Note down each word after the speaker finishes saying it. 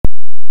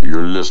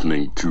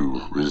listening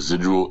to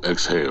Residual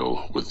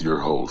Exhale with your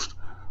host,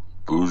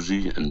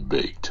 Boozy and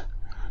Baked.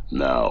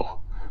 Now,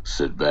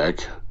 sit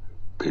back,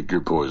 pick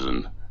your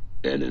poison,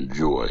 and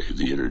enjoy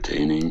the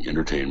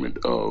entertainment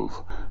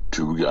of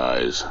two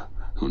guys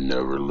who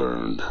never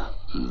learned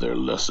their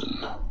lesson.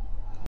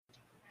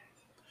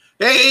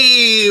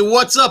 Hey,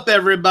 what's up,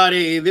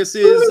 everybody? This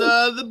is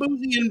the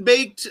Boozy and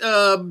Baked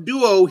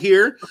duo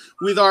here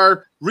with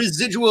our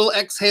Residual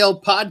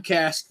Exhale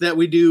podcast that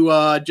we do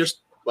just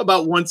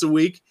about once a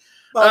week.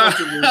 Yeah,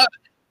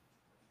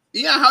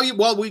 how you?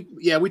 Well, we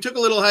took a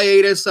little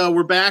hiatus.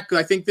 We're back.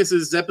 I think this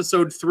is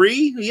episode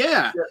 3.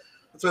 Yeah,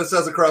 that's what it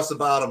says across the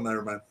bottom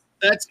there, man.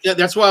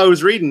 That's why I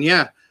was reading.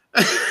 Yeah,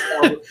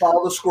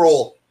 follow the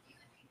scroll.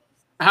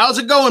 How's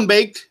it going,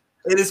 Baked?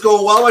 It is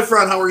going well, my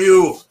friend. How are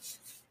you?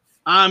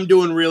 I'm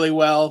doing really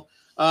well.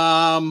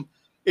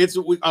 It's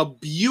a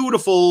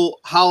beautiful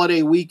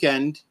holiday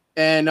weekend,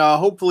 and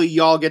hopefully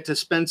y'all get to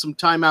spend some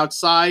time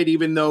outside,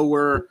 even though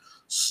we're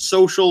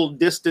social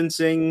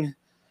distancing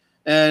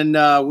and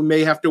we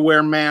may have to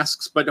wear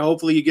masks, but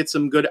hopefully you get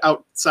some good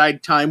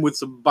outside time with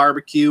some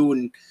barbecue.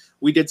 And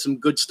we did some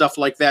good stuff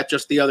like that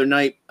just the other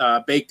night,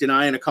 Baked and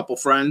I and a couple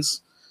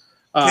friends.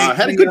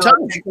 Had a good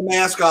time. Take the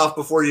mask off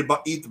before you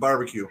eat the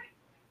barbecue.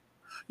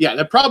 Yeah,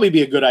 that'd probably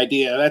be a good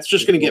idea. That's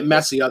just going to get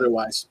messy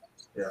otherwise.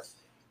 Yeah.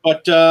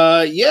 But,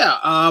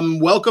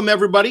 welcome,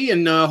 everybody.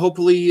 And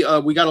hopefully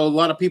we got a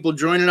lot of people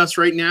joining us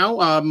right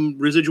now.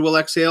 Residual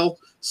Exhale,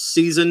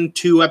 Season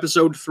 2,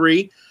 Episode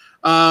 3.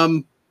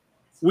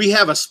 We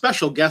have a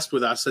special guest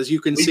with us. As you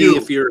can see,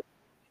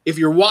 if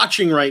you're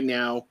watching right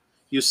now,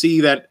 you see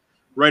that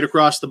right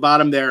across the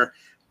bottom there,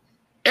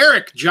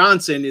 Eric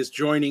Johnson is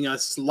joining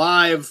us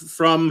live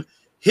from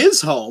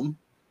his home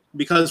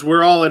because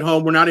we're all at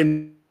home. We're not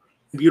in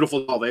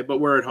beautiful all day, but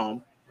we're at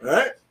home. All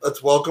right,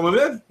 let's welcome him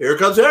in. Here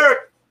comes Eric.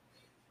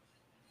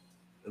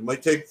 It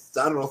might take,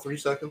 3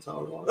 seconds.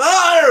 How long?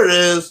 There it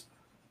is.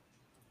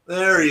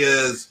 There he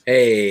is.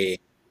 Hey,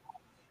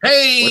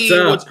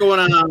 what's going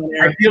on,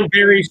 Eric? I feel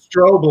very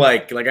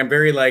strobe-like. Like I'm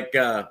very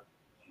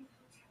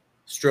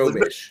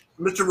strobe-ish.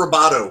 Mr.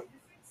 Roboto.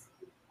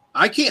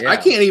 I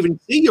can't even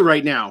see you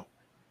right now.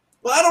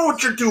 Well, I don't know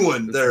what you're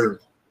doing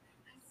there.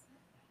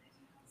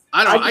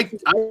 I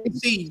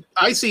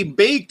see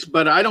Baked,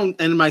 but I don't,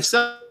 and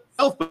myself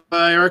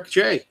by Eric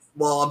J.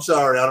 Well, I'm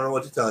sorry. I don't know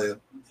what to tell you.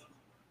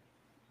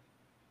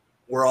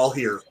 We're all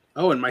here.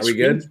 Oh, and my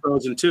screen's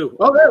frozen too.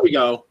 Oh, there we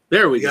go.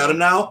 You got it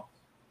now?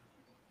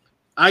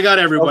 I got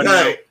everybody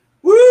now.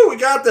 Woo, we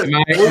got this.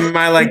 Am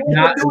I like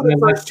not doing it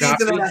for a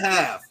season and a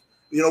half?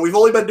 You know, we've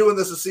only been doing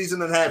this a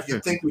season and a half.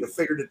 You'd think we'd have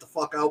figured it the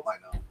fuck out by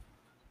now.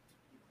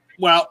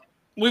 Well,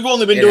 we've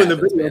only been doing the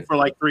video for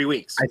like 3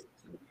 weeks.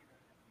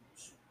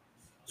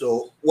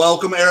 So,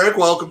 welcome, Eric.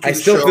 Welcome to the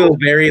show. I still feel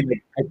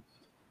very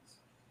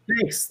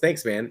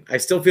thanks, man. I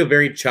still feel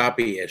very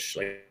choppy-ish.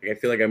 Like I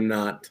feel like I'm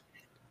not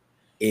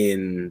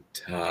in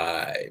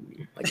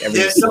time. Like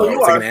everything's slow.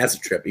 It's like an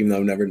acid trip, even though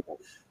I've never known.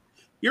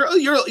 You're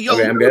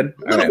okay, I'm good.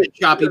 A little bit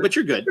choppy, but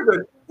you're good. You're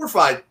good. We're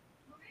fine.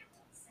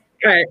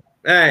 All right.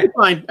 We're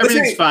fine.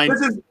 Everything's fine.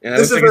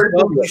 This is a very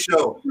bougie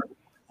show.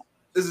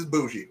 This is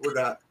bougie. We're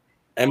not.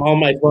 I'm all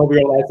my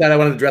 12-year-old. I said I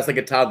wanted to dress like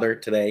a toddler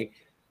today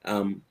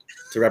to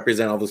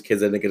represent all those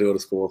kids that didn't get to go to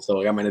school.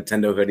 So I got my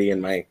Nintendo hoodie and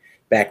my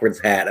backwards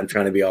hat. I'm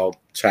trying to be all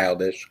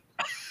childish.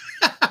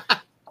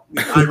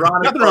 The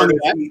ironic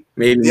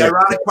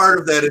part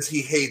of that is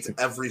he hates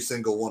every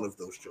single one of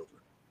those children.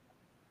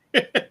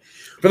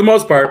 For the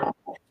most part,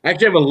 I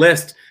actually have a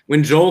list.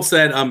 When Joel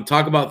said,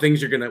 "Talk about things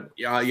you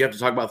have to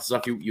talk about the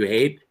stuff you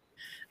hate,"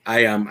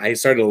 I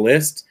started a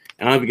list.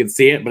 I don't know if you can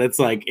see it, but it's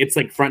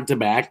like front to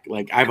back.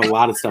 Like I have a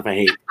lot of stuff I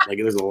hate. Like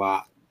there's a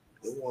lot.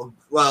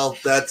 Well,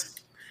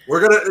 we're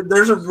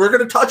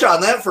gonna touch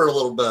on that for a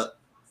little bit.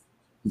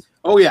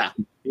 Oh yeah.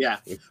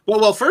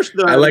 Well, first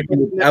I like when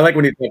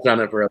you touch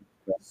on it for a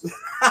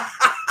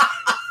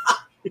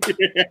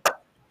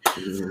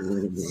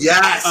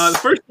Yes. The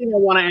first thing I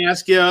want to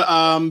ask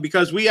you,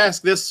 because we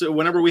ask this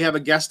whenever we have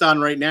a guest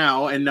on right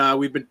now, and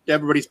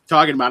everybody's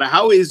talking about it.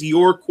 How is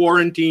your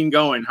quarantine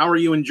going? How are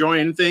you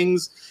enjoying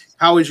things?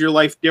 How is your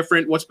life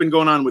different? What's been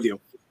going on with you?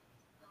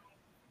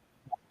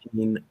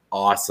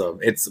 Awesome.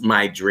 It's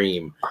my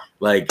dream.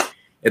 Like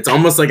it's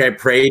almost like I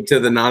prayed to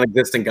the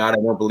non-existent God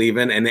I don't believe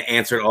in, and it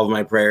answered all of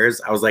my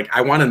prayers. I was like,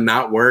 I want to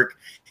not work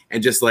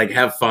and just like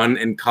have fun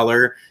and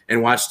color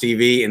and watch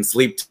TV and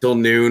sleep till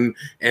noon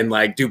and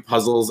like do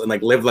puzzles and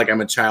like live like I'm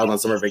a child on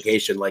summer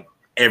vacation like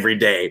every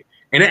day.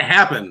 And it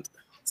happened.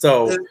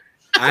 So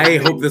I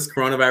hope this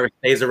coronavirus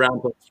stays around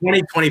until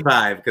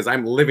 2025 because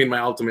I'm living my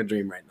ultimate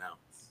dream right now.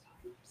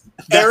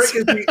 Eric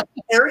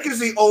is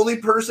the only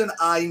person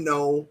I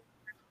know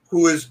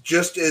who is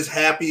just as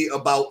happy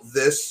about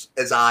this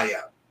as I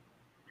am.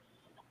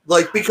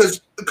 Like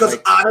because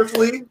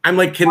honestly, I'm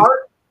like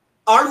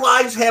our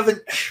lives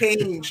haven't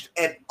changed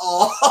at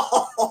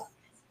all,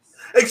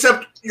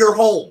 except your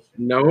home.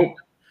 Nope.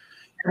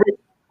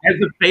 as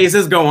the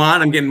phases go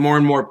on, I'm getting more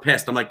and more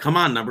pissed. I'm like, come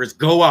on, numbers,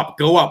 go up.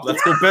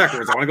 Let's go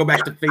backwards. I want to go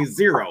back to phase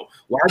 0.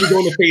 Why are we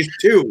going to phase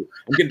 2?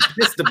 I'm getting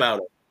pissed about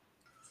it.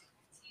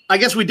 I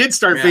guess we did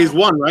start phase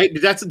 1, right?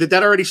 Did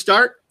that already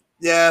start?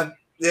 Yeah.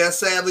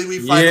 Sadly, we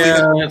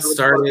finally it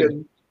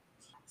started.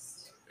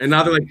 And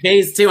now they're like,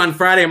 phase 2 on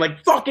Friday. I'm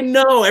like, fucking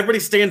no.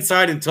 Everybody stay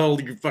inside until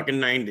you're fucking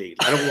 90.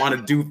 I don't want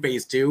to do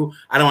phase 2.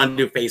 I don't want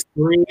to do phase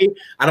 3.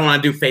 I don't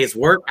want to do phase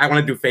work. I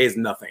want to do phase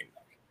nothing.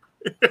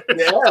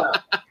 Yeah.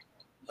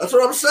 That's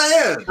what I'm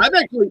saying.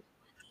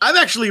 I've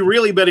actually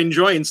really been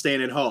enjoying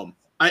staying at home.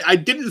 I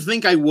didn't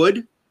think I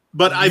would,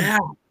 but I've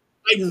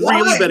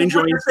really been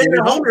enjoying staying at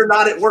home. You're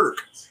not at work.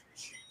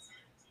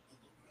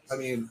 I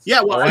mean,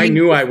 yeah. Well, I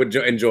knew I would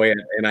enjoy it,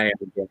 and I am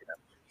enjoying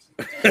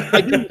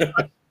it.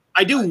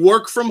 I do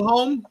work from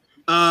home,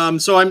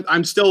 so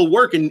I'm still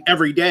working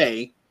every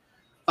day.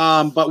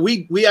 But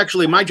we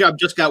actually, my job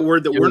just got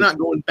word that we're not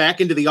going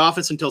back into the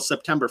office until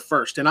September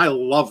 1st, and I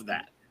love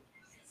that.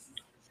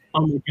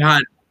 Oh my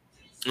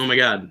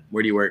god!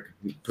 Where do you work?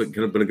 Could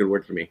have been a good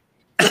word for me.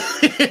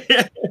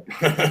 I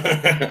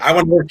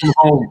want to work from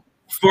home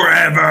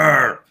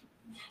forever.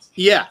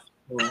 Yeah,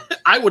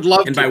 I would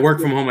love. And by work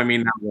from home, I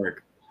mean not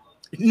work.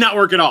 Not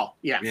work at all.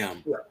 Yeah.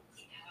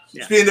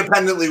 Just be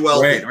independently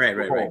wealthy.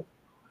 Right.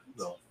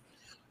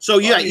 So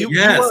yeah,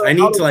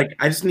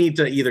 I just need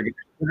to either get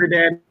a sugar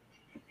dad.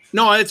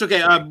 No, it's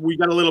okay. We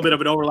got a little bit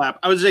of an overlap.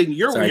 I was saying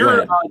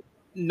you're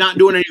not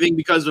doing anything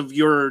because of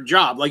your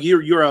job. Like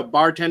you're a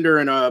bartender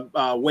and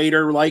a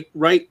waiter, like,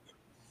 right?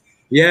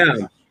 Yeah.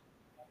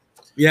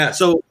 Yeah.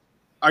 So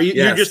are you?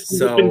 You're just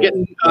been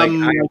getting.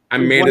 I'm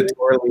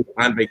mandatorily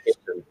on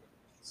vacation.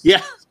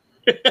 Yeah.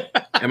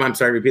 I'm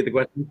sorry. Repeat the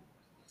question.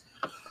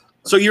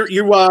 So you're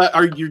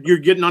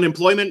getting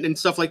unemployment and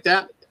stuff like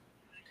that?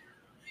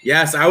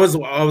 Yes, I was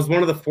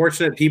one of the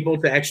fortunate people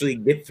to actually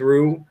get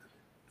through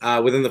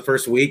within the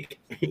first week,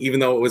 even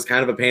though it was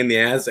kind of a pain in the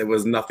ass. It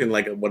was nothing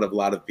like what a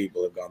lot of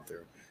people have gone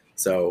through.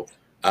 So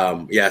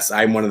yes,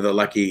 I'm one of the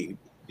lucky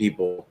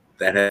people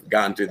that have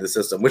gotten through the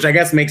system, which I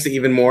guess makes it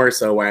even more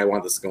so why I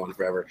want this to go on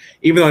forever,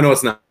 even though I know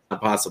it's not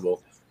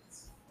possible.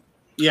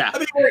 Yeah, I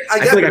mean,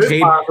 I feel like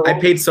I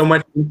paid so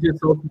much into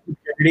Social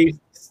Security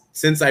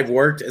since I've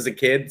worked as a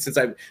kid. Since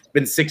I've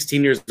been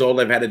 16 years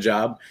old, I've had a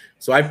job.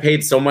 So I've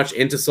paid so much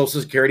into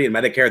Social Security and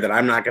Medicare that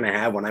I'm not going to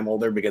have when I'm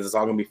older because it's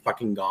all going to be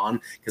fucking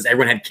gone because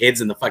everyone had kids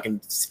in the fucking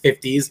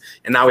 50s.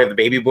 And now we have the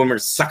baby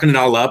boomers sucking it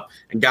all up.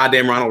 And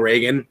goddamn Ronald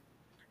Reagan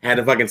had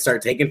to fucking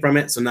start taking from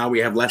it. So now we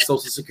have less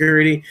Social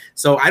Security.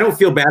 So I don't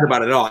feel bad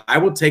about it at all. I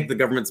will take the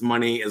government's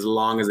money as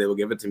long as they will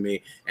give it to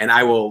me. And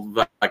I will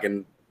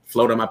fucking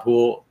float on my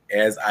pool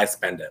as I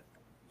spend it.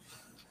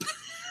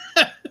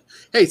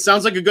 Hey,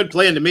 sounds like a good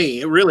plan to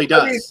me. It really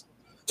does. I mean,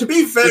 to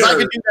be fair, if I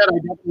could do that, I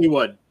definitely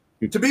would.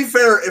 To be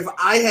fair, if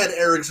I had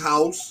Eric's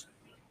house,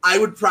 I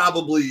would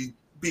probably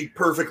be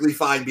perfectly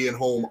fine being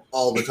home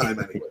all the time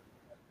anyway.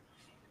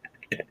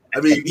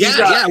 I mean,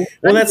 yeah.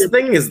 Well, that's the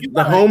thing is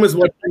the home is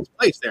what takes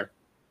place there.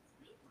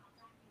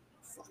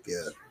 Fuck yeah.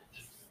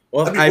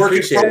 Well, I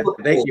appreciate it.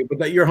 Thank you.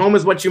 But your home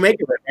is what you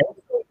make of it. Right?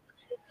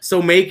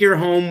 So make your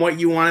home what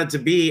you want it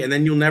to be, and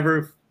then you'll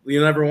never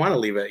want to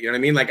leave it. You know what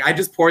I mean? Like I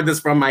just poured this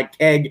from my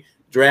keg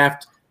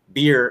draft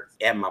beer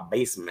at my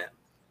basement.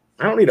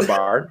 I don't need a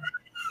bar.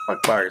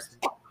 Fuck bars.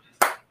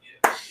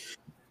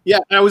 Yeah,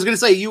 I was gonna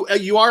say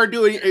you are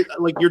doing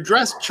like you're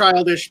dressed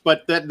childish,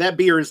 but that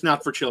beer is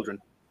not for children.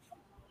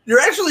 You're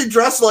actually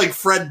dressed like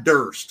Fred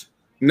Durst.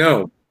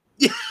 No.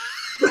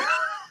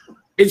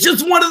 It's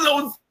just one of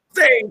those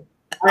things.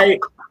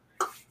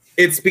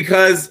 It's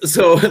because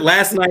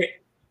last night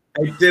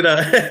I did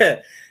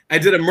a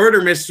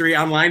murder mystery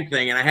online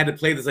thing, and I had to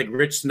play this like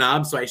rich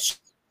snob, so I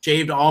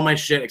shaved all my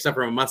shit except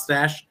for a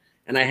mustache,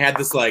 and I had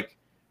this like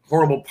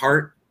horrible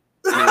part.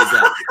 And it was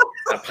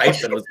a pipe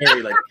that was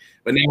very like,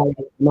 but now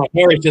my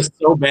hair is just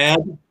so bad.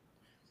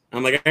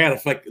 I'm like, I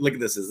gotta look at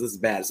this. This is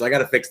bad. So I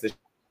gotta fix this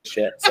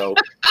shit. So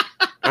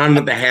on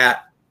with the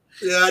hat.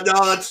 Yeah,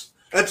 no,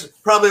 that's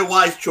probably a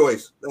wise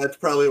choice. That's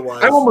probably a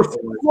wise.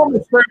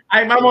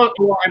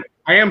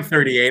 I am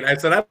 38. I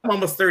said I'm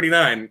almost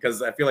 39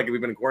 because I feel like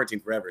we've been in quarantine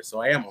forever. So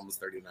I am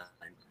almost 39.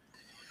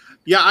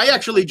 Yeah, I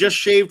actually just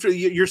shaved.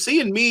 You're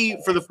seeing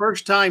me for the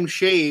first time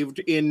shaved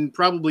in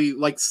probably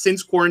like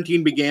since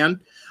quarantine began.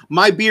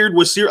 My beard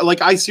was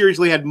I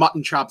seriously had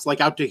mutton chops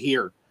like out to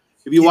here.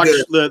 If you watch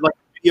the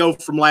video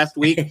from last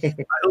week,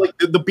 like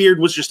the beard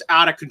was just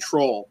out of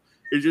control.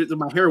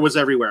 My hair was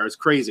everywhere. It was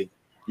crazy.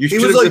 You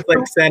should have just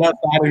like sat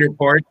outside of your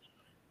porch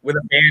with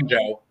a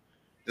banjo,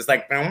 just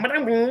like you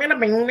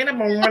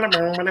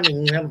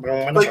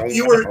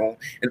were.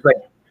 It's like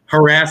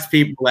harass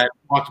people that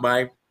walked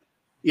by.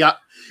 Yeah,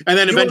 and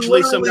then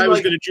eventually some guy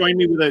was going to join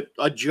me with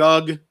a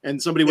jug and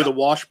somebody with a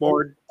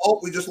washboard. Oh,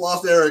 we just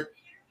lost Eric.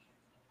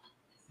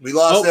 We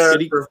lost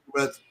Eric for a few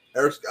minutes.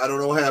 Eric's, I don't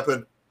know what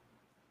happened.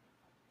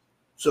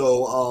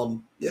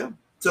 So, yeah.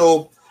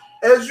 So,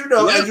 as you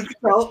know, as you can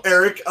tell,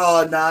 Eric,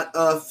 not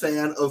a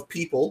fan of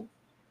people.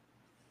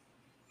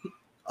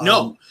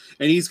 No,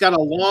 and he's got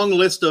a long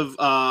list of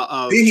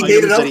he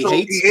items that he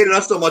hates. He hated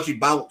us so much he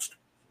bounced.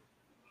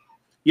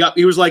 Yep,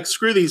 he was like,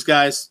 "Screw these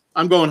guys,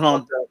 I'm going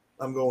home."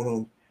 I'm going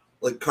home,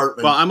 like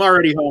Cartman. Well, I'm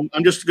already home.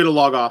 I'm just going to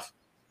log off.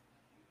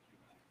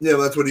 Yeah,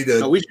 that's what he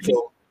did. No, we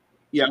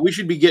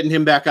should be getting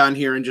him back on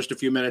here in just a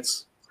few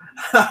minutes.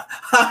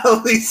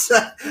 Holly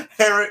said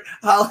Eric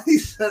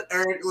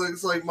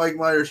looks like Mike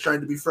Myers trying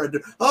to be Fred.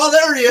 Oh,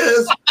 there he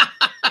is.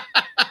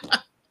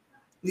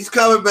 He's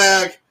coming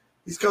back.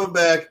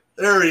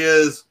 There he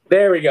is.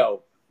 There we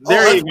go.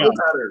 There you go.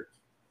 Better.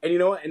 And you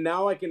know what? And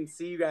now I can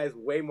see you guys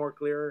way more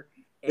clearer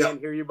and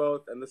hear you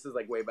both. And this is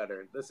like way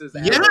better. This is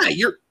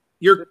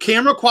your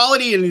camera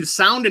quality and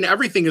sound and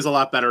everything is a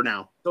lot better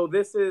now. So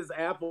this is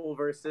Apple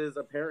versus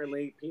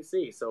apparently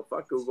PC. So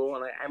fuck Google.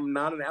 And I'm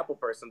not an Apple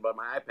person, but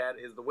my iPad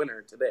is the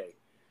winner today.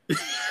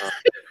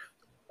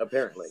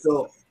 Apparently.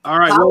 So all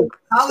right. Holly,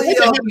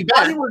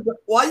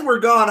 while you were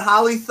gone,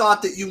 Holly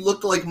thought that you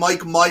looked like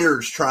Mike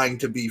Myers trying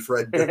to be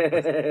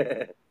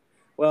Fred.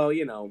 Well,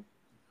 you know,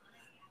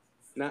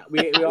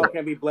 we all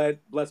can't be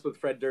blessed with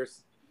Fred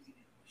Durst's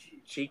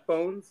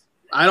cheekbones.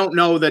 I don't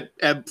know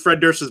that Fred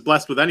Durst is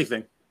blessed with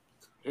anything.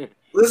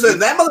 Listen,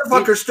 that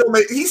motherfucker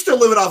he's still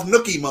living off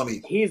Nookie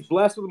money. He's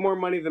blessed with more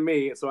money than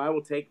me, so I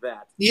will take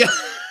that. Yeah.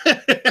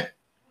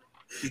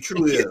 He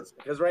truly is.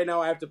 Because right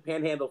now I have to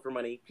panhandle for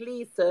money.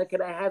 Please, sir,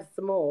 can I have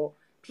some more?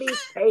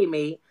 Please pay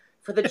me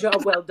for the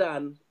job well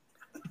done.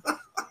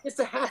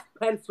 Just a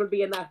halfpence would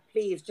be enough,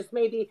 please. Just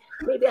maybe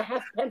a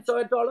halfpence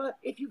or $1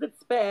 if you could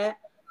spare.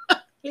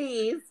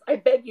 Please, I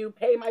beg you,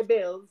 pay my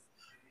bills.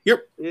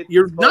 You're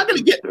not going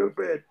to get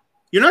stupid.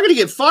 You're not going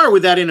to get far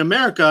with that in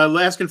America,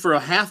 asking for a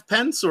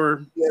halfpence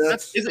or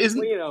isn't.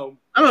 Well, you know,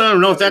 I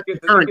don't know if that's the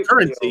current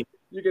currency.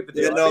 You get the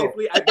deal.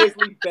 Yeah, I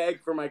basically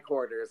beg for my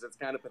quarters. It's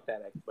kind of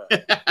pathetic,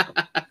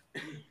 but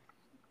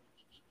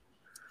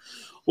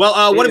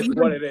well, what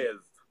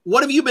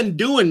have you been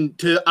doing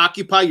to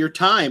occupy your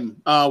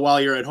time while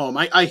you're at home?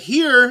 I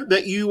hear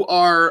that you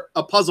are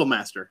a puzzle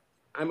master.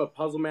 I'm a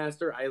puzzle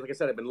master. Like I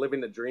said, I've been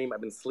living the dream. I've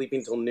been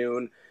sleeping till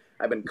noon.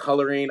 I've been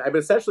coloring. I've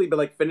essentially been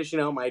like finishing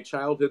out my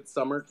childhood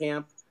summer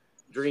camp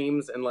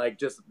dreams and like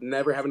just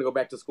never having to go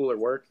back to school or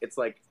work. It's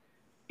like,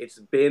 it's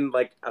been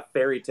like a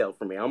fairy tale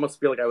for me. I almost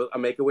feel like I was a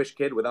Make-A-Wish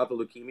kid without the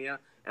leukemia,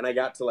 and I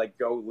got to like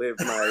go live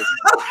my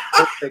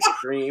perfect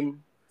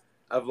dream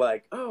of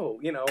like, oh,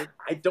 you know,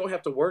 I don't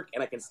have to work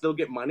and I can still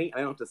get money. I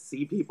don't have to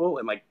see people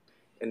and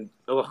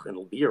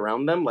be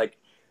around them. Like,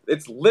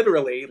 it's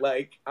literally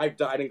like I've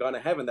died and gone to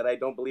heaven that I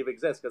don't believe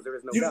exists because there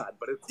is no God.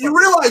 But you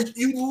realize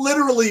you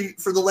literally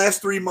for the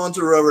last 3 months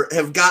or whatever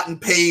have gotten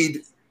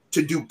paid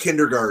to do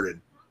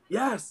kindergarten.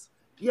 Yes.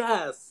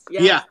 Yeah.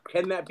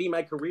 Can that be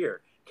my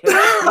career? Can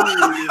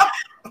I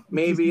be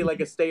maybe like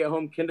a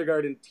stay-at-home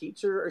kindergarten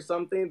teacher or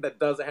something that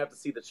doesn't have to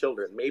see the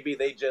children? Maybe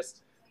they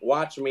just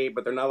watch me,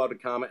 but they're not allowed to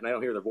comment, and I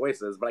don't hear their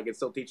voices, but I can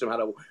still teach them how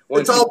to.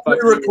 It's all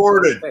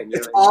pre-recorded.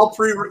 It's all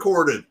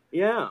pre-recorded.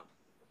 Yeah.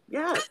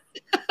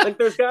 Like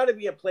there's got to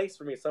be a place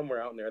for me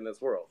somewhere out there in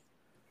this world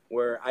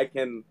where I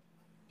can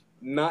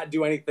not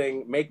do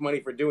anything, make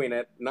money for doing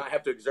it, not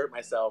have to exert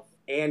myself,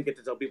 and get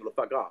to tell people to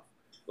fuck off.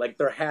 Like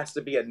there has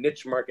to be a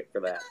niche market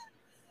for that,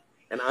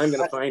 and I'm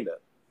gonna find it,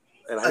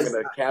 and I'm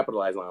gonna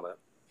capitalize on it.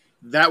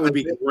 That would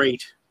be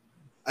great.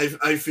 I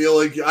feel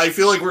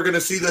like we're gonna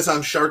see this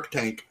on Shark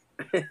Tank.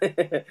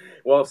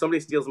 Well, if somebody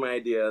steals my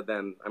idea,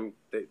 then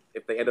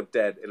if they end up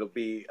dead, it'll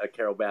be a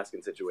Carol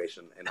Baskin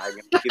situation, and I'm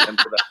gonna keep them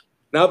to that.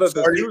 Now that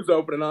the zoo's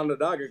opening on the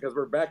Dogger because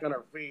we're back on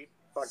our feet,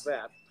 fuck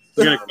that.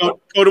 You're gonna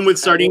coat them with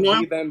sardine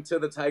oil. Lead them to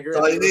the Tiger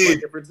and a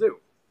different zoo.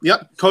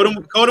 Yep, coat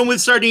them with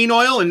sardine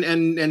oil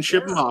and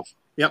ship them off.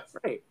 Yep.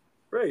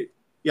 Right.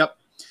 Yep.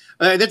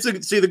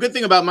 The good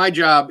thing about my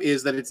job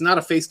is that it's not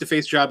a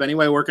face-to-face job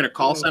anyway. I work in a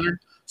call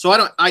center, so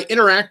I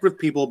interact with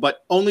people,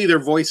 but only their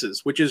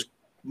voices, which is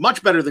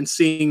much better than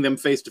seeing them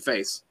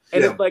face-to-face.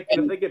 And if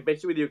they get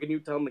bitchy with you, can you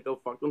tell them to go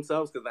fuck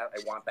themselves? Because I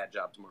want that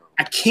job tomorrow.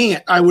 I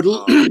can't. I would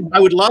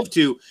love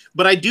to,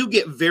 but I do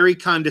get very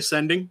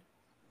condescending.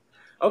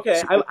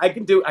 Okay, I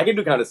can do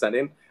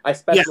condescending. I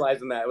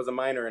specialize in that. It was a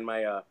minor in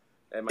my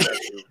You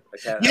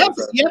have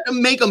to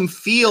make them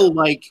feel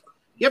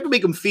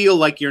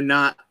like you're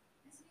not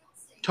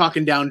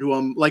talking down to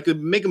them. Like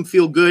make them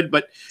feel good,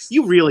 but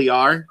you really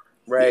are.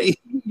 Right.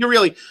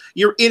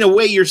 You're in a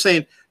way you're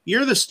saying,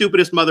 you're the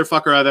stupidest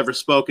motherfucker I've ever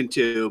spoken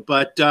to,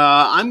 but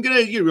I'm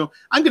gonna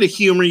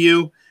humor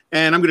you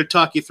and I'm gonna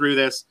talk you through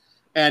this.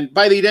 And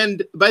by the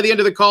end of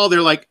the call,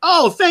 they're like,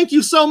 "Oh, thank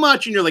you so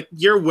much," and you're like,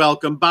 "You're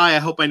welcome. Bye. I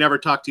hope I never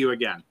talk to you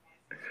again."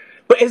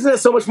 But isn't it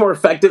so much more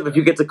effective if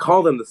you get to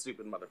call them the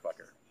stupid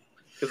motherfucker?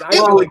 Because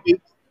Joel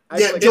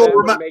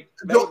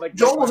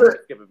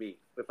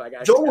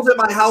was at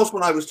my house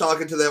when I was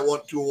talking to that one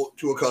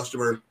to a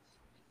customer,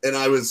 and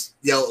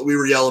we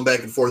were yelling back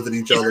and forth at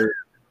each other.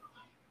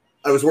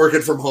 I was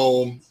working from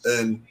home,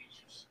 and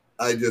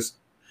I just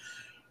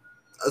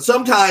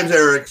sometimes,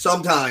 Eric.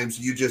 Sometimes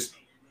you just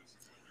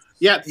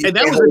you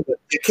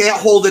can't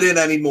hold it in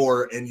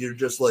anymore, and you're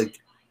just like,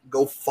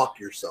 go fuck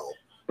yourself.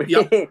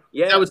 Yep.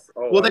 Yeah. That was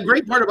well. The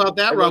great part about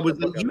that, Rob, was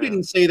that you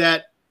didn't say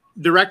that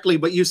directly,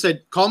 but you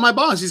said, "Call my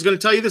boss. He's going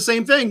to tell you the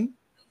same thing."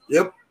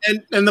 Yep.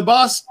 And the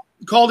boss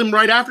called him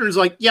right after and was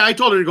like, "Yeah, I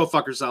told her to go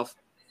fuck herself."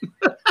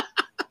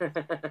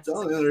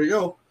 So, yeah, there you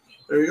go.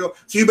 There you go.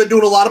 So you've been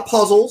doing a lot of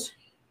puzzles.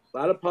 A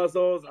lot of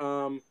puzzles.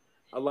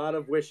 A lot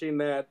of wishing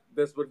that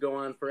this would go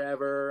on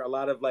forever. A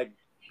lot of like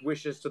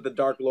wishes to the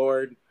Dark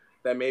Lord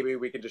that maybe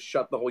we could just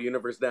shut the whole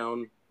universe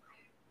down.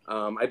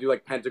 I do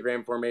like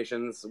pentagram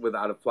formations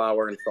without a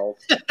flour and salt.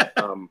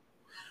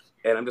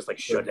 And I'm just like,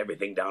 shut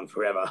everything down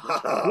forever.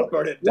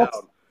 Burn it down.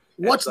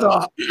 What's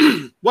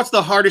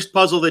the hardest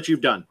puzzle that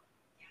you've done?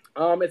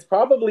 It's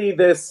probably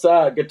this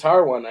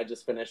guitar one I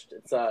just finished.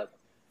 It's a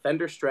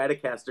Fender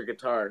Stratocaster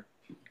guitar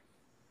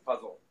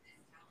puzzle.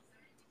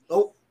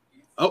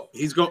 Oh,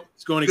 he's going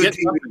to Good get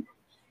TV. something.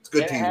 It's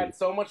good It TV. had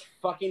so much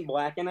fucking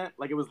black in it.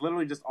 Like, it was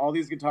literally just all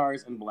these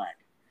guitars in black.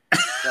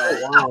 So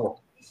Wow.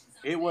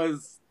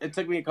 it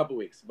took me a couple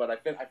weeks, but I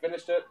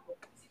finished it.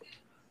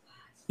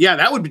 Yeah,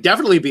 that would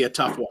definitely be a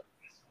tough one.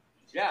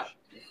 Yeah.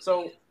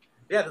 So,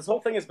 yeah, this whole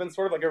thing has been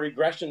sort of like a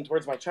regression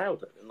towards my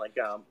childhood. And, like,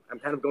 I'm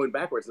kind of going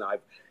backwards now.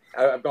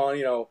 I've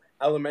gone,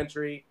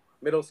 elementary,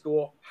 middle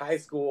school, high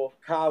school,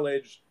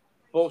 college,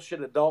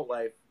 bullshit adult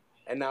life.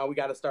 And now we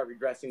got to start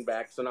regressing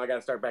back. So now I got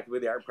to start back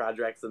with the art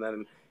projects. And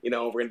then,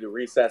 we're going to do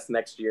recess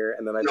next year.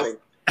 And then I think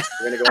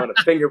we're going to go on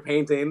to finger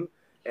painting.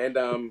 And,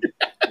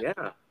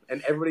 yeah.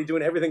 And everybody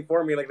doing everything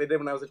for me like they did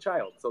when I was a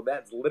child. So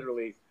that's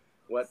literally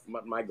what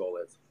my goal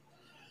is.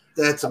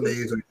 That's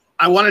amazing.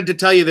 I wanted to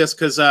tell you this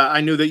because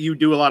I knew that you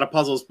do a lot of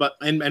puzzles,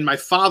 and my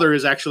father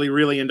is actually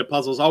really into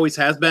puzzles, always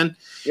has been.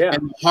 Yeah.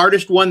 And the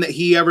hardest one that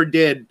he ever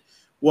did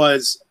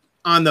was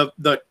on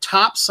the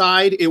top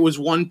side, it was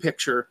one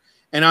picture.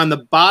 And on the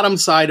bottom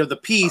side of the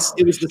piece,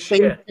 it was the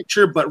same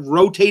picture, but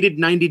rotated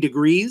 90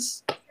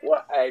 degrees.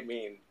 What I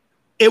mean,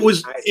 it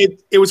was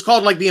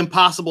called like the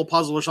impossible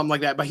puzzle or something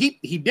like that. But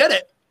he did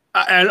it.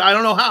 I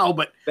don't know how,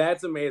 but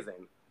that's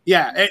amazing.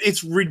 Yeah,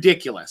 it's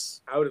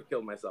ridiculous. I would have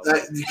killed myself.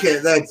 You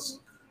can't.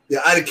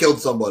 I'd have killed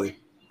somebody.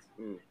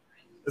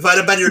 If I'd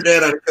have been your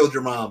dad, I'd have killed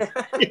your mom.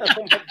 Oh my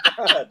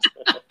god.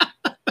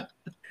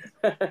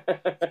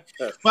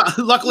 Well,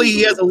 luckily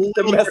he has a little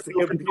domestic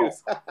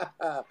abuse.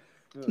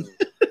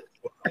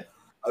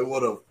 I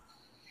would have.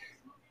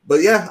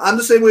 But yeah, I'm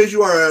the same way as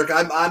you are, Eric.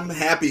 I'm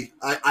happy.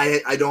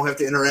 I don't have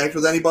to interact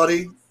with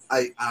anybody.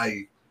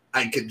 I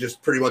can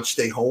just pretty much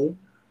stay home.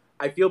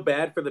 I feel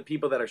bad for the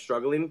people that are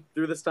struggling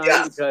through this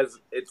time because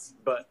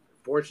but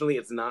fortunately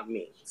it's not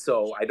me.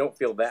 So I don't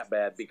feel that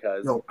bad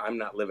because I'm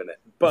not living it.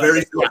 But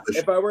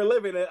if I were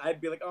living it,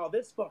 I'd be like, oh,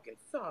 this fucking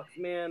sucks,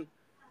 man.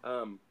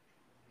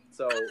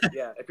 So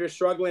yeah, if you're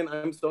struggling,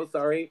 I'm so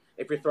sorry.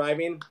 If you're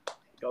thriving,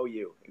 go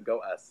you and go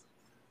us.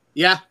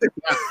 Yeah.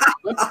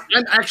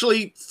 I'm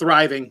actually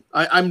thriving.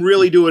 I'm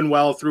really doing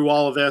well through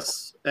all of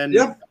this, and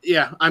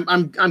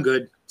I'm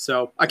good.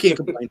 So I can't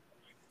complain.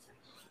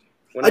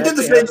 When I did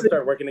the same thing.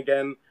 Start working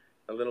again,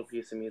 a little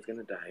piece of me is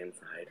gonna die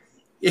inside.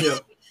 Yeah.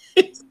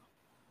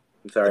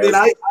 I'm sorry.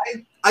 I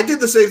mean, I did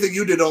the same thing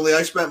you did. Only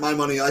I spent my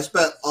money. I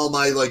spent all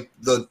my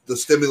the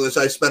stimulus.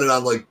 I spent it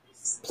on like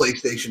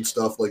PlayStation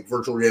stuff, like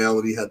virtual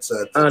reality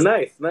headsets.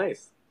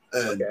 Nice.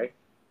 And okay.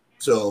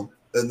 So.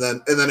 And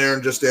then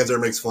Aaron just stands there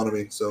and makes fun of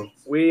me. So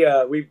we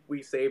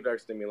saved our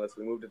stimulus.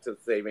 We moved it to the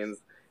savings,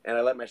 and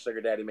I let my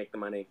sugar daddy make the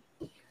money.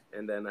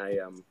 And then I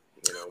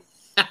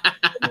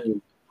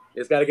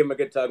just got to give him a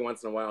good tug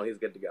once in a while. He's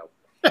good to go.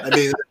 I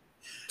mean,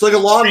 it's like a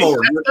lawnmower.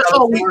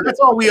 That's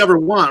all we ever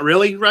want,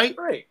 really, right?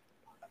 Right.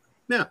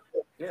 Yeah.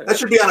 That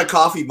should be on a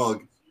coffee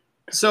mug.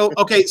 So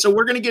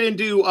we're gonna get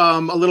into a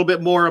little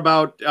bit more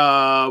about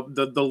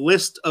the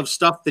list of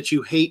stuff that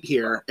you hate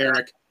here,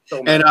 Eric.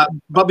 And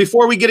but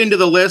before we get into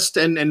the list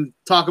and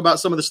talk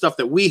about some of the stuff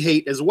that we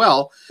hate as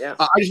well,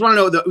 I just want to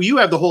know that you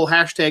have the whole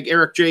hashtag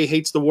Eric J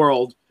Hates the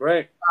World.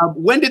 Right.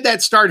 When did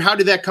that start? How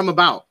did that come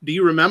about? Do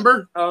you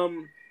remember?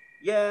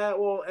 Yeah.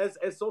 Well,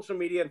 as social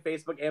media and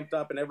Facebook amped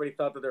up, and everybody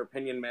thought that their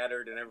opinion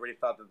mattered, and everybody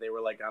thought that they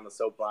were like on the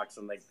soapbox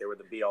and like they were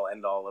the be all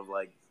end all of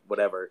like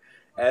whatever.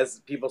 As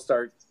people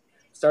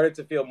started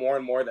to feel more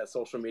and more that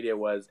social media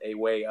was a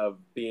way of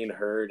being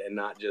heard and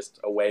not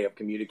just a way of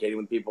communicating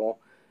with people,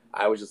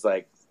 I was just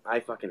like, I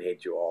fucking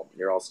hate you all.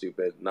 You're all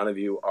stupid. None of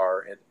you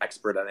are an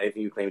expert on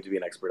anything you claim to be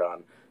an expert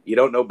on. You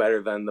don't know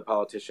better than the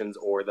politicians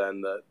or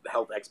than the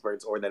health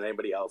experts or than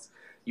anybody else.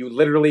 You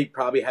literally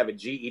probably have a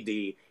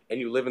GED and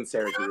you live in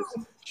Syracuse.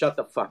 Shut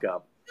the fuck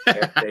up.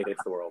 Eric J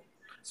Hates the World.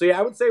 So yeah,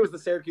 I would say it was the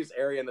Syracuse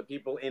area and the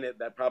people in it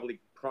that probably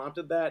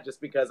prompted that,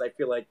 just because I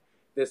feel like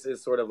this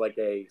is sort of like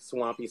a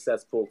swampy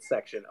cesspool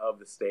section of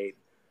the state.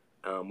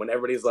 When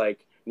everybody's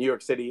like New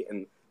York City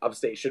and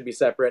upstate should be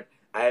separate,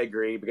 I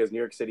agree, because New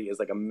York City is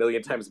like a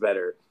million times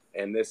better,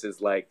 and this is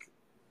like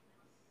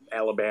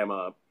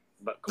Alabama,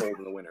 but cold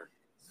in the winter.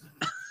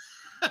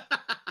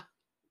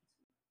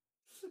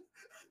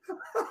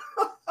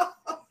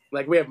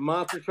 Like, we have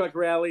monster truck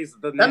rallies,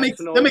 the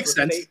national, that makes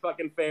sense. State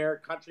fucking fair,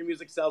 country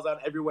music sells out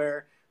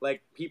everywhere.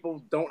 Like,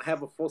 people don't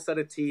have a full set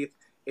of teeth.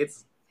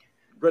 It's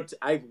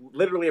I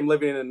literally am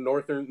living in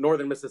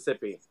northern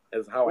Mississippi.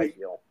 Is how I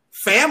feel.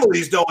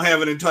 Families don't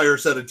have an entire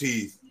set of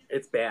teeth.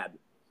 It's bad.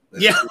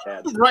 Yeah,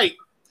 bad. Right.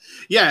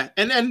 Yeah,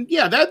 and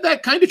yeah,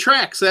 that kind of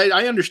tracks.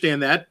 I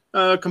understand that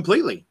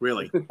completely.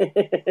 Really.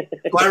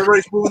 Why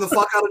everybody's moving the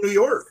fuck out of New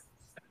York?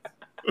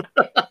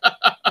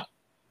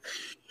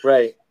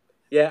 Right.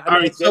 Yeah, I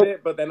Right, get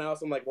it, but then I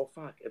also am like, well,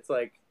 fuck. It's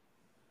like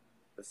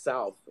the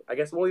South. I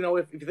guess. Well,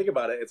 if you think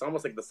about it, it's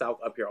almost like the South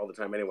up here all the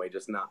time anyway,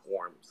 just not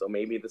warm. So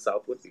maybe the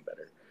South would be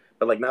better,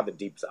 but like not the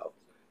deep South.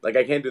 Like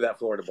I can't do that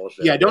Florida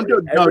bullshit. Yeah, don't do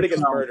it. Everybody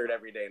gets murdered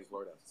every day in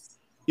Florida.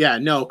 Yeah,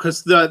 no,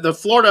 because the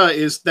Florida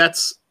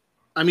that's.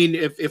 I mean,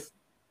 if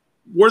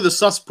we're the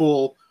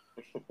cesspool,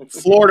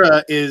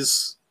 Florida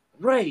is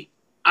right.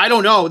 I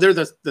don't know. They're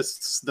the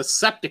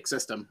septic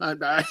system.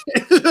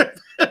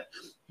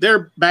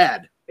 They're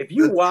bad. If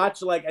you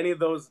watch like any of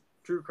those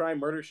true crime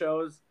murder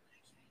shows,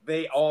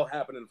 they all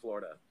happen in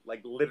Florida.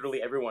 Like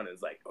literally everyone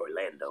is like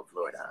Orlando,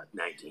 Florida,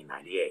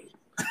 1998.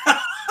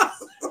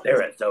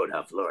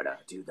 Sarasota, Florida,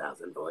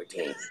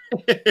 2014.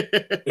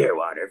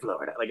 Clearwater,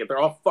 Florida. Like if they're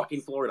all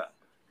fucking Florida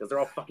because they're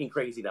all fucking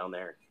crazy down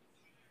there.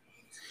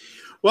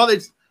 Well,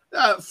 it's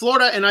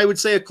Florida, and I would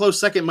say a close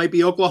second might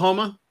be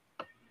Oklahoma.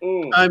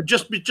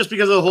 Just because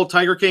of the whole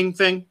Tiger King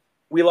thing.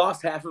 We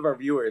lost half of our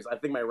viewers. I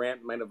think my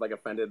rant might have like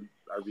offended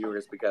our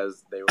viewers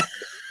because they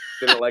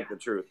didn't like the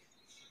truth.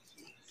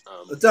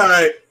 It's all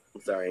right.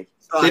 I'm sorry.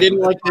 They didn't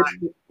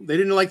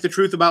like the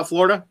truth about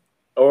Florida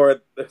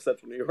or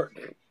Central New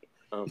York.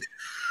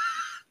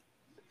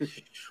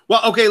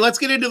 Well, okay, let's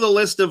get into the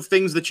list of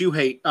things that you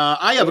hate.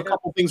 I have a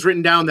couple things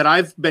written down that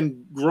I've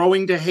been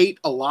growing to hate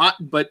a lot,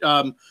 but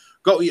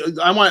go.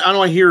 I want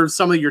to hear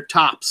some of your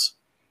tops.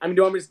 I mean,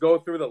 do you want me to just go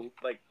through the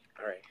like?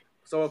 All right.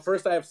 So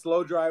first, I have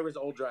slow drivers,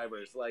 old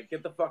drivers. Like,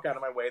 get the fuck out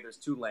of my way. There's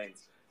 2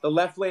 lanes. The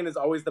left lane is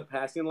always the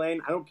passing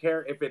lane. I don't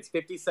care if it's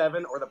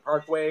 57 or the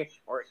Parkway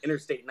or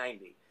Interstate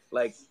 90.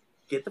 Like,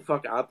 get the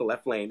fuck out the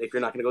left lane if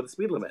you're not going to go the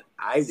speed limit.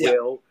 I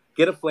will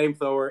get a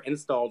flamethrower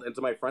installed into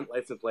my front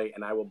license plate,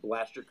 and I will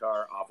blast your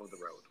car off of the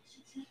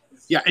road.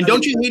 Yeah, and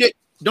don't you hate it?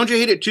 Don't you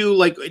hate it too?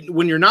 Like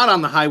when you're not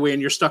on the highway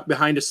and you're stuck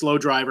behind a slow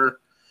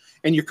driver,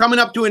 and you're coming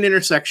up to an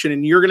intersection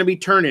and you're going to be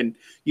turning.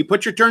 You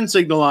put your turn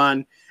signal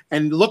on,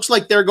 and it looks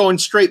like they're going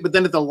straight, but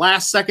then at the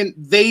last second,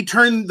 they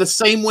turn the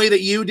same way that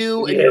you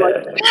do, and you're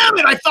like, damn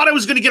it, I thought I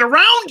was going to get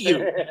around you.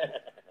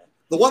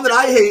 The one that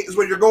I hate is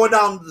when you're going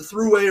down the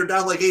thruway or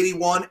down like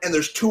 81, and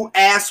there's 2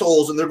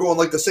 assholes, and they're going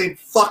like the same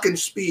fucking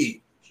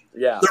speed.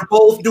 Yeah. They're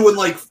both doing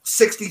like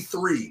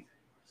 63.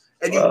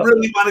 And you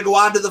really want to go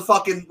onto the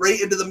fucking, right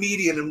into the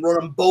median and run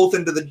them both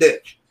into the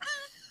ditch.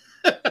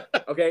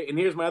 Okay, and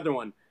here's my other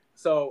one.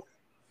 So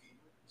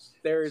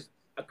there's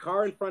a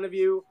car in front of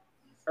you,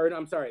 or no,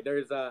 I'm sorry,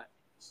 there's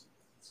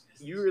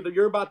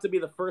you're about to be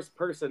the first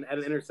person at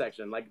an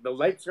intersection. Like the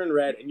lights turn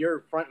red and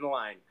you're front in the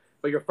line,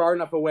 but you're far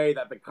enough away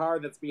that the car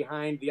that's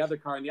behind the other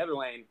car in the other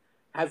lane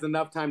has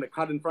enough time to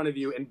cut in front of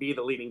you and be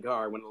the leading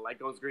car when the light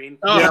goes green.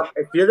 Oh.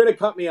 If you're gonna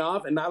cut me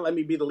off and not let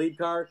me be the lead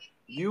car,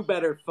 you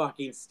better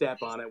fucking step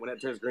on it when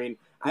it turns green.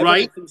 I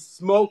Right. want some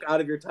smoke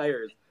out of your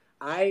tires.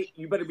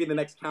 You better be in the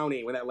next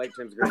county when that light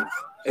turns green.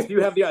 If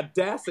you have the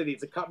audacity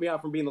to cut me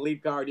off from being the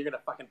lead car and you're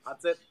gonna fucking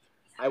putz it,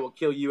 I will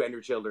kill you and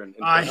your children.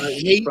 I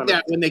hate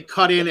that when they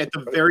cut in at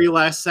the very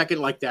last second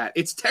like that.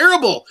 It's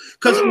terrible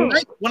because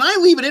when I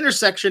leave an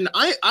intersection,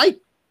 I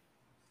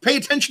pay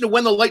attention to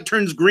when the light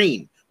turns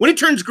green. When it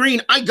turns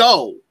green, I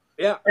go.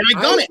 Yeah, and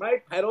I gun it.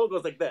 My pedal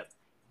goes like this,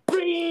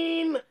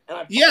 green,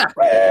 and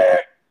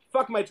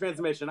fuck my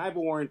transmission. I have a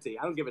warranty.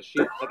 I don't give a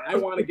shit. Like I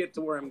want to get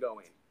to where I'm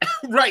going.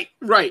 Right.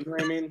 You know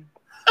what I mean?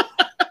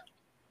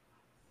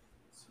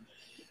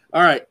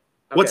 All right.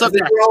 What's up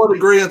next? We're all in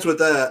agreement with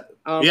that.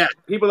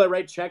 People that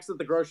write checks at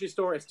the grocery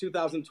store, it's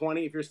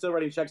 2020. If you're still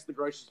writing checks at the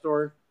grocery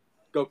store,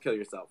 go kill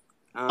yourself.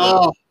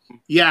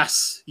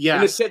 Yes.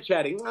 And the chit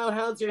chatting. Oh,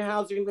 how's your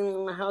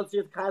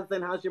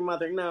cousin? How's your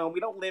mother? No,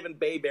 we don't live in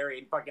Bayberry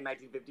in fucking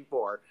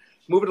 1954.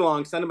 Move it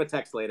along. Send them a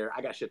text later.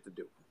 I got shit to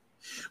do.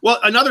 Well,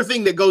 another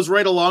thing that goes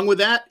right along with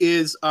that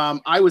is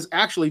I was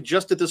actually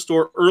just at the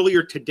store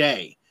earlier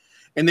today,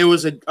 and there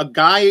was an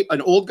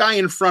old guy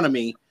in front of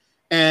me,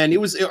 and I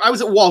was at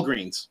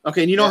Walgreens.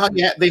 Okay, and you know how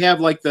they have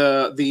like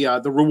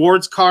the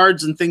rewards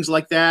cards and things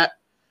like that.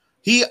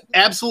 He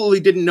absolutely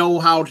didn't know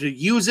how to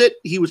use it.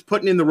 He was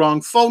putting in the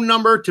wrong phone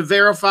number to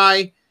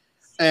verify,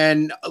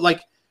 and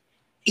like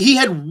he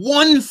had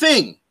one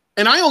thing,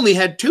 and I only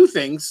had 2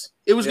 things.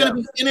 It was going to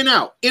be in and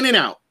out.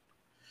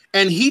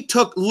 And he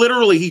took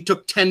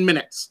 10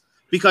 minutes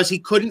because he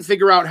couldn't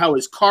figure out how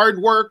his card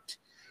worked.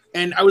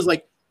 And I was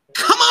like,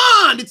 come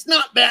on, it's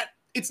not that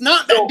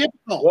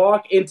difficult.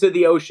 Walk into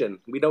the ocean.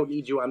 We don't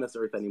need you on this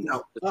earth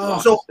anymore.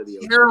 So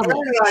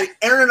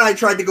Aaron and I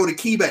tried to go to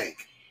KeyBank,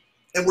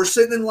 and we're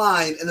sitting in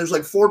line, and there's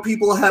like 4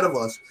 people ahead of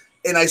us.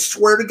 And I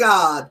swear to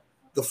God,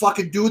 the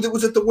fucking dude that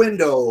was at the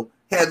window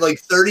had like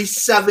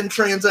 37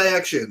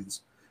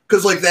 transactions.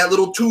 Because like that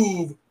little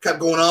tube kept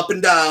going up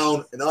and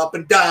down and up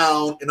and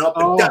down and up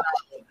and down.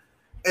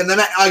 And then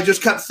I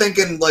just kept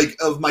thinking like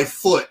of my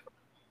foot.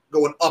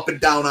 going up and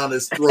down on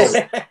his throat.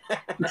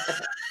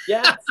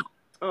 Yes.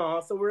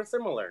 Oh, so we're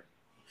similar.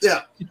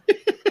 Yeah.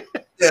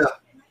 Yeah.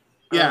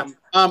 Yeah.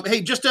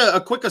 Hey, just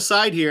a quick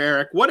aside here,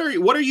 Eric.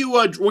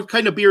 What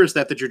kind of beer is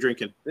that you're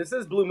drinking? This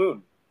is Blue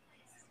Moon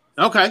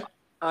Okay.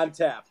 on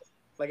tap.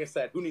 Like I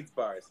said, who needs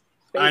bars?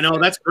 I know,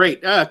 that's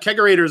great.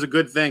 Kegerator is a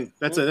good thing.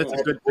 That's a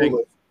good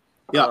thing.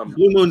 Yeah,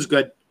 Blue Moon's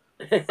good.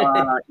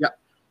 Yeah.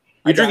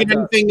 You drinking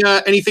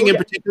anything in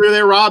particular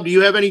there, Rob? Do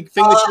you have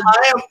anything?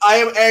 I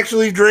am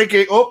actually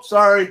drinking. Oh,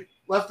 sorry,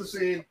 left the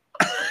scene.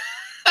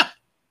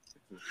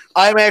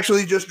 I'm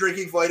actually just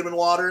drinking vitamin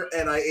water,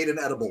 and I ate an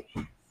edible.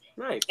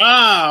 Nice.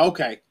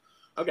 Okay.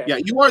 Okay. Yeah,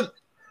 you are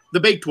the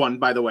baked one,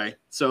 by the way.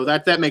 So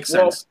that makes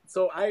sense.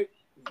 So I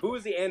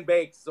boozy and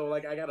baked. So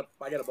like I got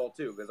a bowl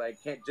too because I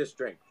can't just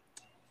drink.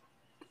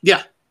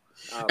 Yeah.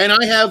 And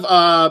I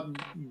have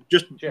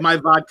just my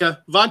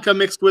vodka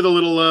mixed with a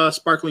little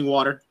sparkling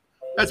water.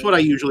 That's what I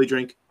usually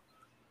drink.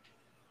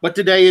 But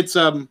today it's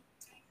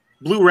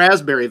blue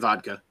raspberry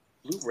vodka.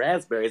 Blue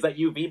raspberry. Is that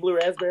UV blue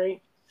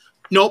raspberry?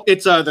 Nope,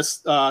 it's the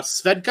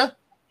Svedka.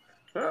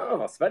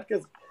 Oh,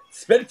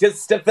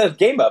 Svedka's stepped that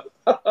game up.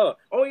 Oh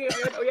yeah,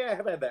 I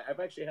have had that. I've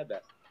actually had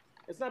that.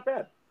 It's not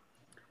bad.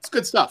 It's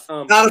good stuff.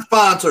 Not a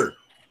sponsor.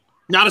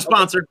 Not a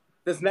sponsor. Okay.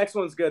 This next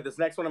one's good. This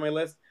next one on my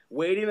list,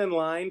 waiting in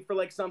line for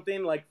like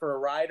something, like for a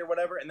ride or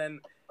whatever, and then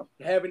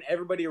having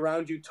everybody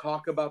around you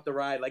talk about the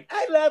ride. Like,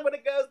 I love when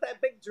it goes that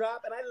big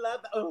drop, and I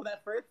love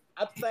that first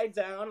upside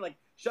down. Like,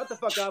 shut the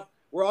fuck up.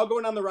 We're all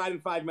going on the ride in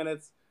 5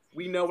 minutes.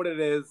 We know what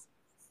it is.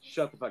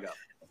 Shut the fuck up.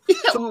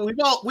 Yeah,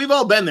 we've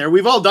all been there.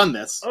 We've all done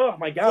this. Oh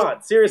my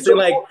god, seriously,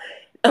 like,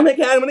 oh my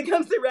god, when it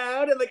comes to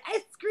round, and like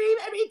I scream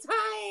every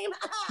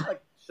time.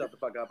 Like, shut the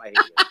fuck up. I hate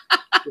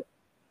you.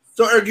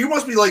 So, Eric, you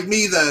must be like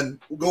me then.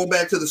 Going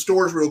back to the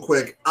stores real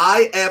quick.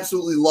 I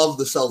absolutely love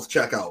the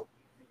self-checkout.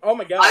 Oh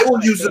my god. I will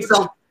use the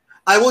self.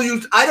 I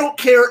don't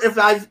care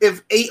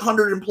if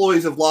 800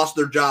 employees have lost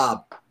their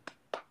job.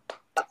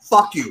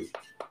 Fuck you.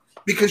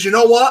 Because you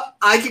know what?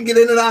 I can get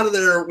in and out of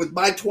there with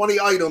my 20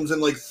 items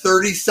in like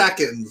 30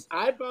 seconds.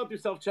 I've gone through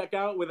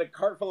self-checkout with a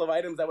cart full of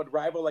items that would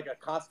rival like a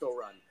Costco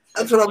run.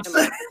 That's what I'm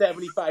saying. Like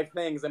 75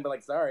 things and be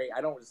like, sorry,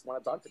 I don't just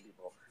want to talk to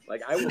people.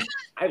 Like,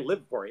 I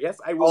live for it. Yes,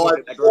 I will.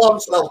 I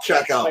love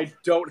self-checkout. I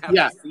don't have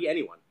to see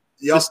anyone.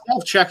 Yep. The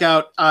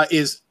self-checkout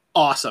is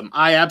awesome.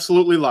 I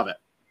absolutely love it.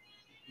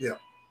 Yeah.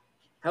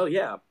 Hell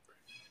yeah.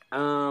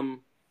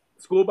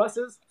 School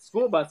buses,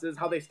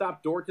 how they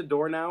stop door to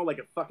door now like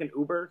a fucking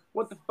Uber.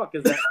 What the fuck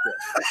is that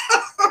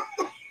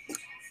shit?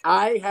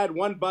 I had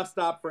one bus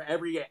stop for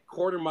every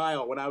quarter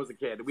mile when I was a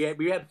kid. We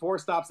had 4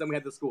 stops, then we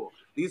had the school.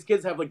 These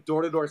kids have like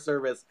door to door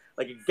service,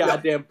 like a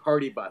goddamn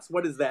party bus.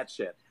 What is that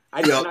shit?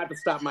 I just have to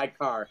stop my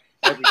car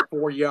every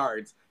 4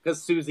 yards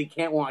because Susie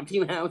can't walk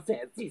 2 houses.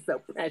 She's so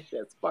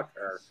precious. Fuck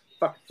her.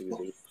 Fuck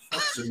Susie.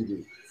 Fuck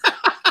Susie.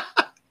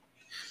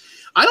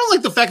 I don't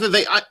like the fact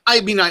that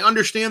I mean, I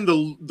understand the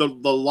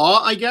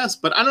law, I guess,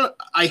 but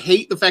I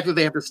hate the fact that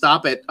they have to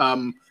stop at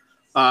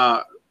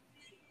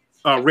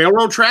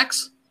railroad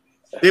tracks.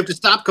 They have to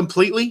stop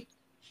completely.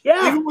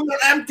 Yeah. Even when they're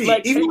empty.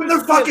 Like, even when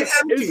they're fucking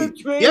empty. If the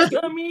train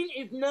coming,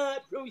 if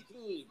not,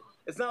 proceed.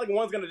 It's not like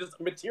one's going to just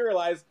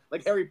materialize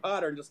like Harry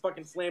Potter and just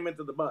fucking slam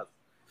into the bus.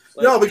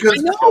 Like, no,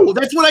 because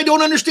that's what I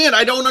don't understand.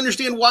 I don't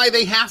understand why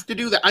they have to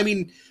do that. I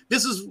mean,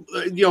 this is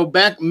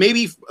back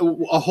maybe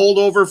a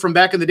holdover from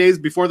back in the days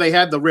before they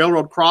had the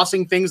railroad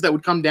crossing things that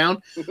would come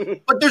down.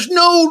 But there's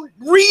no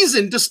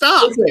reason to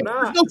stop.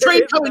 There's no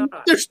train coming.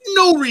 There's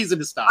no reason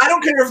to stop. I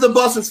don't care if the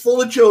bus is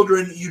full of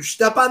children. You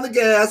step on the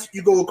gas.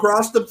 You go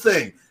across the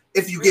thing.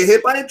 If you get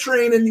hit by a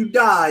train and you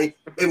die,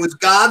 it was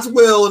God's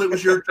will and it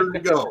was your turn to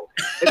go.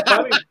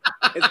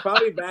 It's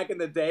probably back in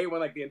the day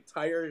when like the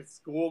entire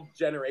school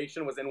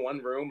generation was in one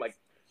room, like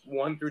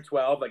 1 through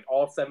 12, like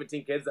all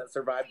 17 kids that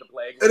survived the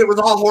plague. And it was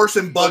all horse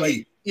and buggy.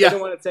 Like, they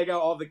didn't want to take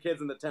out all the kids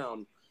in the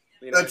town.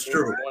 That's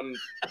true. One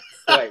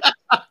swipe.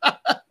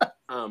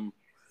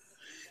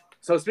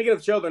 So speaking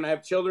of children, I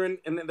have children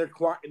and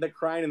they're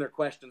crying in their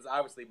questions,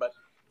 obviously, but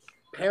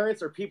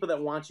parents are people that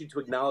want you to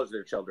acknowledge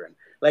their children.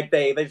 Like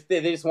they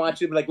just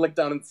want you to like look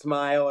down and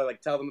smile or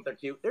like tell them that they're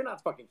cute. They're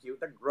not fucking cute.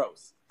 They're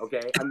gross.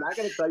 Okay, I'm not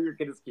gonna tell you your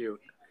kid is cute.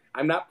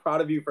 I'm not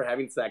proud of you for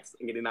having sex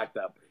and getting knocked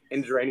up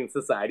and draining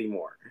society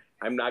more.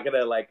 I'm not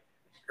gonna like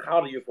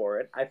coddle you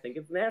for it. I think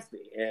it's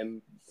nasty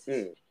and.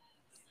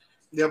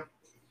 Yep.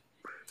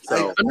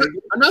 So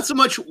I'm not so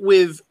much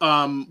with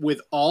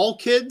all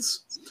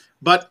kids,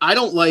 but I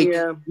don't like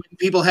when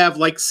people have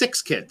like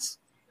 6 kids.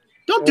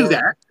 Don't do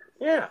that.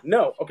 Yeah,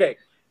 no, okay.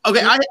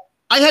 Okay,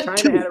 I had China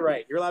 2. had it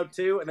right. You're allowed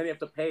 2, and then you have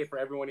to pay for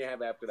everyone you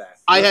have after that.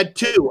 I had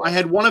 2. I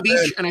had one of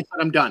each, and I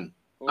said I'm done.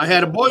 I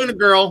had a boy and a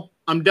girl.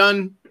 I'm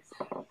done.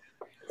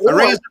 I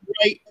raised them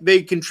right.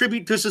 They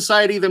contribute to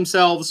society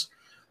themselves.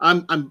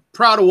 I'm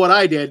proud of what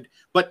I did.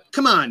 But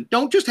come on,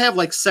 don't just have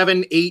like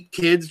 7, 8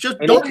 kids. Just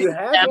and don't if you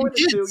have more than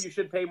kids. 2, you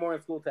should pay more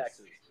in school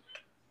taxes.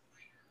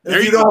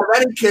 If you don't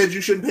have any kids,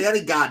 you shouldn't pay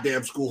any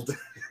goddamn school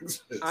tax.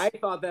 I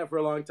thought that for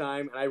a long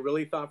time, and I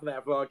really thought for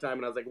that for a long time,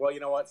 and I was like, well, you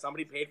know what?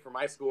 Somebody paid for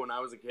my school when I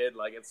was a kid.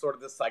 Like, it's sort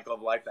of this cycle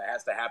of life that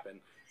has to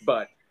happen.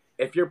 But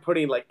if you're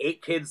putting like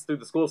 8 kids through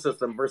the school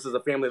system versus a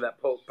family that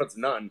puts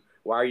none,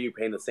 why are you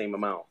paying the same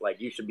amount?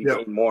 Like, you should be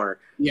paying more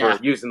for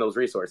using those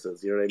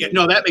resources. You know what I mean? Yeah,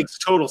 no, that makes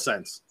total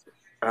sense.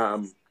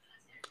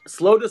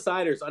 Slow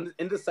deciders,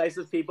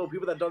 indecisive people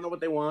that don't know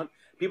what they want,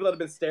 people that have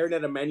been staring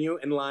at a menu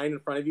in line in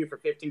front of you for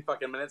 15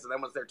 fucking minutes, and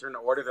then once their turn to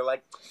order, they're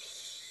like,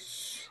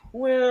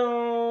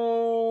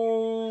 well,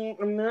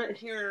 I'm not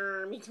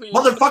here.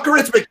 Motherfucker,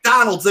 it's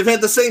McDonald's. They've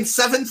had the same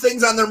 7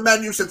 things on their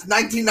menu since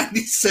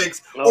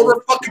 1996 over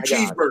a fucking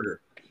cheeseburger.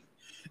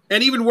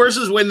 And even worse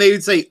is when they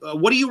would say,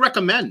 what do you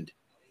recommend?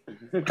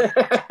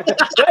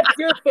 What's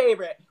your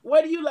favorite?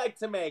 What do you like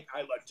to make?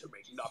 I like to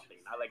make nothing.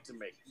 I like to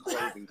make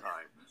closing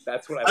time.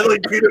 That's what I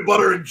like peanut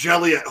butter and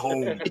jelly at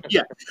home.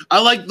 Yeah.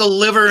 I like the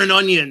liver and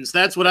onions.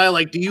 That's what I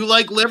like. Do you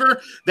like liver?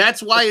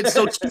 That's why it's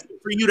so stupid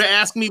for you to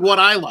ask me what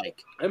I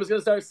like. I'm just going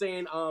to start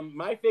saying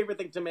my favorite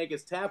thing to make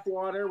is tap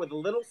water with a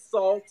little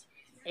salt,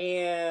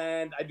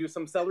 and I do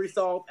some celery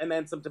salt and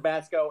then some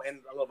Tabasco and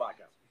a little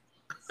vodka.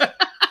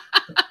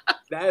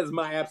 That is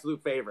my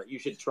absolute favorite. You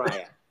should try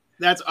it.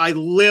 I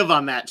live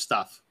on that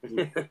stuff.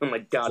 Oh my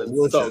God,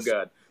 it's so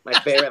good. My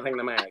favorite thing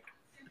to make.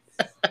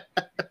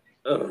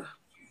 Ugh.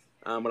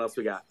 What else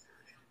we got?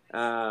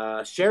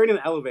 Sharing an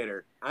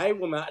elevator. I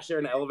will not share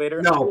an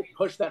elevator. No. I will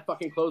push that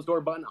fucking closed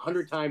door button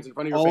 100 times in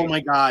front of your face. Oh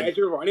my God. As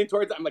you're running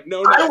towards it, I'm like,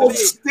 no, I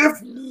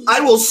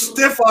will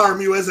stiff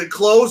arm you as it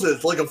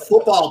closes like a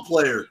football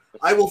player.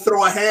 I will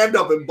throw a hand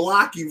up and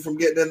block you from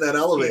getting in that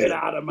elevator. Get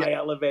out of my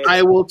elevator.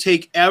 I will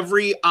take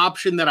every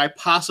option that I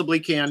possibly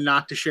can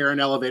not to share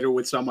an elevator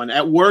with someone.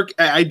 At work,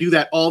 I do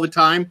that all the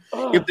time.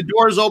 Oh. If the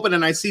door is open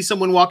and I see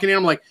someone walking in,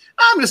 I'm like,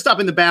 I'm going to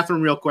stop in the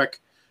bathroom real quick.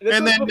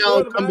 And then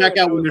I'll come back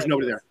out when there's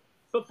nobody there.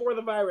 Before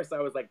the virus, I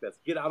was like this.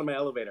 Get out of my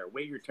elevator.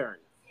 Wait your turn.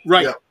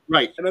 Right,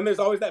 right. And then there's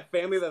always that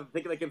family that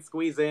think they can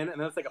squeeze in,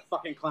 and then it's like a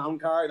fucking clown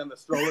car, and then the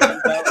stroller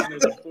comes out, and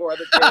there's like 4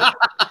 other kids.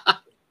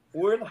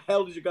 Where the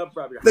hell did you come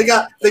from? They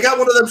got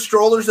one of them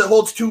strollers that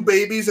holds 2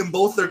 babies, and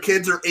both their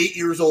kids are 8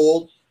 years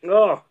old.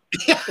 Oh.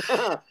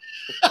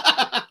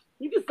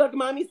 You can suck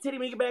mommy's titty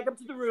when you get back up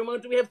to the room.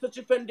 Do we have such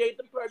a fun date at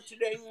the park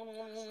today?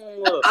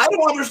 I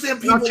don't understand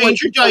people. Now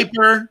change your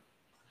diaper.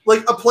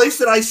 Like a place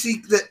that I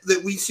see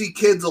that we see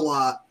kids a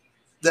lot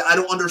that I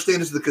don't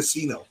understand is the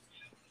casino.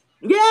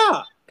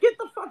 Yeah, get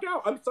the fuck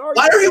out. I'm sorry.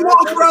 Why are you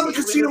walking around the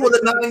casino with a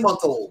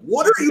 9-month-old?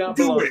 What are you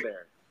doing?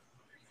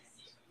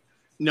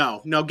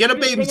 No, get a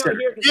babysitter.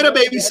 Get a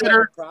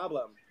babysitter.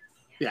 Problem.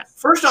 Yeah.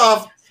 First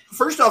off,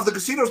 the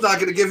casino's not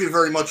going to give you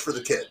very much for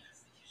the kid.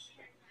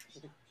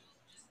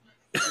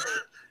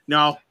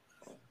 No.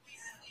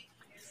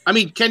 I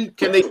mean, can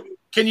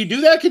you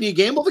do that? Can you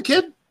gamble the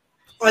kid?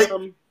 Like,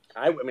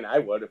 I mean, I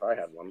would if I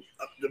had one.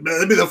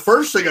 That'd be the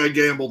first thing I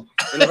gambled.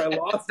 And if I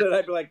lost it,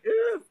 I'd be like,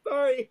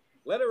 sorry,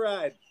 let it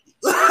ride.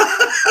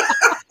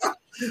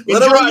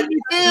 Enjoy your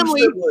new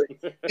family.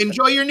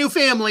 Enjoy your new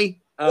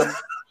family.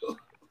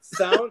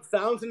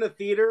 Sounds in the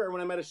theater, or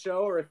when I'm at a show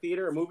or a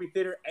theater or movie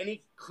theater,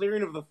 any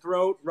clearing of the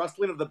throat,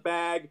 rustling of the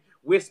bag,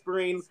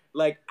 whispering,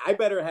 like, I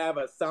better have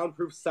a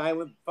soundproof,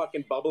 silent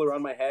fucking bubble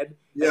around my head.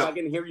 Yeah. If I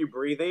can hear you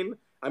breathing,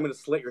 I'm going to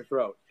slit your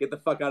throat. Get the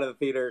fuck out of the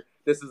theater.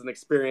 This is an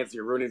experience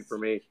you're ruining for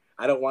me.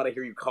 I don't want to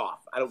hear you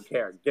cough. I don't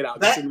care. Get out.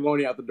 Get your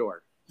pneumonia out the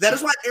door. That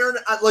is why Aaron,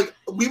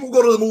 we will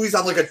go to the movies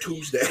on like a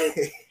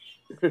Tuesday.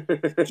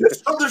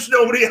 Just so there's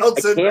nobody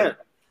else in there.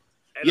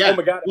 And, oh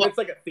my God, if it's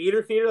like a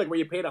theater, like where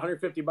you paid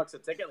 $150 a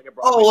ticket, like a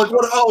Broadway. Oh, like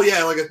what? Oh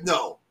yeah, like a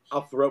no.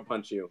 I'll throat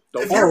punch you.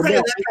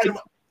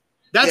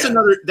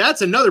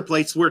 That's another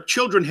place where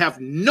children have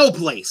no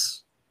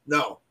place.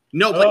 No.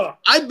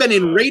 I've been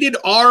in rated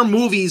R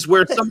movies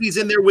where somebody's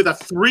in there with a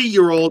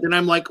 3-year-old, and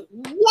I'm like,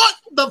 what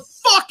the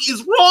fuck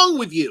is wrong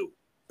with you?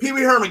 Pee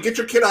Wee Herman, get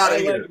your kid out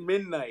of here. Like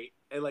midnight.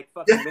 At like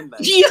fucking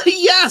midnight.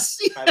 Yes.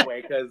 By the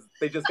way, because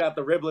they just got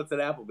the riblets at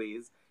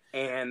Applebee's,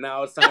 and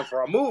now it's time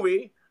for a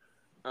movie.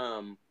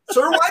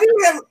 Sir, why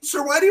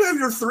do you have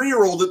your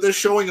 3-year-old at this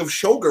showing of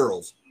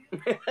Showgirls?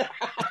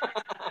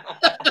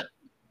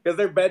 Because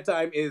their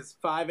bedtime is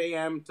 5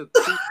 a.m. to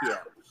 2 p.m.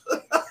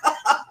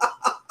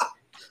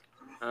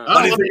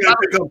 How do you think I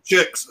pick up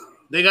chicks?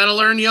 They got to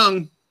learn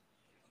young.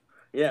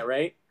 Yeah,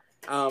 right?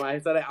 I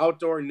said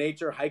outdoor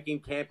nature, hiking,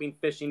 camping,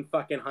 fishing,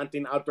 fucking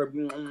hunting, outdoor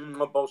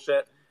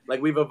bullshit.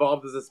 Like, we've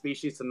evolved as a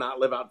species to not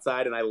live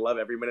outside, and I love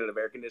every minute of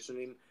air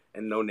conditioning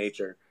and no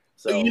nature.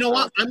 So you know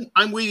what?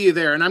 I'm with you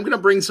there, and I'm going to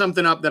bring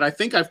something up that I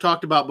think I've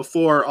talked about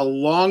before a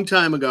long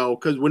time ago,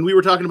 because when we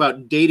were talking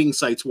about dating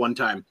sites one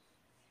time,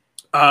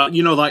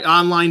 like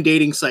online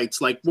dating sites,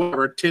 like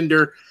whatever,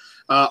 Tinder,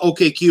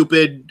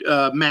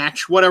 OkCupid,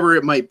 Match, whatever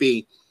it might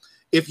be.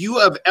 If you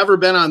have ever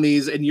been on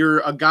these and you're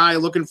a guy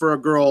looking for a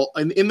girl,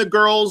 and in the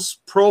girls'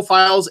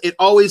 profiles, it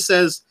always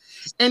says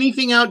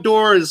anything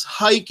outdoors,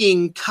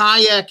 hiking,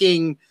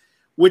 kayaking,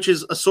 which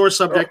is a sore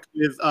subject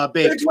with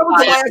Babe.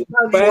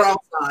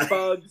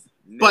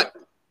 But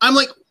I'm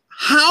like,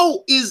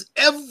 how is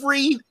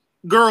every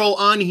girl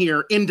on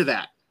here into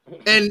that?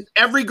 And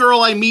every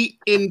girl I meet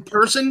in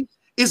person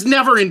is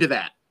never into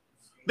that.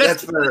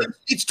 That's fair.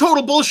 It's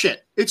total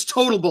bullshit. It's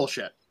total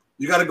bullshit.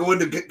 You got to go in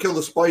to kill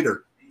the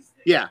spider.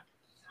 Yeah.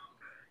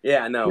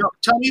 Yeah, no.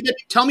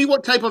 Tell me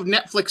what type of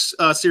Netflix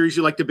series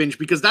you like to binge,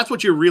 because that's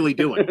what you're really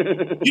doing.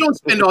 You don't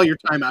spend all your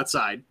time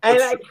outside. I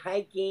like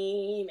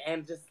hiking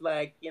and just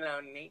like,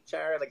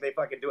 nature. Like they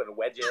fucking do it in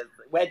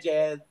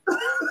wedges.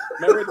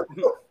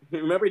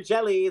 Remember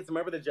jellies?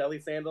 Remember the jelly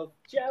sandals?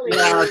 Jelly.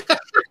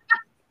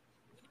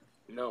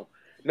 No,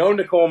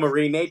 Nicole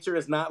Marie. Nature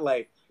is not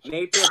life.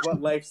 Nature is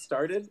what life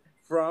started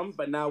from,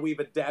 but now we've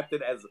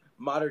adapted as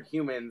modern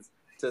humans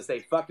to say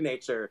fuck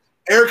nature.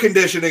 Air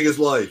conditioning is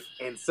life.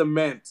 And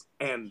cement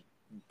and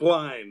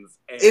blinds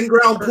and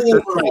in-ground pool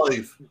for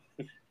life.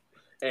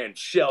 And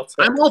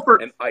shelter. I'm all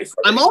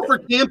for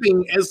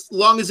camping as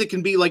long as it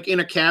can be like in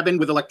a cabin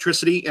with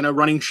electricity and a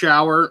running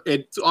shower.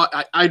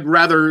 I'd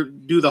rather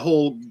do the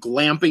whole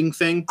glamping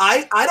thing.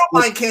 I don't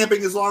mind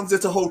camping as long as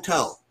it's a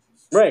hotel.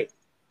 Right.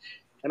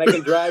 And I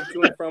can drive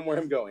to and from where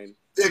I'm going.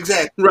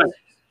 Exactly.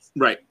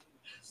 Right.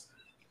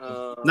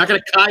 Not gonna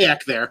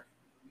kayak there.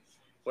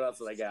 What else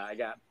did I got? I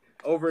got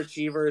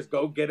overachievers,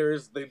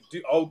 go-getters.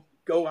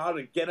 Go out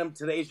and get them.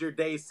 Today's your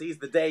day. Seize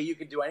the day. You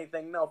can do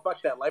anything. No,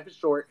 fuck that. Life is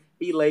short.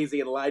 Be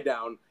lazy and lie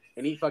down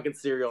and eat fucking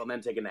cereal and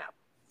then take a nap.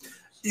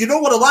 You know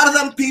what? A lot of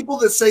them people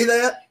that say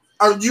that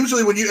are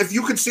usually if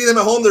you could see them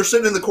at home, they're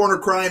sitting in the corner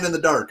crying in the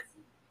dark.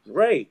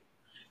 Right.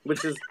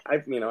 Which is,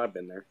 I've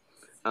been there.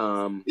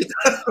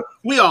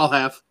 We all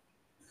have.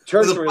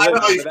 Church and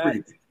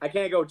religion. I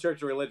can't go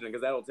church and religion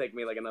because that'll take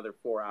me like another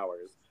 4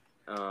 hours.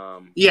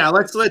 Yeah,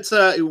 let's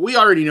we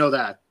already know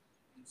that.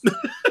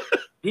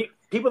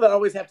 People that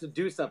always have to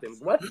do something.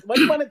 What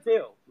do you want to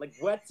do? Like,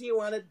 what do you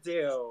want to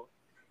do?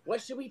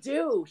 What should we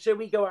do? Should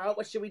we go out?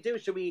 What should we do?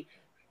 Do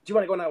you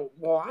want to go on a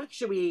walk?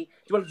 Do you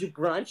want to do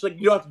brunch? Like,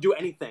 you don't have to do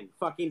anything.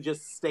 Fucking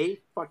just stay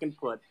fucking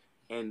put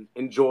and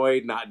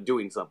enjoy not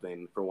doing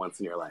something for once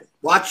in your life.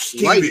 Watch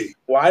TV. Right.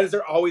 Why does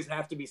there always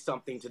have to be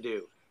something to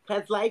do?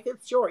 Because life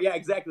is short. Yeah,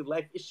 exactly.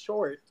 Life is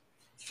short.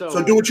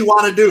 So do what you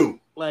want to do.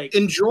 Like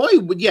enjoy,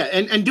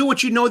 and do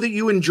what you know that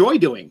you enjoy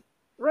doing.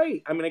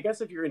 Right. I mean, I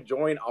guess if you're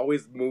enjoying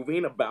always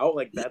moving about,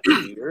 like that's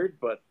weird,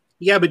 but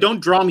yeah, but don't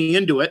draw me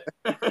into it.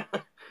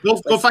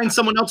 Go find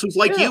someone else who's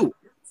like you.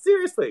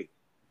 Seriously.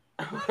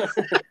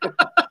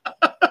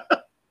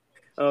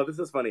 Oh, this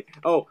is funny.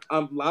 Oh,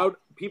 loud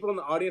people in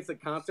the audience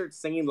at concerts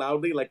singing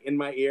loudly, like in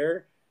my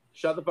ear.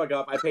 Shut the fuck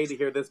up. I paid to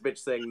hear this bitch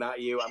sing, not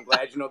you. I'm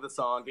glad you know the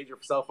song. Get your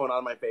cell phone out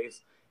of my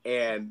face.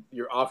 And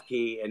you're off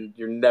key, and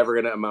you're never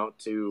going to amount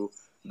to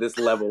this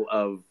level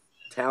of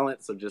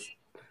talent. So just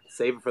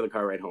save it for the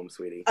car ride home,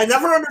 sweetie. I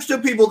never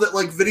understood people that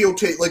like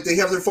videotape, like they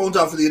have their phones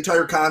out for the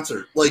entire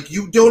concert. Like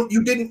you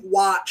didn't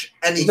watch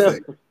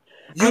anything.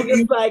 I'm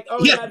just like,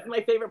 oh yeah, that's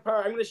my favorite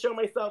part. I'm going to show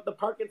myself the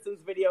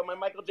Parkinson's video, my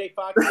Michael J.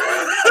 Fox.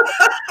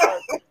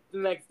 The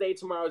next day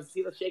tomorrow to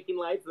see the shaking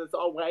lights, and it's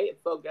all white.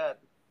 It's so good.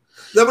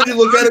 Then when you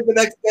look at it the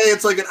next day,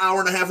 it's like an hour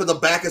and a half in the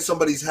back of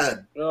somebody's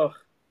head. Ugh.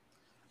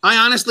 I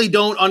honestly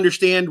don't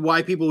understand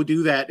why people would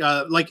do that.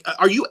 Like,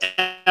 are you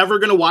ever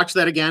going to watch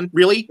that again?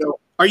 Really? No.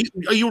 Are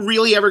you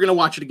really ever going to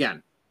watch it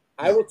again?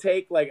 I will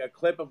take like a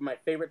clip of my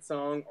favorite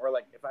song, or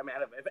like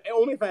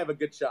only if I have a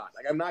good shot.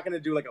 Like I'm not going to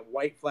do like a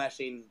white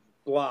flashing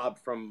blob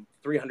from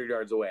 300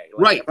 yards away.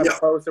 Like, right. If I'm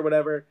close or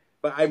whatever.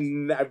 But I've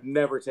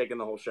never taken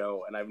the whole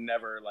show, and I've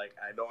never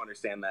I don't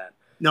understand that.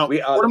 No.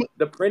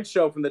 The Prince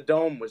show from the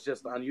Dome was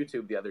just on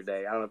YouTube the other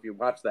day. I don't know if you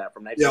watched that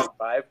from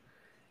 1995.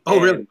 Yeah. Oh,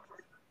 really?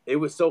 It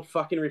was so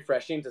fucking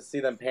refreshing to see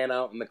them pan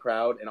out in the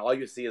crowd, and all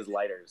you see is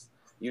lighters.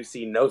 You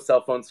see no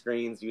cell phone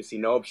screens. You see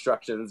no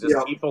obstructions.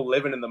 Just people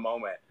living in the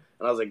moment.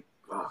 And I was like,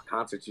 oh,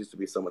 concerts used to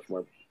be so much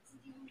more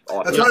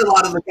awesome. That's why a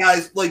lot of the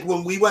guys, like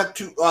when we went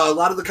to a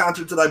lot of the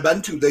concerts that I've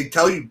been to, they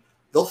tell you,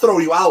 they'll throw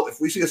you out.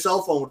 If we see a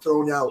cell phone, we're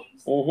throwing you out.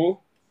 Mm-hmm.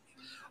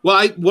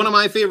 Well, one of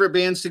my favorite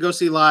bands to go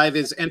see live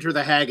is Enter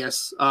the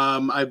Haggis.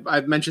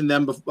 I've mentioned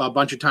them a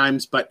bunch of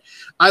times, but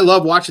I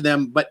love watching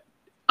them. But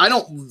I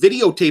don't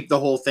videotape the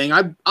whole thing.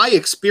 I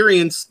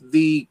experience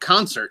the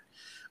concert.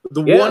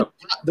 The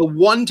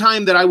one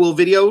time that I will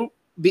video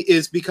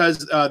is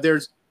because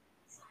there's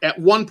at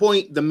one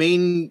point the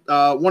main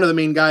one of the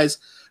main guys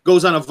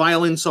goes on a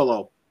violin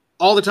solo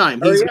all the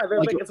time. Oh, it's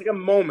like a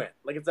moment,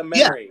 like it's a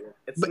memory.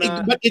 Yeah,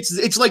 but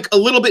it's like a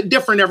little bit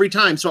different every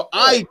time. So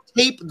I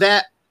tape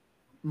that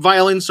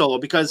violin solo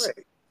because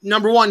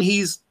number one,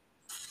 he's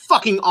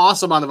fucking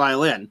awesome on the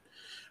violin.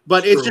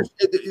 But it's just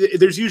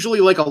there's usually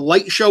like a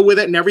light show with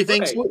it and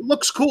everything, so it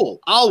looks cool.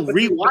 I'll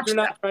rewatch. You're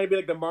not trying to be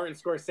like the Martin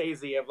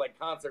Scorsese of like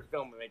concert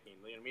filmmaking.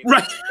 You know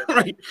what I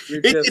mean? Right.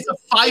 It's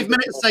a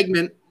 5-minute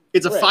segment.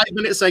 It's a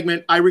 5-minute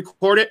segment. I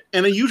record it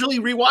and I usually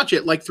rewatch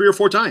it like 3 or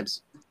 4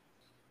 times.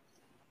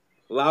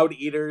 Loud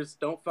eaters,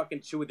 don't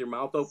fucking chew with your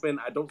mouth open.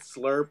 I don't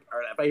slurp,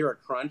 or if I hear a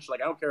crunch,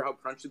 like I don't care how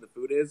crunchy the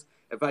food is.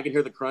 If I can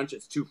hear the crunch,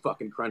 it's too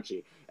fucking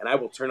crunchy, and I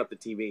will turn up the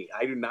TV.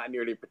 I do not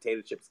need any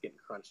potato chips getting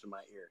crunched in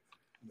my ear.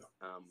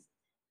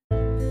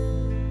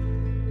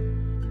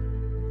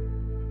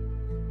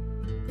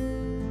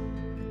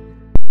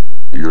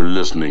 You're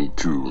listening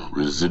to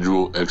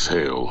Residual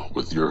Exhale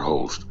with your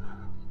host,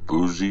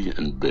 Boozy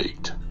and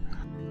Baked.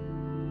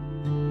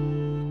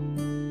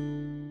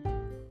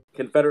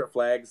 Confederate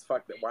flags,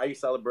 fuck that. Why are you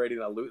celebrating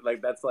a loot?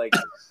 Like, that's like,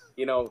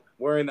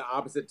 wearing the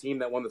opposite team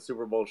that won the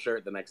Super Bowl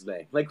shirt the next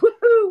day. Like,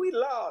 woohoo, we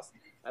lost.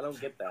 I don't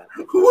get that.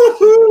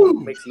 Woohoo!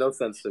 It makes no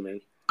sense to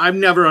me. I've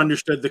never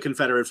understood the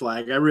Confederate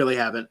flag. I really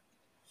haven't.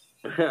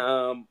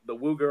 The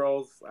Woo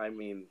Girls, I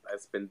mean,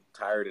 that's been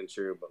tired and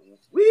true, but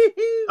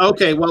woo-hoo!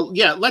 Okay, well,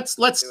 yeah, let's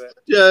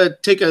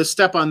take a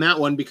step on that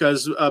one,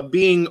 because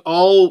being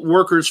all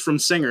workers from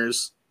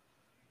Singers,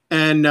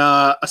 and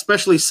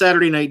especially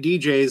Saturday night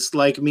DJs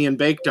like me and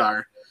Baked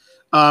are,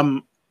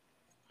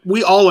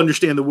 we all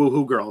understand the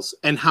Woohoo Girls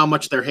and how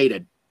much they're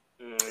hated.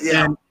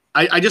 Yeah. And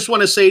I just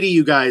want to say to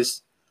you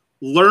guys,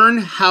 learn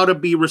how to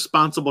be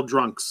responsible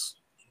drunks.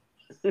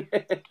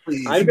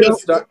 Please. I'm gonna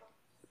start.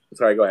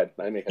 Sorry, go ahead.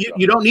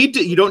 You don't need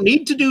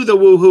to do the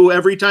woohoo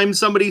every time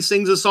somebody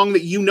sings a song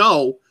that you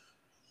know.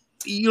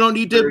 You don't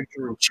need to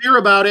cheer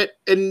about it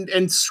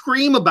and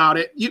scream about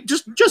it. You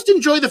just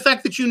enjoy the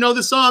fact that you know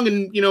the song,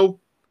 and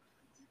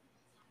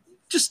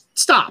just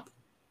stop.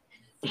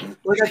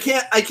 Like,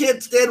 I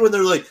can't stand when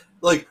they're like,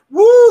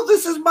 woo,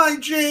 this is my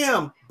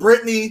jam.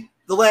 Brittany,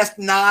 the last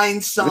 9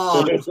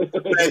 songs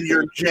and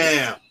your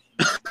jam.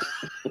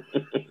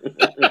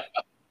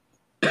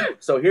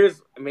 So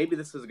maybe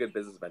this is a good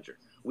business venture.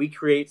 We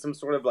create some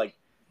sort of, like,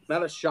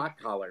 not a shock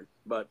collar,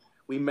 but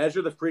we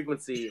measure the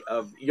frequency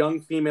of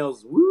young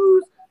females'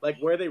 woos, like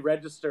where they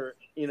register,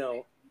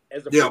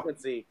 as a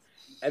frequency.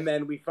 And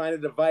then we find a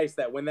device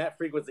that when that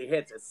frequency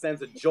hits, it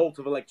sends a jolt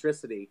of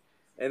electricity.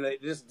 And they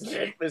just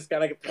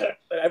kind of,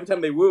 every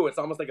time they woo, it's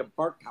almost like a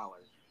bark collar.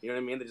 You know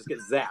what I mean? They just get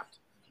zapped.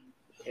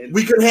 And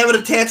We could have it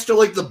attached to,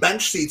 like, the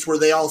bench seats where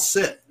they all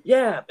sit.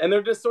 yeah, and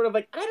they're just sort of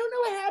like, I don't know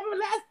what happened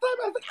last time.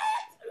 I was like,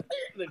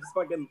 they just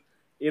fucking,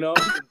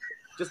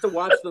 just to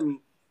watch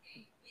them.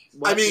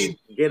 I mean,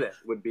 them get it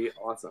would be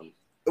awesome.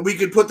 We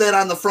could put that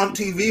on the front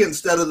TV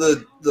instead of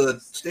the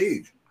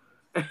stage.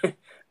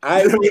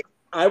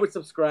 I would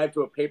subscribe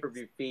to a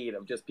pay-per-view feed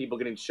of just people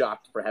getting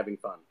shocked for having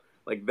fun.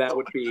 Like, that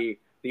would be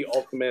the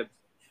ultimate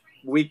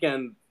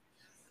weekend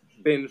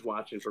binge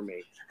watching for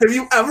me. Have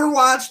you ever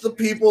watched the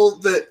people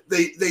that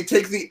they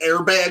take the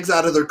airbags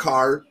out of their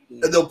car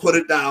and they'll put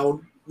it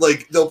down?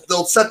 Like, they'll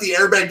set the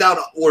airbag down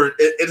where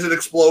it isn't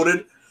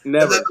exploded.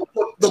 Never. And then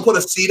they'll put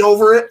a seat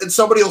over it, and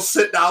somebody will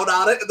sit down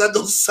on it, and then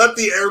they'll set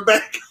the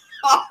airbag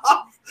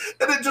off,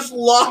 and it just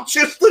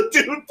launches the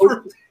dude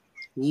through.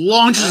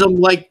 Launches them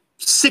like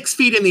 6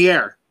 feet in the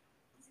air.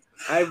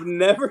 I've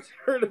never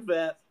heard of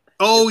that.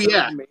 Oh, It's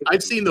yeah. amazing.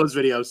 I've seen those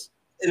videos.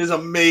 It is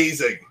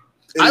amazing.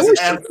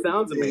 It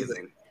sounds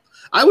amazing.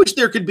 I wish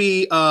there could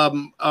be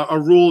a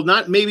rule,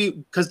 not maybe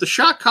because the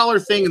shock collar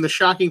thing and the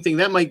shocking thing,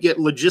 that might get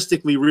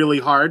logistically really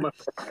hard.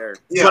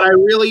 Yeah. But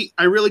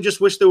I really just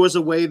wish there was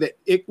a way that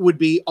it would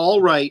be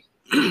all right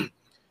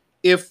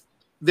if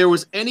there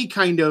was any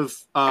kind of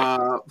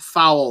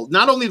foul.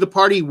 Not only the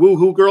party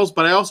woohoo girls,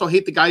 but I also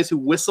hate the guys who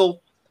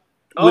whistle.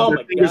 Oh with my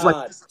their fingers, God.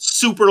 like,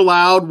 super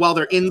loud while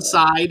they're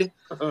inside.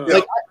 Yeah.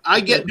 Like,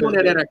 I get doing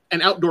it at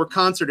an outdoor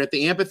concert at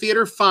the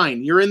amphitheater.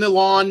 Fine, you're in the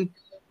lawn.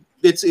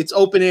 It's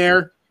open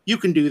air. You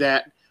can do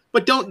that,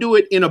 but don't do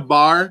it in a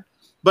bar.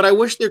 But I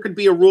wish there could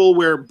be a rule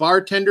where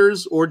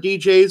bartenders or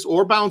DJs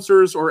or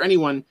bouncers or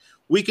anyone,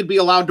 we could be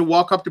allowed to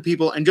walk up to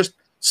people and just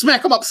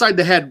smack them upside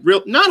the head,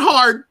 not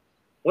hard,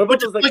 What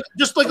but about those,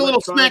 just like a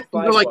little electronic smack.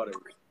 And they're like, fly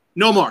swatters?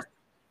 no more.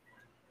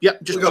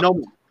 Yep, just Look no up.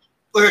 more.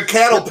 Like a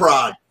cattle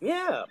prod.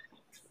 Yeah,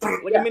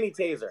 like a mini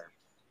taser.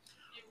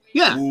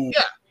 Yeah, Ooh.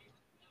 yeah,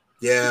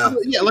 Yeah.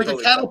 like a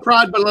Totally. cattle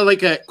prod, but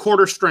like a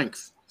quarter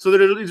strength, so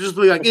that it'll just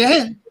be like,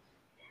 yeah.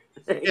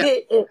 Yeah.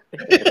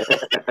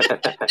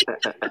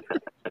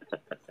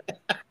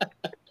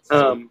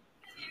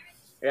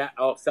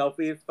 Oh,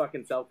 selfies,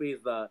 fucking selfies.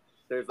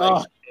 There's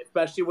like,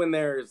 especially when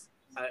there's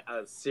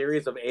a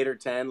series of 8 or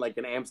 10, like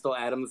an Amstel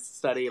Adams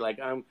study. Like,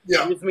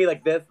 Yeah. here's me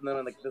like this, and then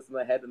I'm like this is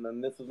my head, and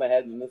then this is my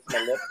head, and this is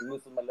my lips, and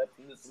this is my lips,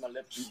 and this is my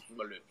lips, and this is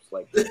my lips.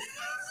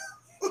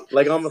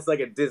 Like almost like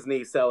a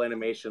Disney cell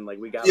animation. Like,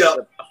 we got Yeah.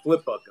 like a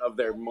flip book of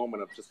their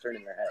moment of just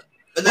turning their head.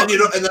 And then they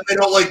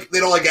don't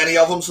like any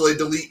of them, so they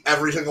delete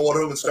every single one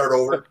of them and start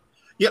over.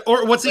 Yeah,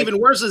 or what's even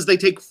worse is they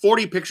take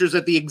 40 pictures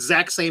at the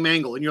exact same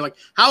angle, and you're like,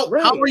 how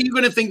are you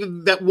going to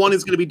think that one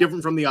is going to be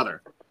different from the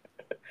other?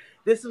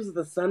 This was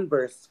the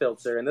sunburst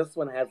filter, and this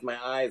one has my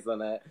eyes on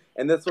it,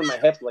 and this one my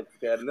hip looks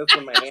good, and this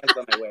one my hands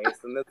on my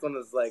waist, and this one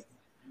is like,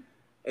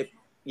 if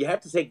you have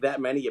to take that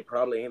many, you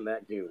probably ain't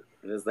that cute.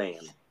 Just saying.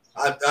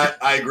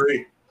 I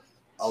agree.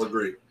 I'll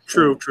agree.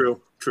 True.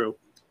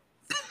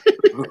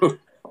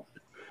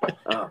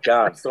 Oh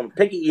God, some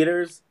picky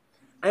eaters.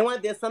 I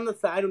want this on the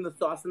side and the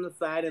sauce on the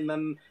side, and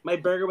then my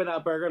burger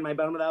without burger and my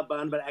bun without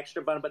bun, but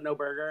extra bun but no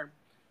burger.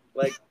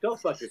 Like, go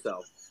fuck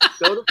yourself.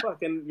 Go to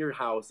fucking your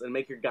house and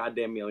make your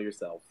goddamn meal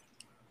yourself.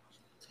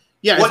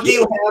 Yeah. What do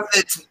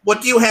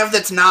you have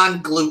that's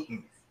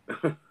non-gluten?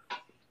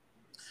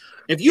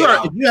 If you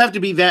have to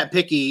be that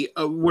picky,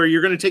 where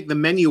you're going to take the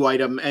menu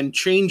item and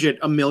change it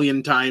a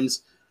million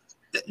times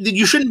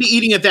you shouldn't be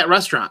eating at that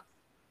restaurant.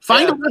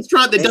 Find a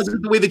restaurant that does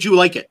it the way that you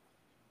like it.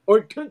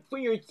 Or cook for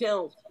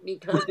yourself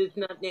because it's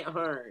not that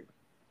hard.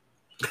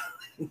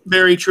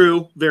 Very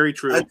true. Very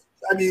true.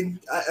 I mean,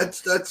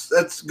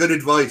 that's good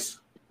advice.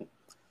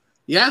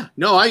 Yeah.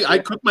 No, I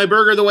cook my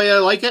burger the way I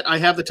like it. I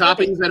have the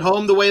toppings at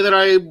home the way that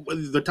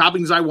the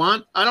toppings I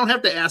want. I don't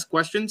have to ask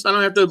questions. I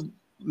don't have to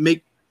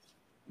make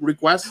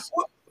requests.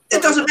 Well,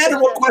 it doesn't matter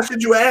what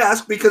questions you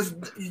ask because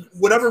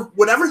whatever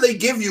they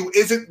give you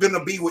isn't going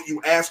to be what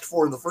you asked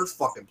for in the first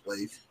fucking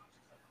place.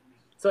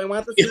 So I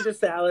want the Caesar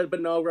salad,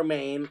 but no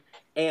romaine,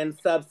 and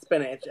sub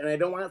spinach, and I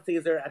don't want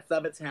Caesar, a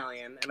sub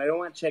Italian, and I don't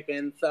want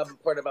chicken, sub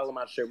portobello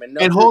mushroom, and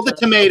no. And hold the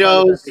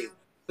tomatoes.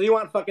 So you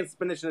want fucking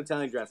spinach and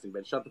Italian dressing,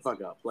 bitch? Shut the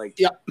fuck up. Like,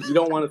 you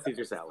don't want a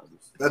Caesar salad.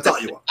 That's all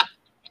you want.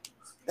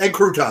 And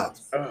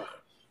croutons.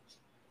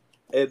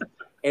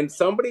 And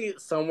somebody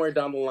somewhere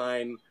down the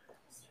line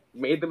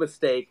made the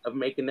mistake of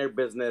making their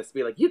business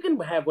be like, you can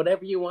have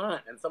whatever you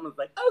want, and someone's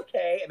like,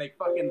 okay, and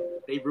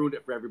they ruined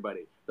it for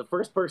everybody. The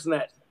first person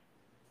that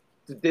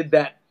did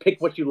that, pick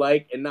what you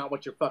like and not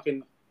what you're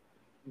fucking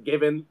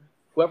given.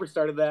 Whoever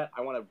started that,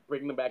 I want to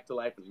bring them back to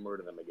life and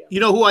murder them again. You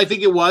know who I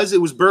think it was?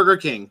 It was Burger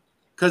King.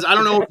 Because I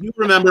don't know if you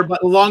remember,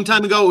 but a long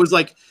time ago, it was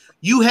like,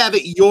 you have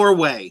it your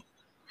way.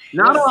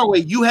 Not our way,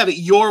 you have it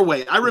your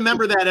way. I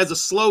remember that as a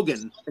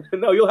slogan.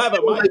 No, you'll have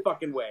it my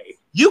fucking way.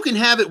 You can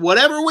have it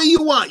whatever way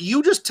you want.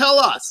 You just tell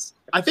us.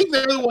 I think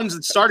they're the ones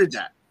that started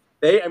that.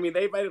 They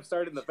might have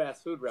started in the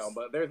fast food realm,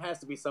 but there has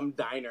to be some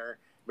diner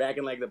back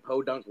in like the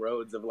Podunk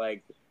roads of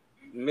like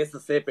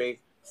Mississippi,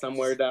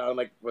 somewhere down,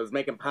 like was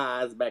making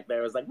pies back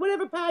there. It was like,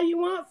 whatever pie you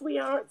want,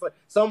 sweetheart. It's like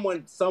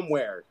someone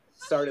somewhere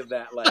started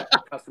that like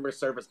customer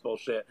service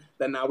bullshit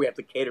that now we have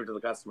to cater to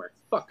the customer.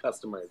 Fuck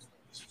customers.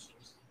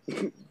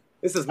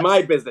 This is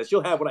my business.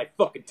 You'll have what I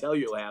fucking tell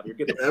you you'll have. You're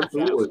getting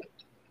absolutely.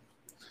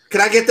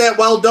 Can I get that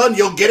well done?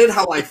 You'll get it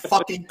how I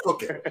fucking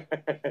cook it.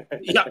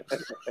 Yeah.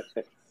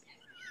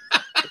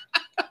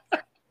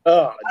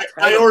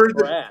 I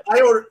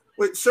ordered.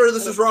 Wait, sir,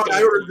 this is wrong.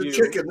 I ordered the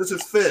chicken. This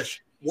is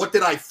fish. What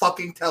did I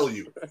fucking tell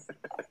you?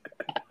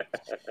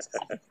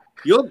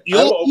 You'll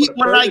eat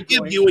what I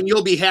give you, and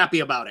you'll be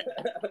happy about it.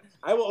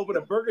 I will open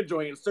a burger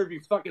joint and serve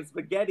you fucking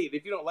spaghetti. And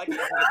if you don't like it,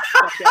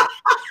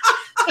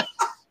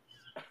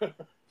 fuck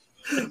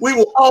we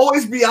will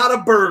always be out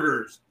of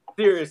burgers.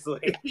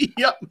 Seriously.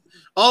 Yep.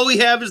 All we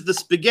have is the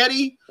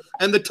spaghetti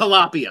and the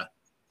tilapia.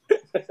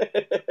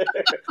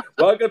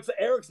 Welcome to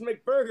Eric's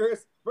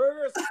McBurgers.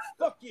 Burgers,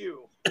 fuck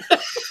you.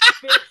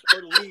 Fish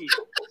or leave.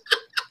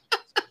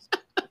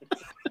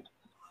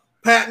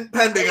 Patent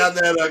pending on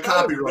that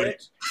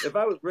copyright. If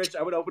I was rich,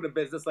 I would open a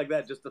business like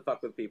that just to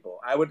fuck with people.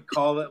 I would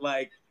call it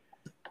like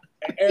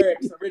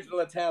Eric's Original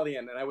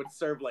Italian, and I would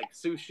serve like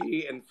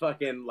sushi and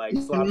fucking like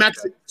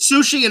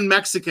sushi and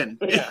Mexican.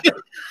 Yeah.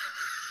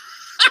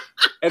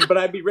 But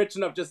I'd be rich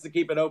enough just to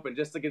keep it open,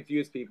 just to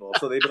confuse people.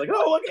 So they'd be like,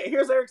 "Oh, look,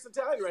 here's Eric's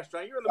Italian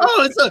restaurant. You're in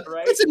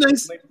the it's a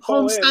nice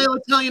home style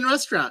Italian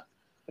restaurant."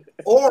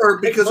 Or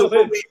because of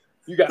what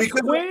you got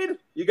squid,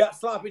 you got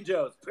sloppy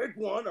joes. Pick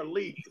one or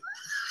leave.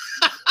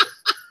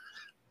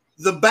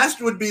 The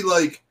best would be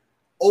like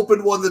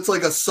open one that's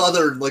like a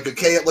southern, like a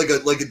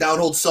down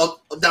home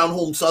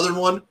southern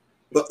one,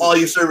 but all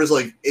you serve is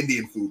like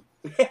Indian food.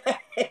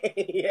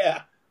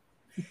 Yeah.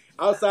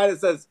 Outside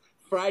it says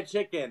fried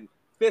chicken,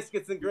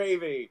 biscuits and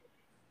gravy.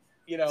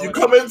 You know, you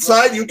come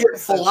inside, you get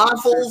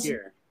falafels.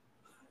 You're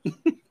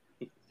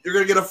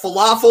gonna get a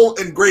falafel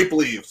and grape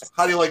leaves.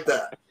 How do you like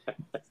that?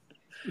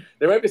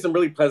 There might be some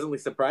really pleasantly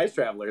surprised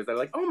travelers that are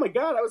like, "Oh my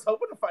god, I was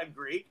hoping to find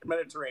Greek,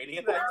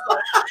 Mediterranean."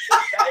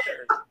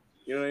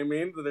 You know what I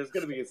mean? There's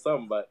going to be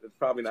some, but it's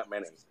probably not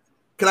many.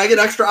 Can I get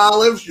extra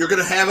olives? You're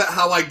going to have it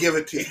how I give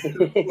it to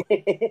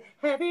you.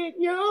 Have it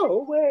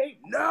your way.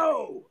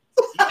 No.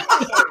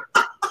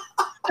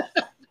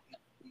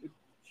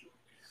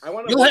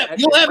 You'll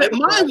have it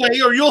my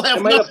way, or you'll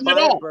have nothing at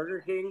all. Burger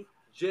King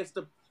just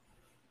to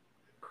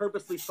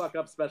purposely fuck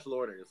up special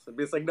orders.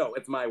 It's like, no,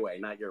 it's my way,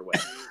 not your way.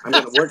 I'm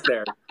going to work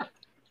there.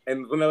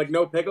 And when they're like,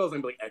 no pickles,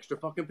 I'm going to be like, extra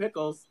fucking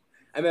pickles.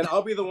 And then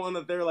I'll be the one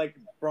that they're like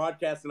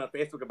broadcasting on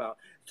Facebook about.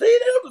 See,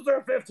 they don't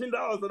deserve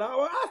 $15 an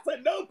hour. I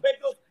said no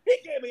pickles. He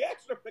gave me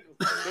extra pickles.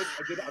 I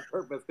did it on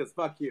purpose because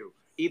fuck you.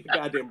 Eat the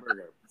goddamn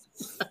burger.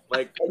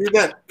 Like, I mean,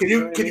 that.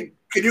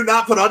 Can you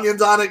not put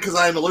onions on it because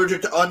I am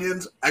allergic to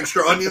onions?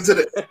 Extra onions in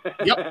it.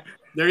 Yep.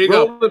 There you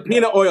Roll go. with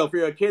peanut oil for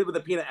your kid with a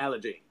peanut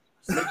allergy.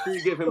 Make sure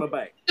you give him a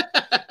bite.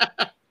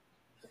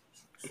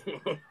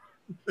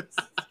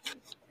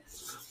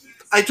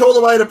 I told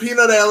him I had a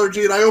peanut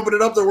allergy, and I opened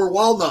it up. There were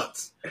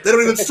walnuts. They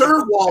don't even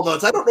serve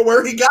walnuts. I don't know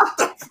where he got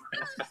them.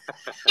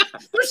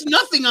 There's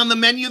nothing on the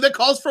menu that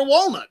calls for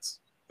walnuts.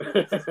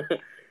 I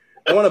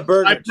want a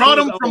burger. I brought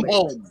them from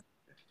home.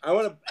 I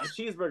want a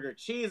cheeseburger.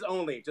 Cheese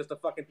only. Just a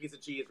fucking piece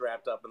of cheese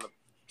wrapped up in the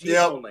cheese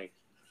only.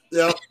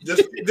 Yeah,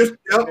 just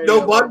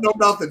no bun, no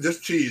nothing,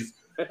 just cheese.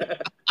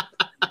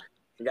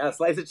 You got a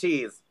slice of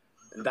cheese,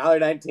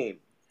 $1.19.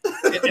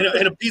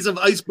 And a piece of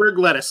iceberg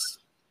lettuce.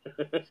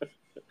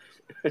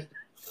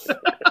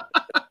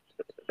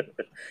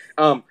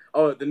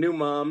 Oh, the new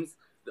moms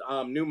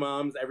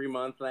every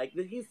month. Like,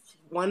 he's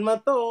 1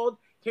 month old.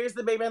 Here's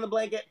the baby on the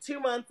blanket. 2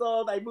 months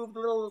old. I moved the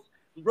little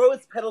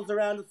rose petals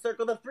around to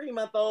circle the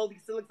 3-month-old. He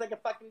still looks like a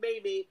fucking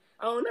baby.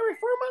 Oh, now we're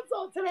 4 months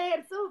old today.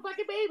 I'm still a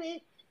fucking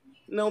baby.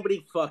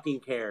 Nobody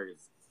fucking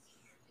cares.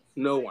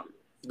 No one.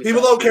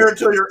 People don't care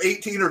until you're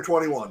 18 or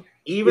 21.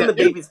 Even the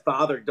baby's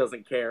father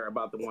doesn't care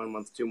about the 1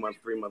 month, 2 month,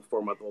 3 month,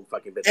 4 month old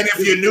fucking bitch. And if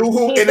you knew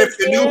who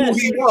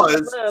he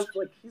was,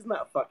 like, he's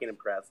not fucking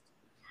impressed.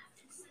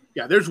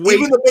 Yeah, there's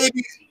even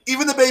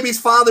the baby's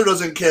father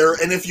doesn't care.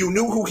 And if you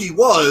knew who he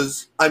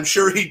was, I'm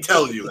sure he'd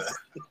tell you that.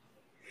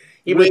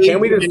 Can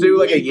we just do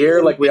like a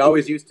year like we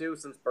always used to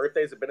since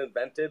birthdays have been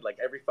invented, like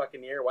every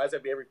fucking year? Why does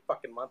it be every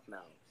fucking month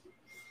now?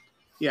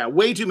 Yeah,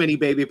 way too many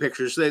baby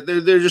pictures.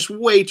 They're just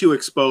way too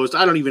exposed.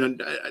 I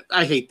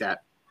hate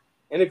that.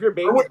 And if your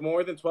baby's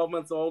more than 12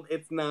 months old,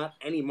 it's not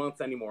any months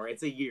anymore.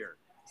 It's a year.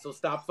 So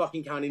stop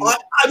fucking counting. I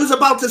was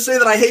about to say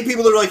that I hate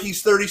people that are like,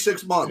 he's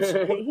 36 months.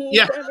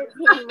 Yeah.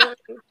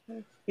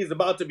 He's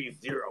about to be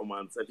 0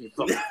 months if you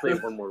fucking say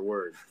one more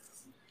word.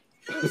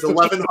 It's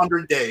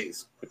 1,100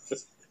 days.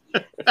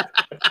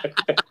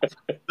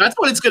 That's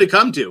what it's going to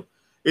come to.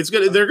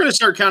 They're going to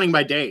start counting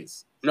by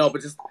days. No,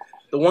 but just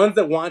the ones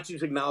that want you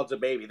to acknowledge a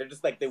baby, they're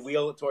just like, they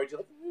wheel it towards you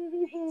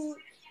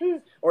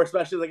like, or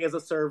especially like as a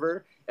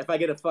server, if I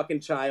get a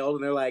fucking child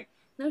and they're like,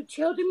 "No,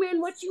 children,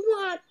 man, what you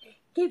want?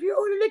 Give your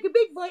order like a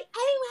big boy.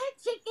 I want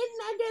chicken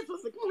nuggets." I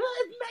was like,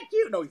 "Oh, isn't that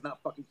cute?" No, he's not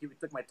fucking cute. He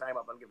took my time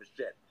up. I don't give a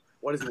shit.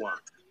 What does he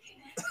want?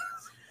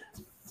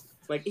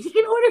 Like, he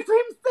can order for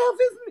himself,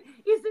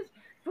 isn't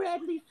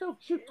Bradley so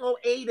cute? Oh,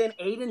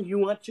 Aiden, you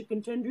want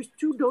chicken tenders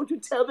too? Don't you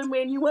tell them,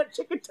 man, you want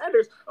chicken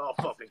tenders? Oh,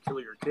 fucking kill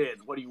your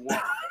kids. What do you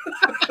want?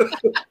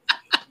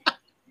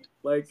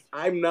 Like,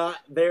 I'm not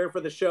there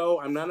for the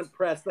show. I'm not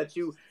impressed that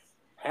you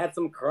had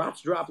some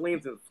crotch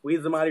droplings and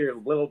squeeze them out of your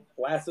little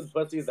blasted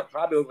pussies that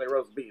probably look like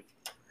roast beef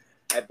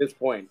at this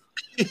point.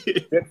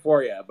 Good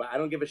for you, but I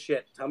don't give a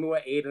shit. Tell me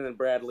what Aiden and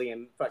Bradley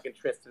and fucking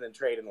Tristan and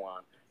Traden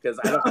want, because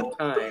I don't have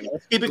time.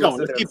 Let's keep it going.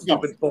 Let's keep it going.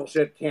 Stupid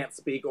bullshit can't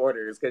speak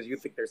orders because you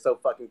think they're so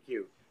fucking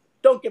cute.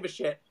 Don't give a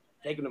shit.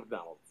 Take them to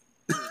McDonald's.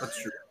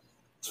 That's true.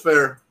 It's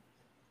fair.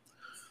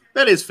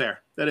 That is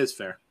fair. That is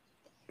fair.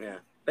 Yeah.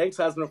 Thanks,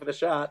 husband, for the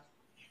shot.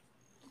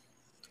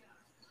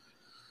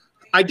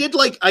 I did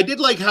like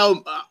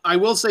how I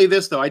will say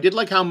this though. I did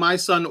like how my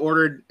son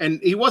ordered, and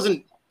he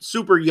wasn't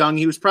super young.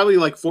 He was probably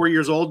like 4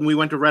 years old, and we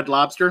went to Red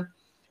Lobster,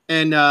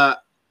 and I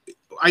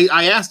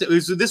asked it.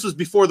 This was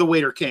before the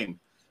waiter came,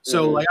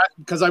 so like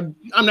because I'm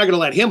not going to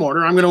let him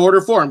order. I'm going to order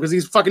for him because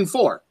he's fucking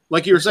 4,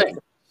 like you were saying.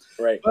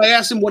 Right. But I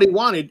asked him what he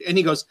wanted, and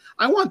he goes,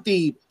 "I want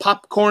the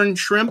popcorn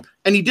shrimp,"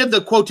 and he did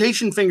the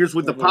quotation fingers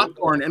with the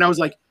popcorn, and I was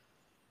like,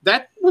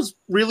 that was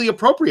really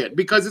appropriate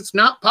because it's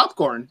not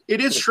popcorn.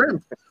 It is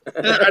shrimp.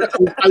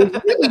 I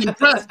was really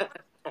impressed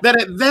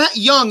that at that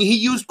young, he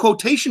used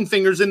quotation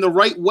fingers in the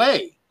right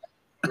way.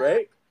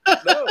 Right?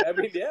 No, I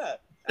mean, yeah.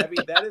 I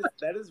mean,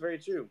 that is very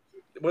true.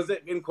 Was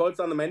it in quotes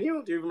on the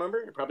menu? Do you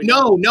remember? Probably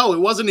not. No, it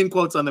wasn't in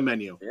quotes on the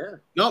menu. Yeah.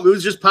 No, it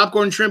was just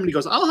popcorn shrimp. And he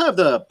goes, "I'll have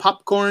the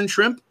popcorn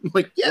shrimp." I'm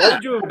like, yeah. What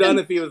would you have done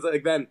if he was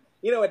like, then,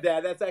 you know what,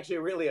 Dad, that's actually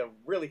a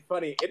really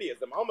funny idiom,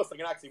 almost like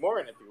an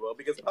oxymoron, if you will,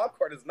 because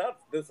popcorn is not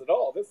this at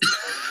all. This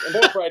and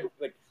more pride,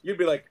 like, you'd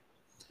be like,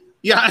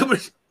 yeah, I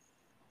would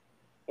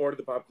order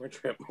the popcorn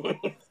shrimp.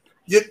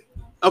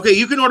 Okay,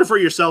 you can order for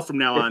yourself from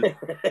now on.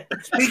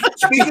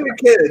 Speaking of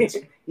kids,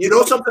 you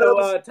know something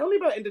else? Tell me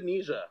about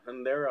Indonesia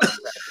and their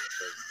practices.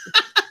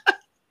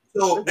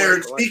 So,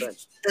 Eric,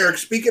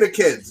 speaking of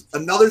kids,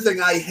 another thing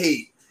I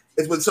hate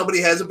is when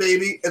somebody has a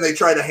baby and they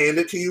try to hand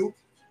it to you.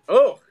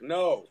 Oh,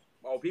 no.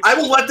 Oh, I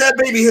will let that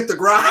baby hit the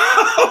ground.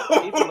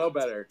 People know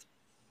better.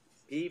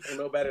 People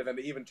know better than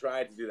to even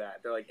try to do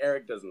that. They're like,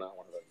 Eric does not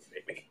want to let the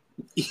baby.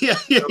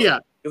 Yeah.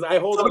 Because I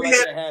hold on like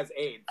it has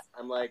AIDS.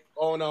 I'm like,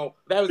 oh no,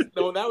 that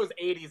was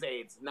 80s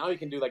AIDS. Now you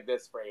can do like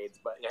this for AIDS,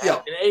 but in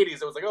the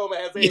 80s it was like, oh, it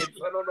has AIDS.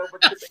 I don't know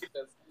what this is.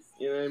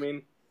 You know what I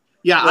mean?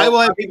 Yeah, well, I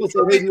will have people say,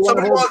 "Hey,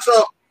 somebody walks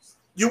up.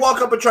 You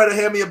walk up and try to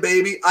hand me a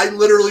baby. I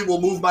literally will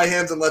move my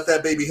hands and let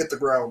that baby hit the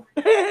ground.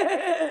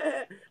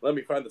 Let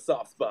me find the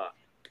soft spot.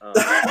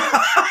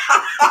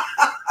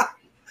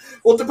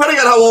 Well, depending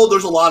on how old,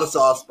 there's a lot of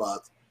soft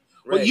spots.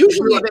 Right. Well,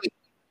 usually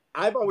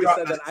I've always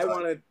said that I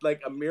wanted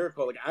like a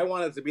miracle. Like I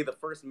wanted to be the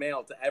first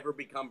male to ever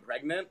become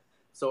pregnant,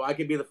 so I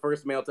could be the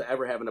first male to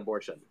ever have an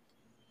abortion.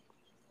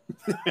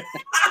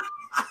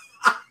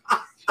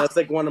 That's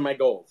like one of my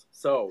goals.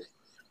 So,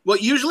 well,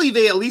 usually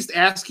they at least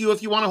ask you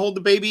if you want to hold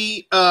the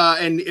baby,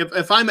 and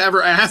if I'm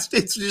ever asked,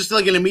 it's just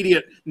like an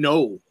immediate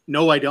no,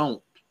 I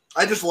don't.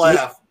 I just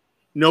laugh.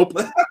 Nope.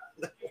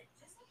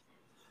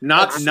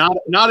 Not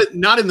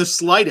in the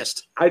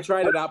slightest. I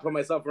try to not put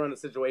myself around a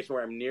situation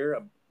where I'm near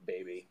a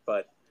baby,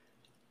 but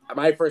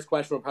my first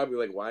question would probably be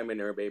like, why am I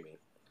near a baby?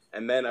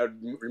 And then I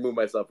would remove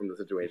myself from the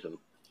situation.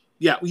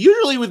 Yeah,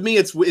 usually with me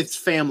it's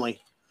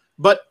family,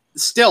 but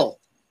still,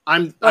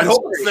 I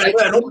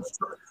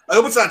I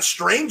hope it's not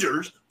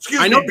strangers.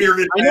 Excuse I know, me,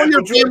 bearded I know man.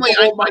 your Would you family.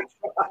 hold my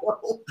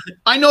child?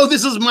 I know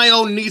this is my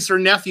own niece or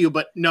nephew,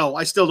 but no,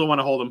 I still don't want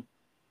to hold him.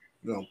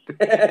 No.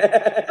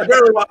 I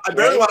barely want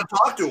to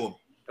talk to him.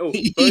 Oh,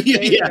 birthdays.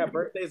 Yeah. I got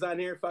birthdays on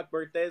here. Fuck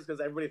birthdays because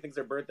everybody thinks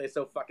their birthday's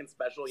so fucking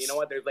special. You know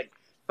what? There's like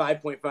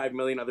 5.5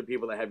 million other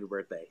people that have your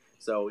birthday,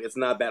 so it's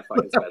not that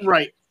fucking special.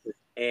 Right.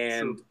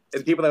 And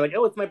people are like,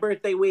 "Oh, it's my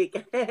birthday week."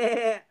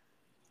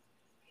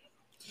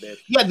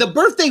 Yeah, the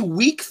birthday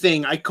week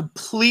thing, I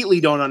completely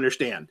don't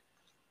understand.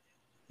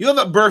 You have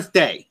a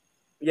birthday.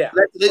 Yeah.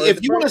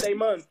 If you want to,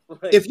 month,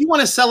 like, if you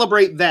want to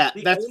celebrate that,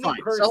 that's only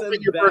fine. person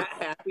Celebrate your that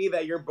birthday. happy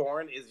that you're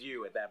born is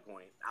you at that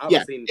point. Yeah,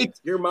 Obviously,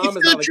 your mom it's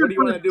is not not like, your "What do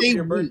you want to do for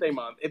your birthday birthday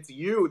month?" It's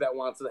you that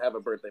wants to have a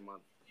birthday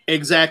month.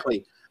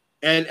 Exactly.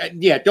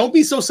 And yeah, don't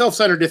be so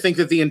self-centered to think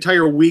that the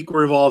entire week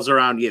revolves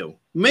around you.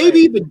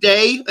 Maybe the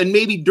day and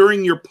maybe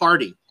during your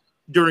party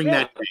during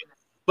that day,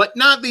 but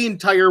not the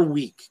entire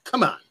week.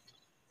 Come on.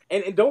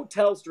 And don't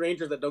tell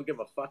strangers that don't give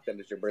a fuck that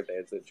it's your birthday.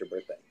 It's your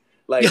birthday.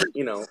 Like,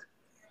 you know,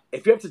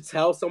 if you have to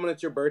tell someone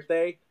it's your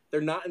birthday,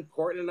 they're not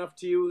important enough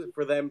to you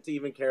for them to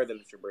even care that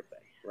it's your birthday,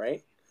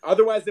 right?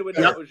 Otherwise, they would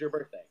know it was your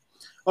birthday.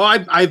 Oh,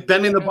 I've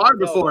been in the bar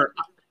before.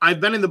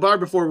 I've been in the bar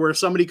before where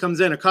somebody comes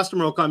in, a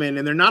customer will come in,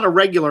 and they're not a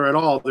regular at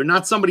all. They're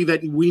not somebody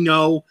that we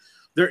know.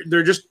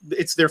 They're just,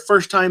 it's their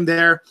first time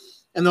there,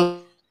 and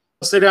they'll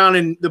sit down,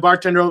 and the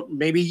bartender,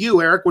 maybe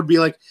you, Eric, would be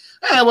like,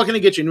 "Hey, what can I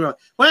get you?" And you're like,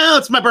 "Well,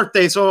 it's my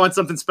birthday, so I want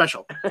something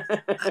special." I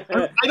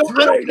don't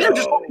care.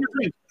 Just order your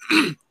drink.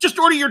 Just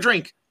order your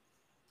drink.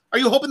 Are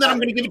you hoping that I'm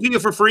going to give it to you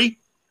for free?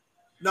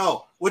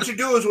 No. What you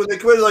do is when they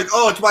come in, like,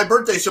 "Oh, it's my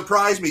birthday,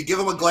 surprise me." Give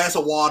them a glass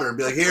of water and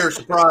be like, "Here,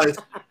 surprise."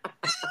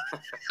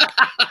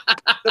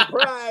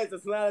 Surprise!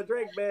 It's not a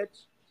drink,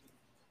 bitch.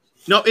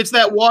 No, it's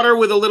that water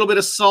with a little bit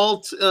of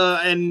salt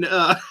and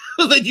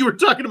that you were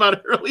talking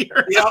about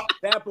earlier. Yep.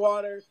 Tap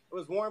water. It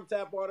was warm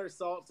tap water,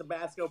 salt,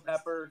 Tabasco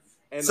pepper,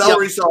 and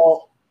Celery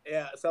salt.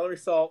 Yeah, celery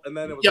salt, and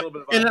then it was a little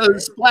bit of and vodka.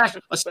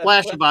 a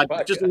splash of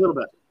vodka, just a little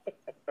bit.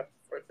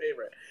 My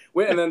favorite.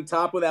 And then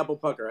top with apple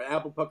pucker, an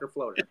apple pucker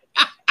floater.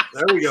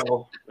 There we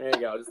go. There you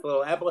go. Just a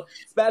little apple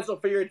special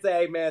for your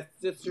day, miss.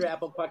 Just your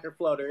apple pucker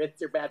floater. It's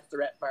your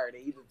bachelorette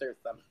party. You deserve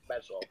something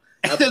special.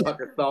 Apple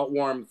pucker salt,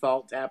 warm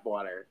salt, tap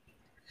water.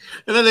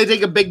 And then they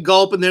take a big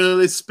gulp and then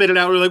they spit it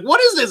out. We're like,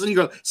 "What is this?" And you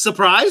go,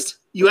 "Surprised?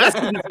 You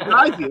asked me to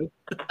surprise you."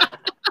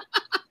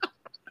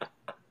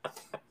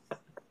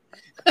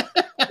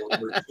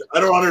 I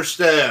don't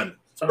understand.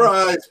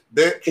 Surprise,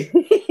 bitch.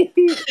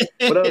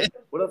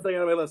 What else thing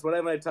on my list? What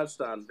haven't I touched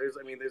on? There's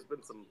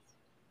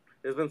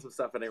been some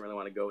stuff I didn't really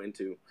want to go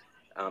into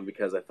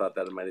because I thought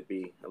that it might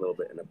be a little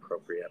bit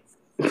inappropriate.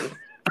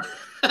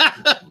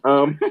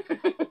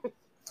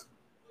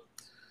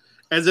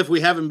 As if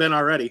we haven't been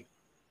already.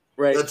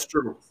 Right. That's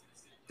true.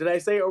 Did I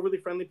say overly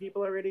friendly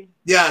people already?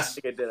 Yes.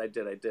 I think I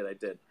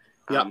did.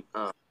 Yeah.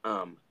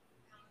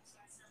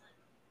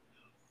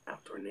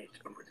 Outdoor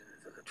nature.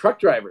 Truck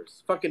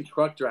drivers. Fucking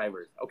truck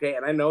drivers. Okay,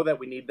 and I know that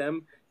we need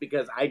them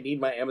because I need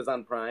my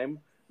Amazon Prime,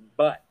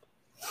 but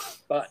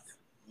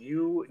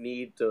you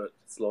need to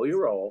slow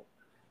your roll.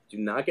 Do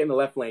not get in the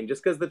left lane.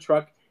 Just because the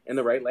truck in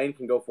the right lane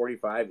can go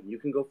 45 and you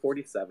can go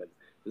 47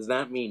 does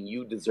not mean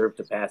you deserve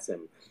to pass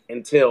him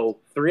until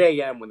 3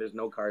 a.m. when there's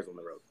no cars on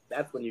the road.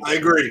 That's when you I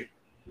agree.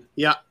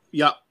 Yeah.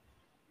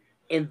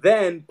 And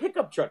then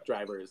pickup truck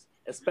drivers,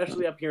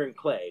 especially up here in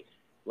Clay,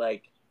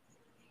 like,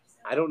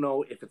 I don't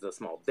know if it's a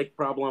small dick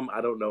problem.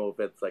 I don't know if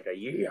it's like a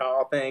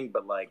yeehaw thing,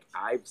 but like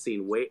I've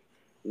seen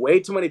way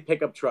too many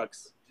pickup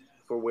trucks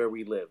for where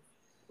we live.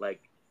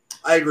 Like,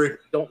 I agree.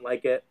 Don't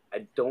like it.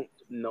 I don't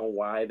know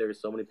why there's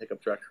so many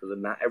pickup trucks because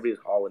not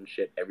everybody's hauling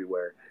shit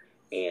everywhere,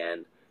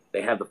 and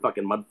they have the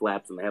fucking mud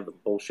flaps and they have the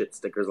bullshit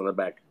stickers on the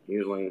back,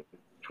 usually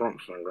Trump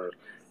stickers.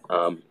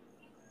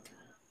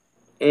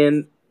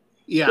 And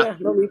yeah,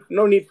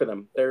 no need for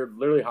them. They're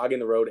literally hogging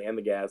the road and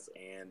the gas,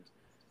 and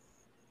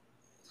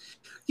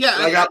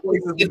I got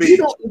places to if be. you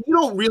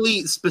don't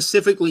really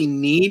specifically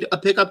need a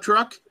pickup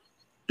truck,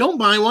 don't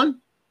buy one.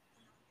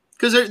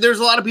 Because there's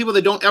a lot of people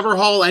that don't ever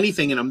haul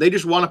anything in them. They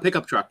just want a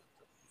pickup truck.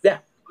 Yeah.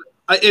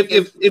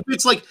 If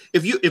it's like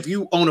if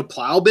you own a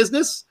plow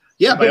business,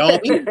 yeah, by all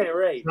means,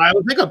 right. drive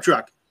a pickup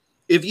truck.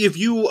 If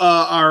you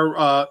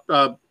are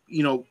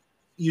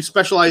you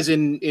specialize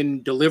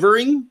in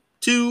delivering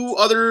to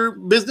other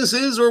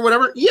businesses or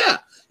whatever, yeah.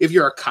 If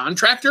you're a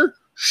contractor,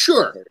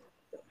 sure.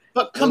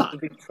 But come on,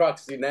 big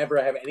trucks, you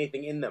never have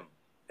anything in them.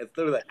 It's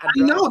literally like, I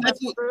know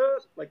that's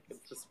like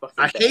it's just fucking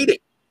I hate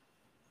it.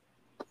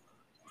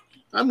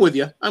 I'm with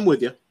you.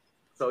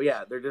 So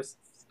yeah,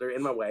 they're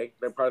in my way.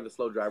 They're part of the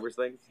slow drivers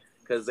thing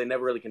because they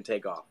never really can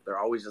take off. They're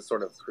always just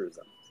sort of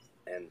cruising,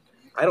 and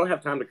I don't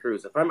have time to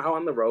cruise. If I'm out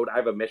on the road, I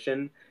have a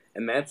mission,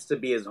 and that's to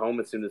be home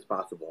as soon as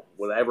possible,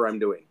 whatever I'm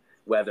doing,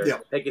 whether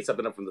it's picking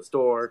something up from the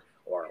store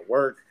or at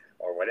work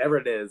or whatever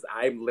it is.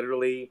 I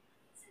literally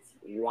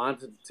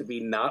want to be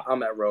not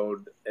on that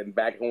road and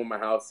back home in my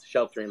house,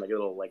 sheltering like a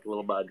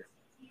little bug,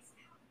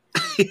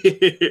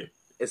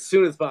 as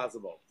soon as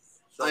possible.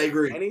 So I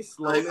agree. Any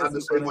slowness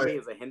in front of way. me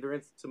is a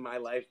hindrance to my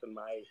life and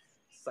my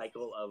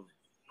cycle of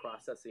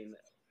processing.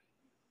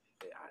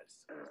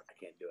 I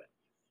can't do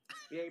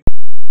it.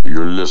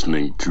 You're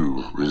listening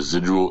to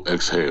Residual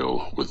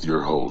Exhale with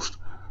your host,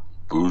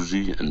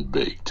 Boozy and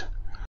Baked.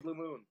 Blue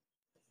Moon.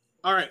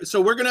 All right, so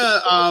we're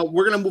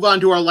gonna move on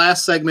to our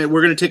last segment.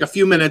 We're gonna take a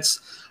few minutes.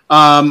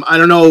 I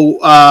don't know,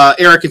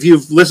 Eric, if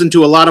you've listened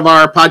to a lot of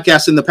our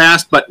podcasts in the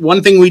past, but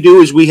one thing we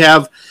do is we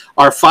have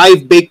our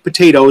 5 baked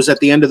potatoes at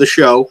the end of the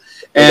show,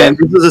 and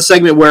this is a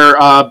segment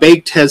where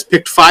Baked has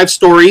picked 5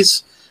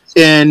 stories,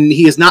 and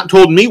he has not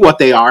told me what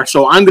they are,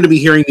 so I'm going to be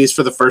hearing these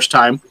for the first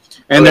time,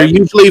 and they're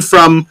usually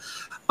from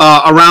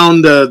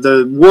around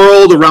the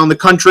world, around the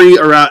country,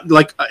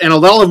 and a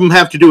lot of them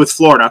have to do with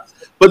Florida.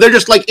 But they're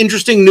just like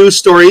interesting news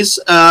stories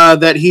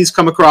that he's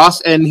come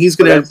across, and he's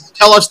going to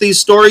tell us these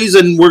stories,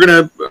 and we're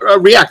going to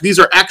react. These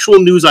are actual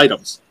news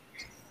items.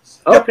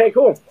 Okay,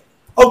 cool.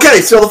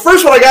 Okay, so the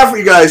first one I got for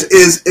you guys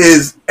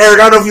is Eric,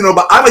 I don't know if you know,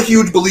 but I'm a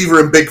huge believer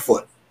in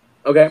Bigfoot.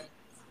 Okay.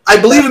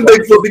 I believe in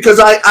Bigfoot because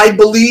I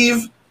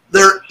believe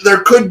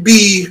there could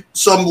be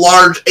some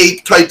large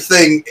ape-type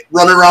thing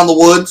running around the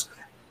woods,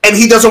 and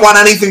he doesn't want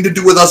anything to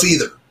do with us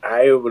either.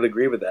 I would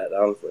agree with that,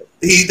 honestly.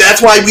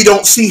 That's why we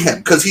don't see him,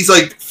 because he's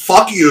like,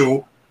 fuck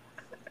you.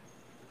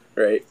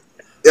 Right.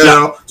 You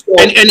know? So,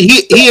 and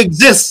he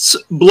exists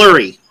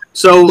blurry.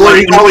 So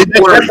blurry, always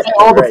blurry.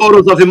 All the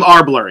photos of him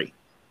are blurry.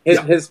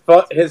 His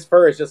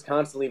fur is just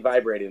constantly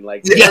vibrating,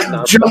 like just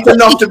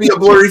enough to be a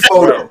blurry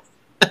photo.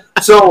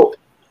 So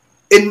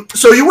you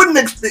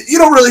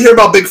don't really hear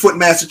about Bigfoot in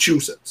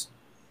Massachusetts.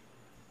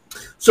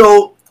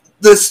 So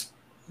the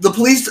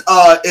police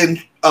in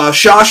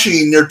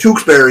Shawsheen near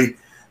Tewksbury,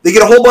 they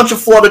get a whole bunch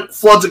of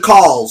floods of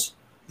calls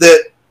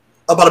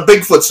about a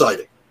Bigfoot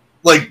sighting.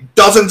 Like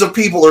dozens of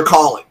people are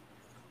calling,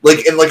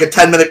 like in like a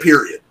 10-minute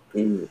period.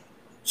 Mm.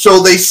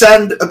 So they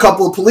send a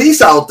couple of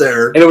police out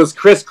there. And it was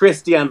Chris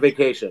Christie on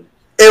vacation.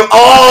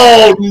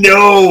 Oh,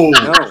 no.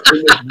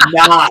 It was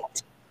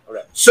not.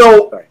 Okay.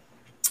 So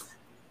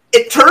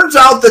it turns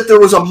out that there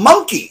was a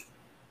monkey,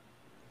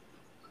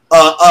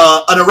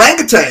 an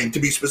orangutan to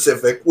be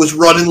specific, was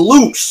running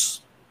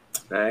loose.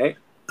 All right.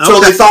 So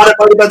they thought it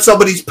might have been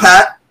somebody's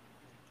pet.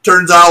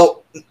 Turns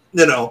out,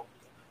 they're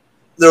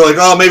like,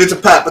 oh, maybe it's a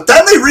pet. But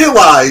then they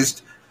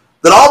realized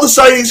that all the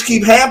sightings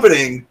keep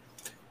happening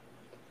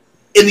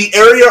in the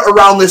area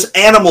around this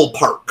animal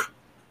park.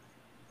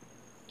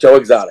 Joe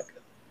Exotic.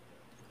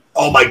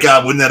 Oh, my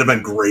God. Wouldn't that have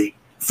been great?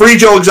 Free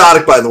Joe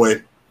Exotic, by the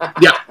way.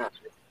 Yeah.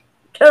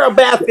 Carol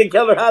Baskin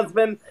killed her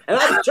husband, and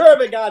I'm sure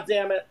of it,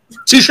 goddammit.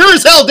 She sure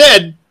as hell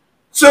did.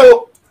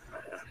 So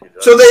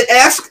they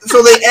ask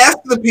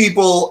the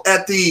people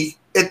at the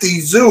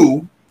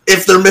zoo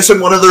if they're missing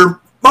one of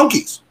their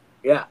monkeys.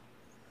 Yeah.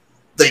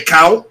 They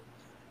count.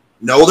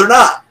 No, they're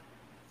not.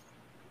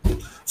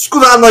 It's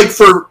going on like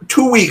for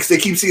 2 weeks. They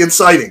keep seeing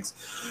sightings.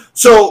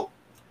 So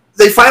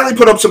they finally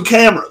put up some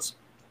cameras.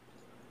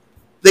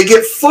 They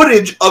get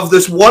footage of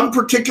this one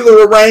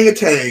particular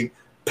orangutan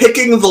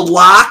picking the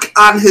lock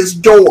on his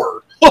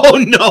door. Oh,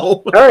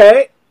 no. All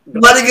right.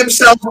 Letting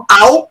himself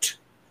out.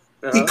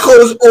 Uh-huh. He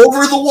goes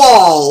over the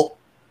wall,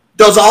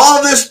 does all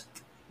of this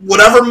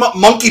whatever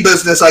monkey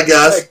business, I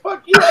guess. Like,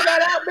 fuck you, I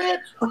got out,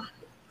 bitch.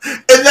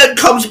 And then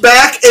comes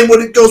back, and when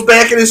it goes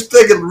back in his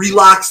thing and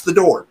relocks the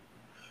door.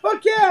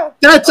 Fuck yeah.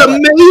 That's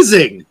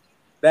amazing.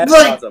 That's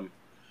awesome.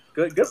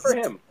 Good for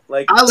him.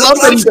 Like, I love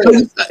that he's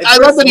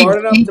smart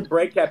enough to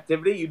break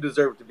captivity, you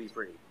deserve to be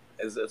free,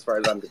 as far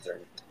as I'm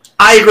concerned.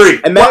 I agree.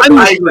 And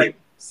I agree. Like,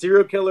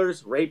 serial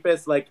killers,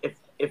 rapists, like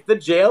if the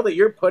jail that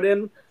you're put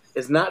in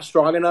is not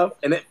strong enough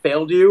and it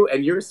failed you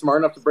and you're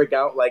smart enough to break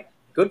out, like,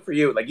 good for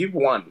you. Like, you've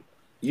won.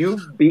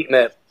 You've beaten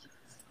it.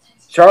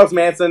 Charles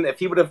Manson, if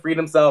he would have freed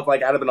himself,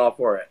 like, I'd have been all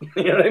for it.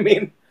 You know what I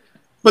mean?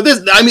 But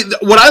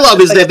what I love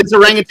is that this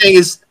orangutan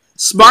is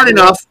smart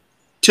enough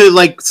to,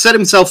 like, set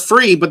himself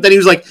free, but then he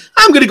was like,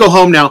 I'm going to go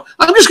home now.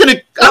 I'm going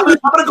to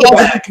go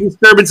back.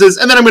 Disturbances,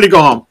 and then I'm going to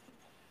go home.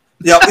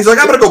 Yeah, he's like,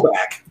 I'm going to go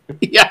back.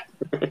 Yeah.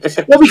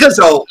 Well, because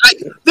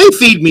they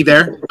feed me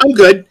there. I'm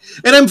good.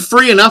 And I'm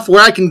free enough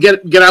where I can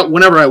get out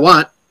whenever I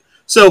want.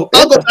 So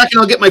I'll go back and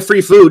I'll get my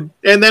free food,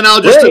 and then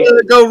I'll just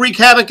go wreak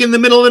havoc in the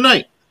middle of the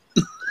night.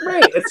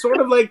 Right. It's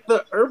sort of like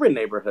the urban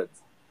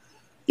neighborhoods.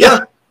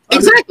 Yeah,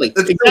 exactly.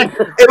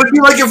 It would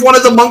be like if one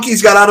of the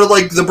monkeys got out of,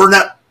 like,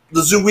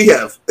 the zoo we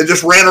have, and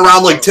just ran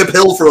around, like, Tip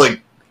Hill for,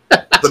 like,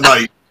 the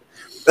night,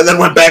 and then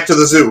went back to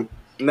the zoo.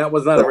 And that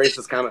was not a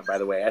racist comment, by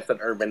the way. I said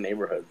urban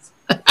neighborhoods.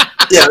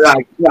 Yeah,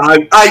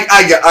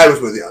 I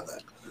was with you on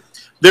that.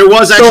 There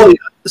was actually,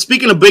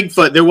 speaking of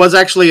Bigfoot, there was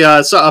actually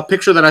a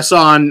picture that I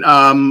saw on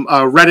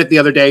Reddit the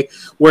other day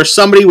where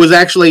somebody was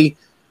actually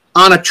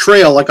on a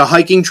trail, like a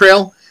hiking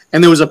trail,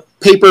 and there was a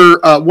paper,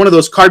 one of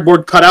those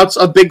cardboard cutouts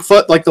of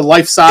Bigfoot, like the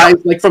life size,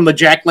 like from the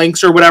Jack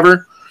Links or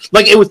whatever.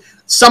 Like it was,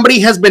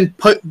 somebody has been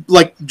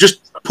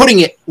just putting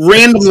it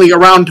randomly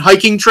around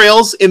hiking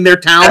trails in their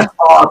town. That's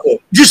awesome.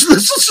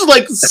 Just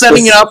like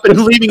setting it up and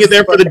leaving it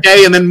there for the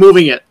day and then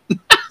moving it.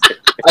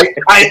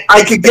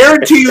 I can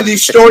guarantee you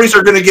these stories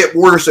are going to get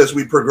worse as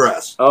we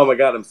progress. Oh my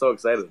god, I'm so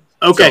excited.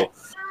 Okay.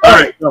 All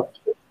right.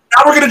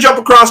 now we're going to jump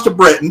across to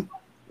Britain.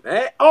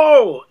 Hey,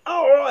 oh,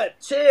 all right.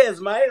 Cheers,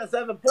 mate. Let's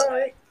have a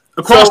pint.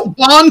 Across the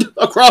pond?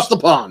 Across the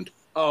pond.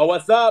 Oh,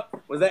 what's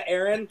up? Was that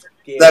Aaron?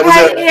 That was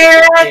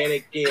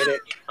it. Get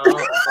it.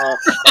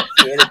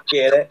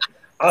 Get it.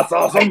 I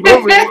saw some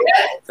movie.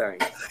 Sorry.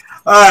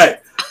 All right.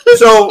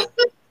 So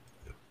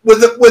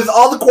with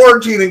all the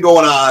quarantining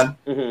going on,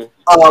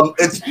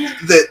 it's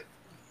that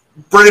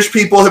British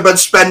people have been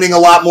spending a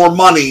lot more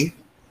money,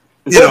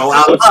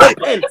 outside.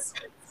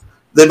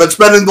 They've been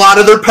spending a lot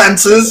of their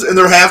pences and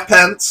their half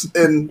pence,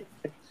 and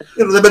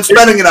they've been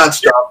spending it on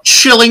stuff.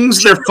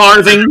 Shillings, their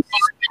farthing.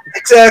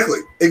 Exactly.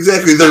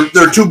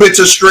 They're 2 bits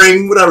of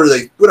string, whatever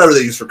they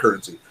use for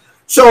currency.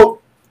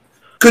 So,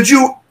 could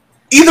you,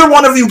 either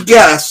one of you,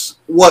 guess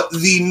what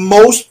the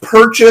most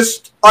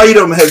purchased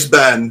item has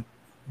been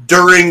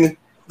during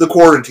the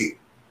quarantine?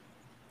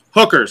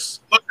 Hookers.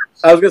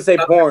 I was gonna say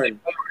porn.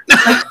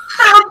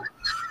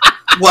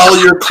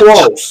 Well, you're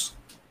close.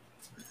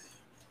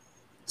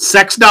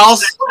 Sex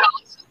dolls.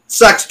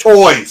 Sex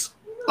toys.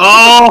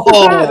 That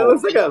Oh,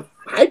 looks like a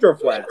hydro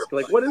flask.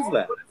 Like, what is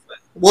that?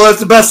 Well, that's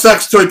the best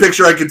sex toy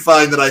picture I could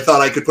find that I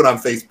thought I could put on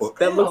Facebook.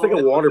 That looks like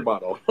a water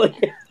bottle.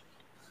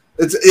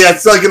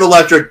 It's like an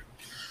electric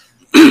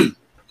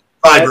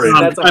vibrator.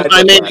 That's a hydro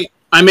flask.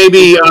 I may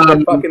be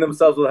They're fucking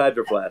themselves with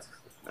hydro flasks.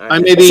 I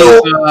may be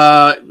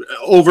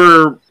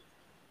over.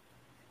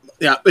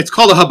 Yeah, it's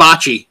called a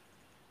hibachi.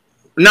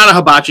 Not a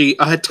hibachi,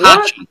 a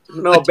Hitachi.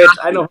 What? No, bitch,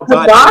 I know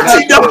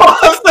Hibachi,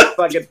 no.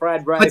 fucking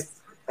fried rice.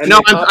 And No,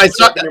 you I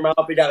saw in your mouth.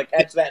 You gotta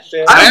catch that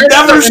shit. I've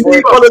never seen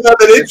one of them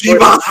at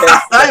Ichiban.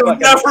 I've fucking-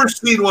 never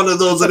seen one of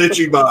those at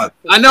Ichiban.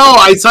 I know.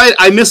 I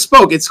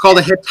misspoke. It's called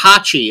a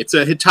Hitachi. It's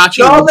a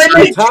Hitachi. No, they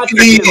make Hitachi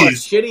is a TVs.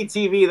 shitty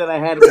TV that I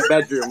had in the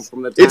bedroom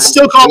from the time. It's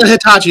still called a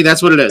Hitachi.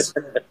 That's what it is.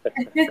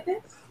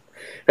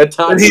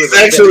 Hitachi And he's is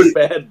a actually-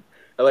 very bad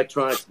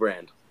electronics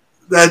brand.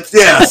 That's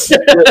yes. So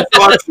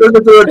I'm sure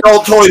that their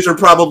adult toys are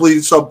probably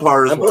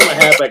subpar as I'm well. putting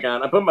my hat back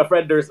on. I'm putting my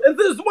Fred Durst. Is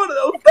this one of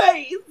those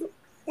days?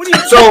 When you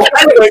So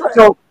anyway,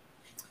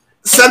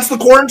 since the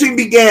quarantine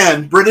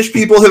began, British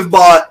people have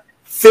bought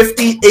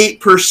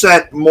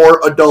 58% more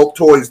adult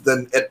toys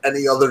than at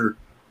any other.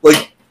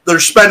 Like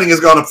their spending has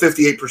gone up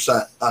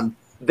 58% on.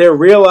 They're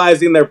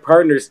realizing their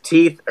partner's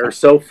teeth are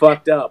so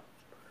fucked up.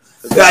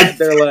 That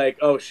they're like,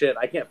 oh shit,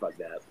 I can't fuck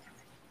that.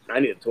 I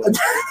need a toy.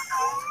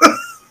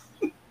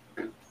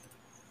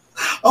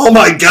 Oh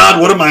my God!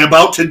 What am I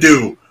about to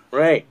do?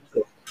 Right.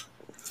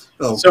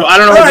 Oh. So I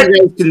don't know if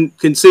you guys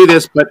can see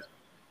this, but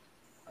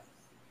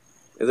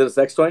Is it a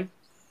sex toy?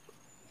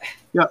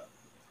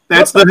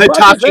 that's What the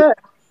fuck is Hitachi. that?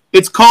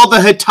 It's called the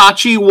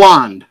Hitachi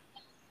wand.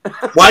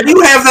 Why do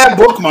you have that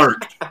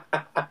bookmarked?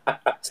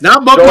 It's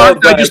not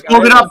bookmarked. I just Go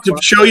pulled it back. up to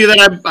show you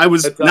that I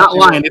was Hitachi not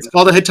lying. wand. It's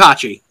called a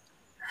Hitachi.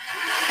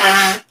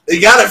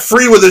 He got it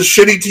free with his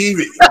shitty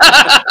TV.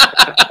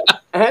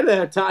 I had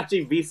a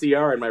Hitachi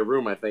VCR in my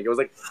room. I think it was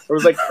like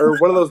or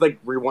one of those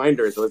like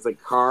rewinders. So it's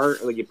like car,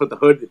 and like you put the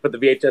hood, you put the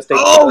VHS tape.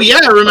 Oh yeah,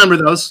 I remember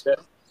those.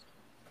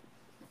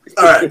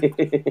 All right.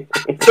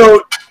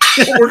 So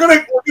we're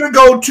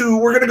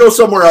gonna go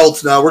somewhere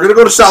else now. We're gonna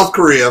go to South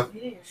Korea.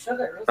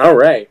 All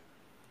right.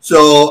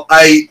 So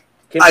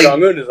Kim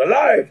Jong Un is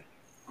alive.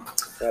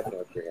 That's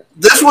North Korea.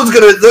 this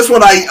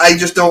one I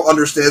just don't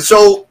understand.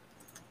 So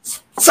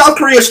South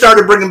Korea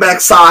started bringing back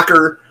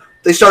soccer.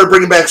 They started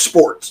bringing back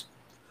sports,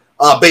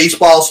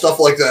 baseball, stuff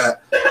like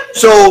that.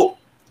 So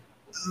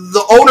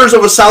the owners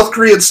of a South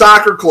Korean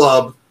soccer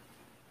club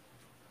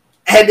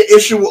had to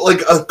issue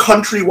like a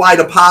countrywide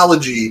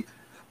apology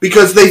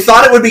because they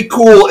thought it would be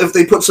cool if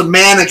they put some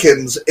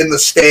mannequins in the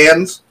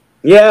stands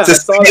Yeah. to I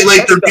saw that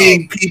simulate there text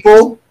being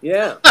people.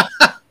 Yeah.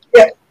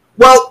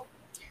 Well,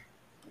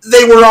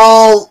 they were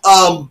all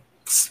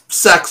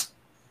sex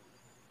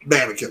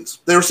mannequins.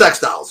 They were sex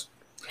dolls.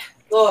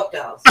 Blow-up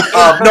dolls.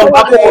 No,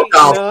 not blow-up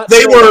dolls. Not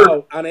They sold were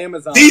out on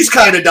Amazon. these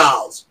kind of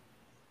dolls.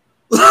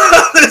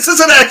 This is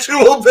an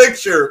actual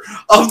picture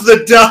of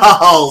the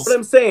dolls. What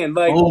I'm saying,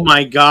 like Oh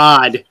my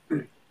God.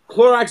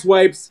 Clorox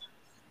wipes,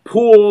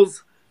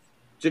 pools,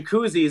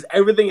 jacuzzis,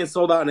 everything is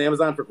sold out on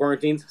Amazon for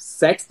quarantines.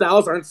 Sex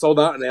dolls aren't sold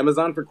out on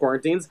Amazon for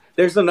quarantines.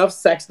 There's enough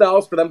sex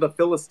dolls for them to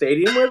fill a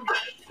stadium with.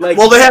 Like,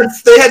 Well, they had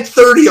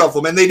 30 of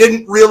them, and they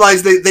didn't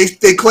realize they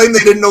claimed they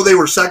didn't know they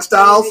were sex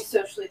dolls.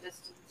 Socially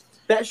distanced.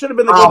 that should have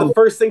been like one of the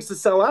first things to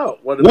sell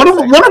out. One of them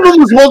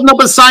was holding up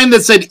a sign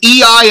that said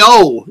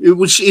EIO.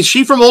 Is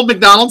she from Old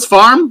McDonald's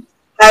farm?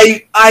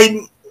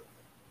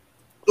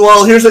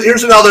 Well, here's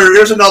another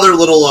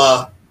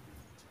little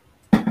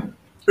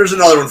here's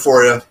another one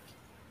for you.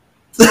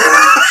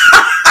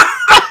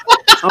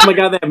 Oh my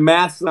god, they have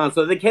masks on,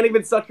 so they can't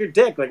even suck your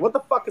dick. Like, what the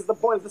fuck is the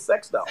point of the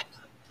sex doll?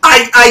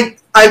 I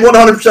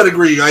 100%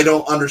 agree. I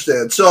don't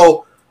understand.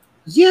 So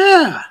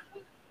Yeah.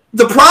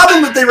 the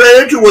problem that they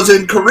ran into was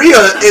in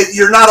Korea,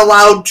 you're not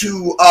allowed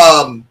to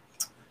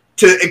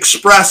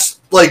express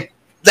like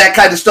that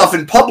kind of stuff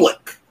in public.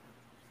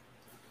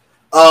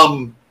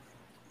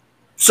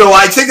 So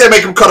I think they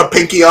make him cut a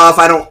pinky off.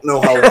 I don't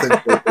know how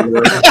things work.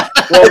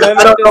 Well, then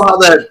I don't know how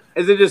that.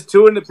 is it just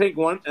 2 in the pink,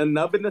 1 a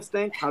nub in the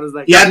stink? How does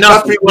that? Yeah,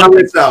 nothing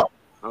works out.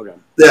 Okay.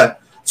 Yeah.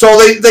 So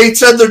they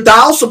said their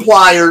doll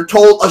supplier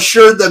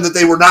assured them that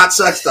they were not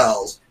sex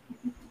dolls.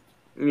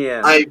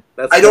 Yeah. I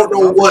don't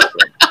know what.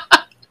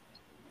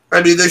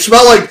 I mean, they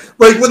smell like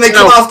when they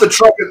come off the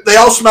truck, they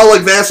all smell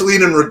like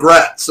Vaseline and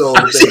regret. So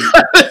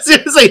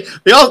seriously,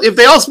 if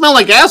they all smell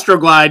like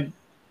Astroglide.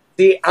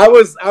 See, I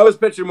was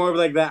picturing more of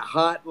like that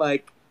hot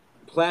like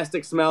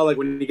plastic smell, like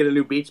when you get a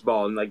new beach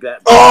ball and like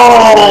that.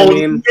 Oh,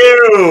 you know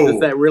no! Is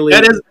that really?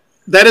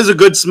 That is a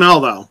good smell,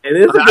 though. It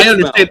is. I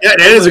understand.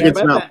 That is a good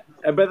smell.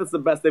 I bet that's the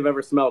best they've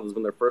ever smelled is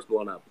when they're first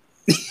blown up.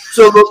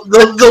 So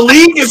the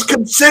league is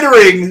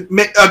considering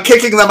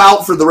kicking them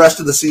out for the rest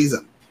of the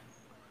season.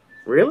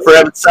 Really? For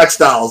having sex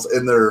dolls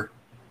in their.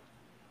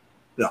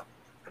 No.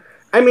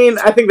 I mean,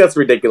 I think that's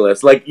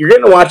ridiculous. Like, you're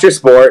getting to watch your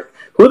sport.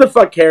 Who the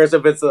fuck cares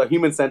if it's a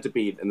human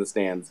centipede in the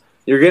stands?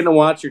 You're getting to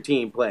watch your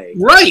team play.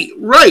 Right.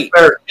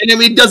 Fair. And I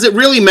mean, does it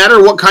really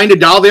matter what kind of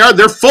doll they are?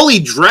 They're fully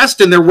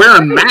dressed and they're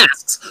wearing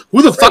masks.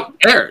 Who the fuck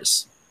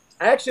cares?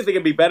 I actually think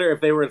it'd be better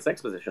if they were in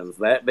sex positions.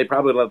 That they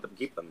probably let them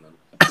keep them then.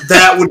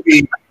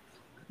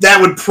 That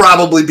would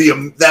probably be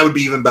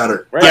even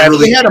better. Right. Yeah,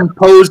 really, if they had them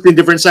posed in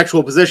different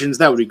sexual positions,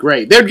 that would be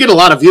great. They'd get a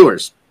lot of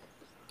viewers.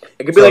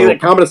 It could be like the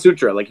Kama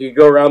Sutra. Like, you could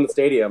go around the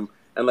stadium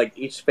and like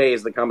each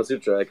phase of the Kama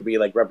Sutra, it could be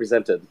like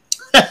represented.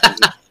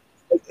 And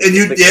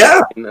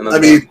I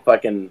mean,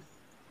 fucking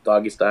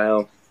doggy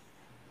style.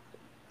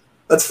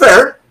 That's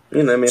fair.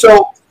 You know what I mean?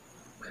 So,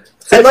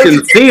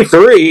 Section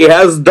C3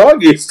 has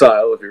doggy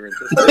style if you're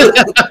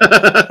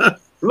interested.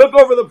 Look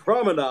over the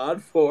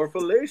promenade for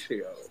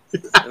fellatio.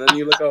 And then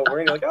you look over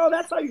and you're like, oh,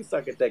 that's how you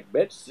suck a dick,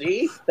 bitch.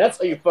 See? That's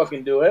how you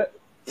fucking do it.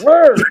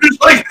 Word. There's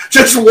like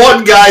just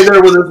one guy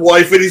there with his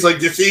wife, and he's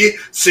like, "You see?"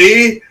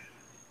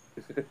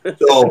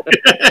 So, all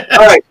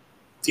right.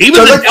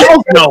 Even the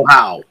dolls know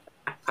how.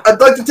 I'd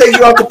like to take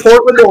you out to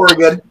Portland,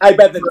 Oregon. I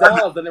bet the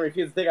dolls didn't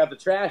refuse to take out the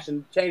trash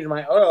and change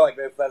my oil like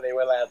they said they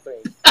would last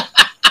week.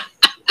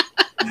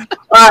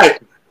 All right.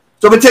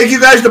 So I'm going to take you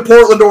guys to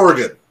Portland,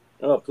 Oregon.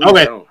 Oh,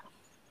 please don't.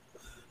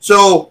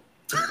 So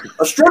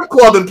a strip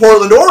club in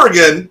Portland,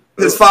 Oregon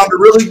has found a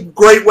really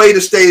great way to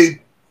stay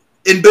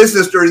in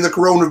business during the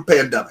corona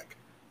pandemic.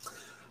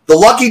 The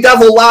Lucky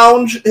Devil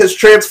Lounge has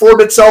transformed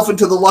itself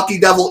into the Lucky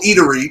Devil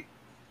Eatery,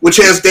 which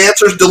has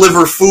dancers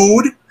deliver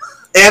food,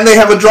 and they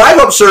have a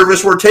drive-up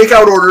service where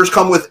takeout orders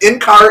come with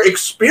in-car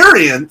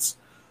experience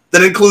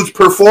that includes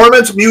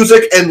performance,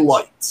 music, and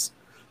lights.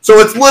 So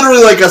it's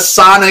literally like a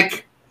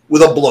Sonic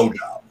with a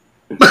blowjob.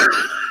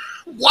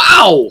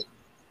 Wow.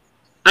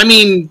 I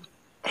mean,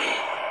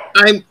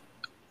 I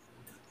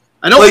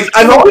don't like.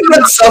 I've always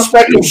been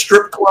suspect of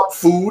strip club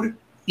food.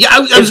 Yeah, I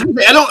was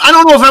gonna say, I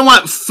don't know if I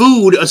want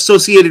food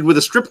associated with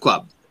a strip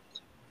club.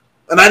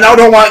 And I now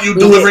don't want you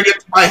delivering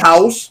it to my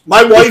house.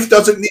 My wife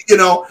doesn't need, Can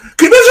you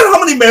imagine how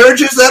many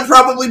marriages that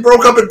probably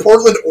broke up in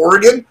Portland,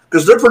 Oregon?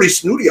 Because they're pretty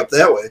snooty up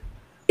that way.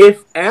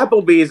 If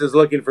Applebee's is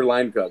looking for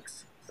line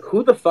cooks,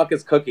 who the fuck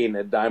is cooking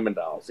at Diamond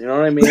Dolls? You know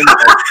what I mean?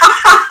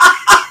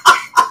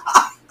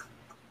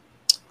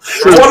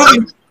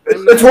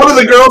 It's one of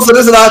the girls that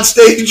isn't on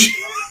stage.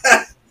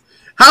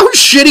 How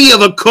shitty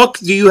of a cook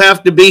do you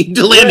have to be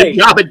to land a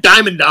job at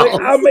Diamond Dolls?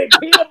 Like, I'll make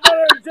peanut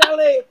butter and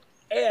jelly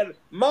and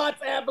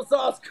Mott's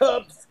applesauce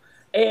cups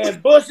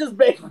and Bush's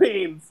baked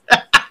beans.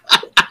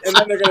 And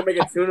then they're going to make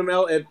a tuna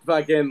melt at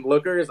fucking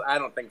Lookers? I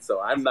don't think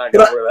so. I'm not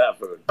going to order that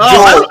food.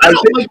 Oh, I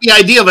don't like the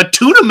idea of a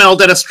tuna melt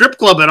at a strip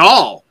club at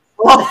all.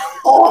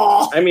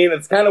 I mean,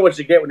 it's kind of what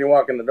you get when you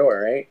walk in the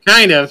door, right?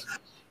 Kind of.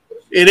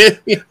 It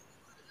is.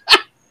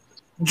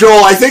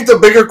 Joel, I think the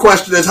bigger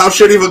question is how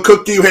shitty of a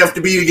cook do you have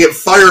to be to get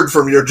fired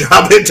from your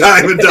job at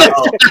Diamond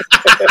Dolls?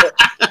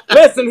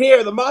 Listen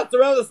here, the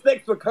mozzarella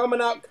sticks were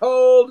coming out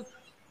cold.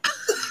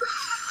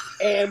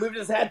 And we've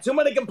just had too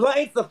many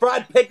complaints. The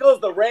fried pickles,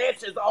 the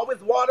ranch is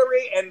always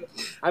watery. And,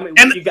 I mean,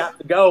 you got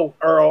to go,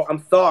 Earl.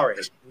 I'm sorry.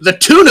 The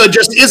tuna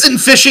just isn't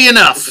fishy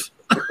enough.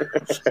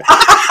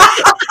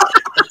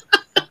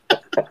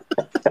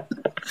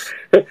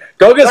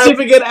 Go see if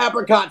we get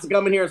apricots to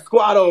come in here and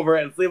squat over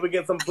it and see if we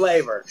get some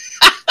flavor.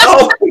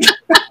 Oh.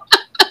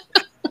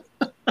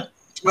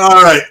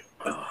 All right.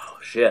 Oh,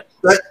 shit.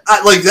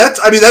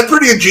 That's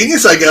pretty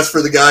ingenious, I guess,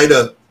 for the guy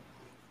to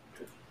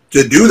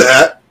do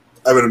that.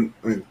 I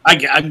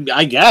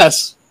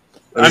guess.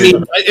 I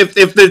mean, if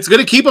it's going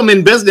to keep them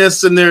in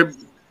business and they're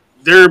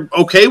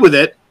okay with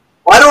it.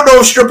 I don't know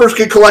if strippers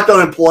can collect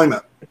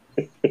unemployment.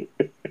 I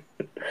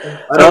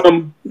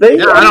don't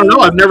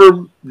know. I've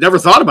never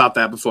thought about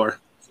that before.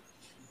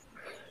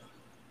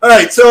 All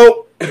right,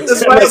 so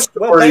this last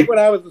story. Well, back when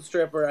I was a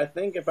stripper, I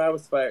think if I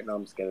was fired, no,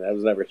 I'm just kidding. I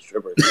was never a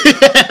stripper.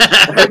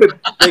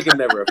 They could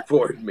never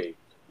afford me.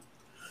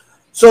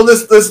 So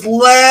this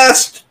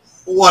last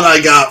one I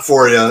got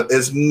for you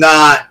is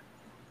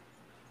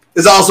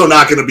also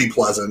not going to be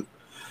pleasant.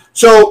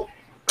 So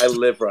I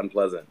live for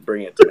unpleasant.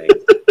 Bring it to me.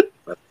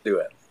 Let's do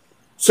it.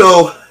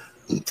 So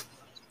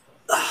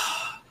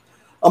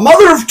A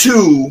mother of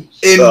two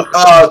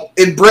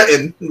in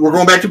Britain. We're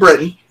going back to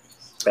Britain.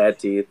 Bad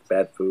teeth,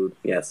 bad food.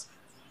 Yes.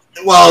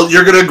 Well,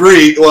 you're going to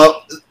agree.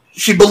 Well,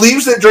 she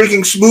believes that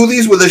drinking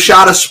smoothies with a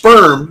shot of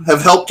sperm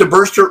have helped to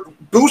boost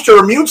her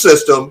immune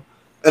system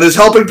and is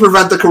helping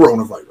prevent the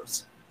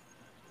coronavirus.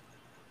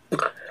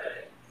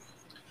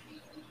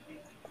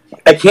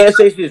 I can't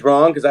say she's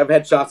wrong because I've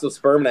had shots of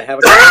sperm and I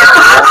haven't.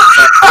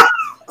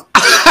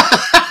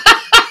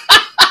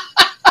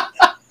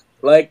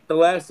 Like, the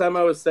last time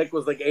I was sick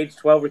was like age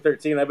 12 or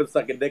 13. I've been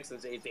sucking dick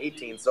since age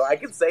 18. So I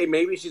could say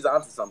maybe she's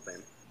onto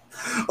something.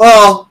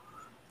 Well,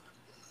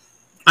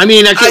 I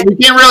mean, we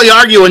can't really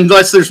argue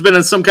unless there's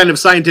been some kind of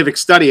scientific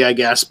study, I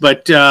guess.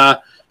 But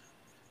the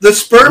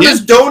sperm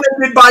is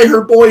donated by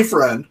her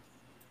boyfriend.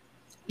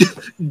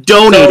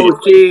 Donated. So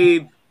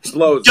she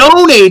blows.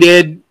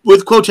 Donated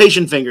with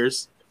quotation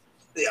fingers.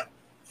 Yeah.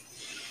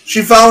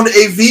 She found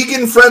a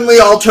vegan-friendly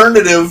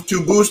alternative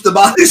to boost the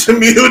body's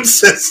immune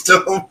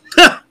system.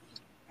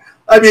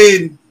 I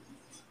mean,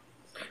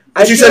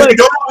 she says we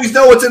don't always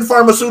know what's in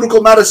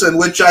pharmaceutical medicine,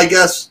 which I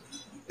guess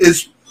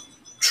is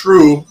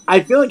true.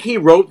 I feel like he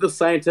wrote the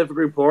scientific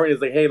report and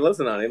he's like, hey,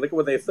 listen, honey, look at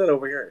what they said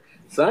over here.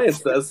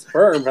 Science says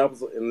sperm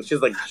helps. And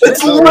she's like, shit.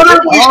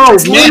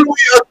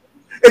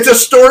 It's a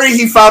story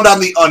he found on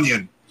The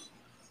Onion.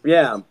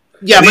 Yeah.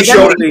 Yeah, but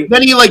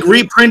then he like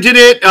reprinted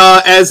it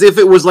as if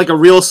it was like a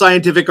real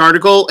scientific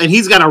article, and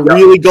he's got a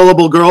really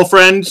gullible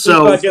girlfriend,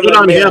 so good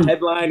on him.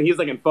 Headline, he's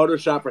like in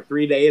Photoshop for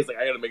 3 days. Like,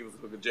 I gotta make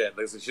this look legit.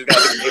 Like, so she's got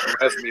the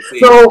SBC.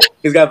 So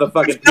he's got the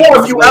fucking.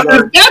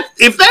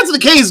 If that's the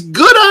case,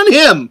 good on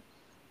him.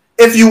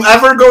 If you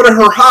ever go to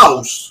her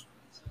house,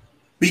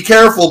 be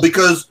careful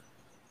because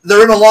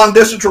they're in a long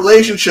distance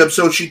relationship,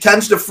 so she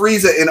tends to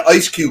freeze it in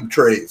ice cube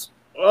trays.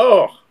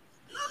 Oh.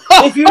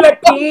 If you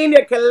like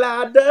pina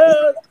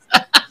coladas,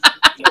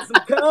 get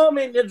some cum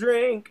in your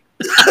drink.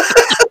 If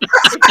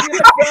you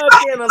like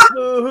fucking a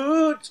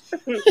smooch,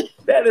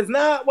 that is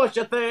not what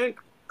you think.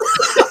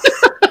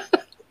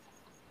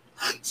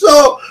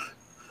 So,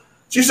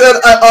 she said,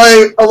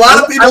 a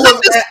lot of people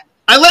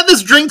I let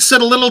this drink sit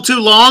a little too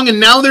long, and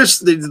now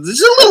there's a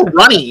little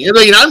runny. I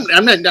mean,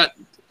 I'm not.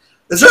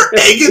 Is there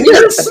egg in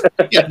this?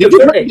 Yeah,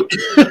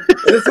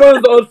 it's one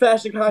of the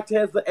old-fashioned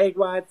cocktails, the egg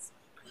whites,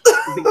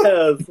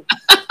 because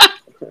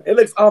it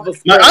looks awful.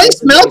 My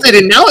ice melted,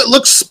 and now it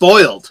looks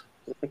spoiled.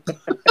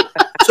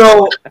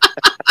 So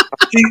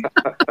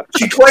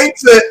she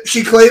claims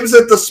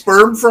that the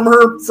sperm from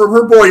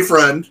her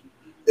boyfriend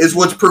is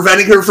what's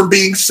preventing her from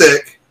being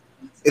sick.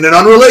 In an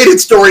unrelated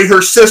story,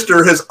 her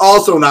sister has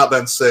also not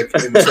been sick.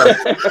 And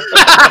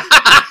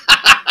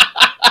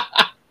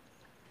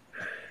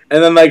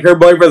then, like, her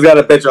boyfriend's got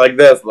a picture like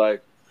this,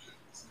 like,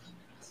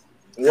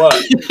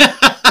 what?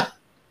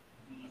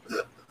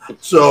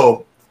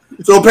 So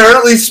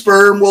apparently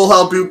sperm will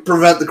help you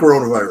prevent the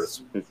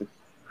coronavirus.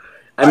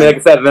 I mean, like I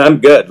said, I'm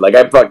good. Like,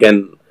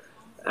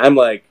 I'm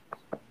like,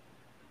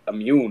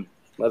 immune.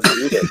 Let's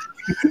do this.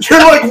 You're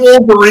like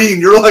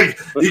Wolverine. You're like,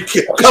 you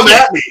can't come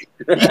at me.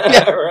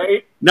 Yeah,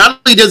 right? Not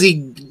only does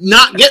he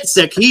not get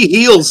sick, he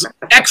heals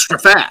extra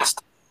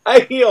fast.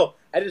 I heal.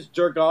 I just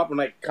jerk off and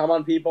like come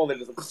on people. They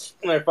just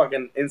and they're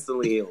fucking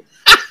instantly healed.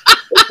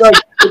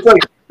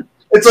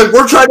 It's like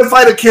we're trying to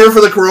find a cure for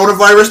the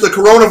coronavirus. The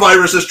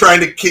coronavirus is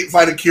trying to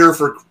find a cure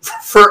for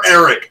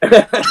Eric.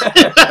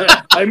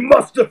 I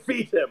must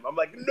defeat him. I'm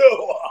like,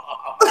 no.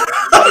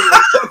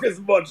 I will suck as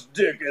much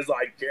dick as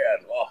I can.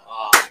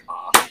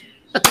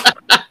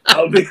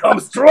 I'll become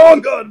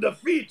stronger and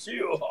defeat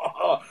you.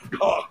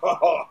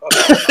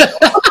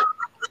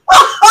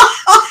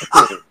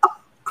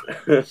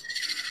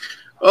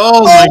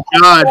 Oh my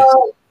God!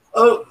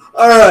 Oh,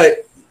 all right.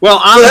 Well,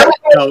 on that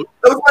note,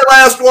 that was my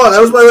last one. That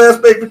was my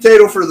last baked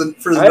potato for the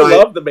night. I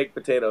love the baked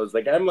potatoes.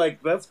 Like I'm like,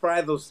 let's fry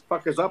those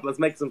fuckers up. Let's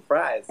make some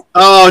fries.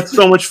 Oh, it's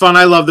so much fun!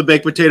 I love the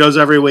baked potatoes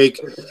every week.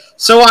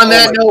 So on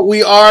that note,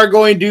 we are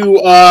going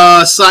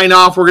to sign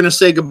off. We're going to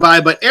say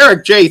goodbye. But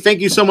Eric, Jay, thank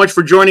you so much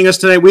for joining us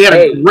tonight. We had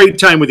a great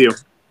time with you.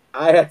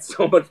 I had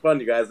so much fun,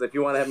 you guys. If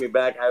you want to have me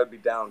back, I would be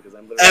down because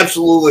I'm literally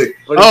absolutely.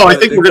 Oh, I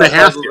think we're going to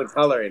have to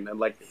coloring and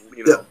like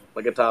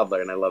like a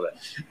toddler, and I love it.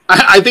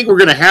 I think we're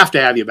going to have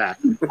you back.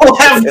 We'll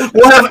have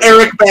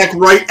Eric back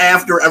right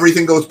after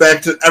everything goes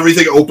back to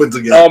everything opens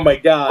again. Oh my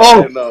God!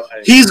 Oh,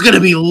 he's going to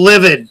be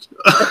livid.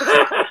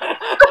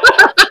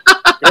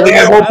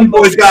 I hope you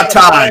boys got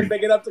time.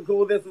 Big enough to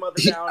cool this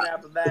mother down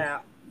after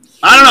that.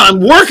 I don't know.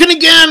 I'm working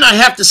again. I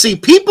have to see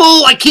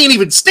people. I can't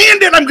even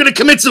stand it. I'm going to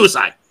commit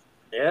suicide.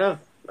 Yeah.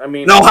 I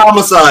mean, no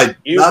homicide.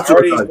 Not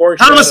suicide.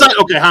 Homicide.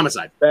 Okay,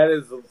 homicide. That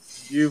is,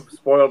 you've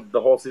spoiled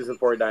the whole season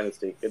 4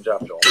 Dynasty. Good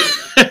job, Joel.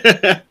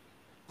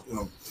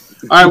 All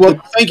right. Well,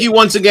 thank you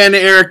once again,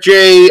 Eric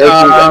J.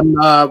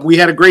 We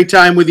had a great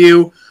time with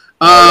you.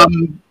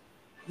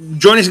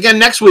 Join us again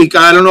next week.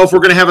 I don't know if we're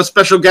going to have a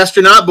special guest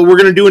or not, but we're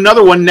going to do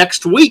another one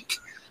next week.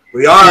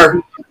 We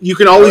are. You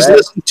can always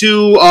listen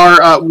to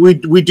our.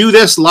 We do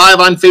this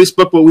live on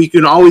Facebook, but we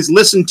can always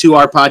listen to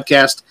our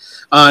podcast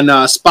on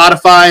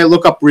Spotify.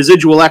 Look up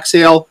Residual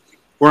Exhale,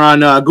 We're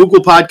on Google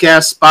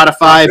Podcasts,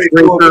 Spotify,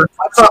 Breaker.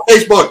 Find us on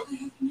Facebook.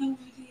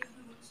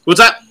 What's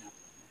that?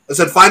 I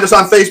said find us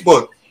on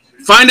Facebook.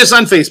 Find us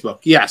on Facebook.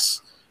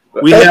 Yes,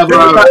 we have.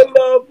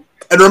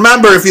 And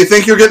remember, if you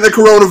think you're getting the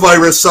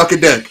coronavirus, suck a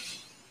dick.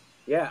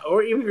 Yeah,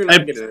 or even if you're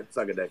not getting it,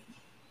 suck a dick.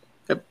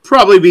 It'd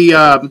probably be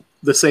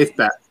the safe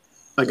bet,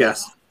 I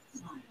guess.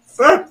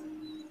 Fair.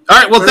 All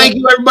right. Well, thank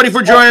you everybody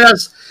for joining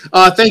us.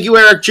 Thank you,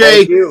 Eric J.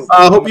 Thank you.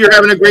 Hope you're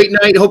having a great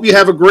night. Hope you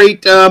have a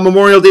great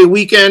Memorial Day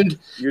weekend.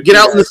 Get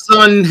out in the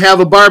sun, have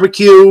a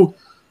barbecue,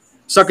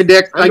 suck a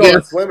dick. I'm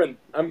going swimming.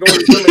 I'm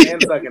going swimming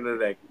and sucking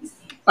today.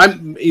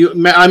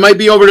 I might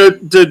be over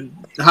to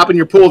hop in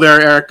your pool there,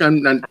 Eric.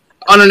 I'm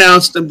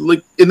unannounced. I'm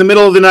like in the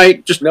middle of the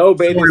night. Just no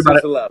bathing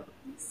suits allowed.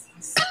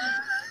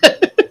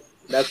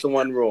 That's the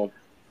one rule.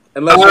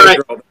 Unless you're a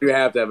girl, you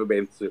have to have a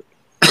bathing suit.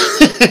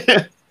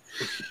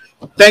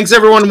 Thanks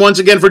everyone once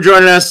again for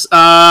joining us.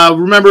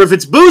 Remember, if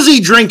it's boozy,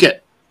 drink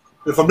it.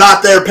 If I'm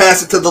not there,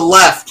 pass it to the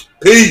left.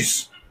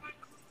 Peace.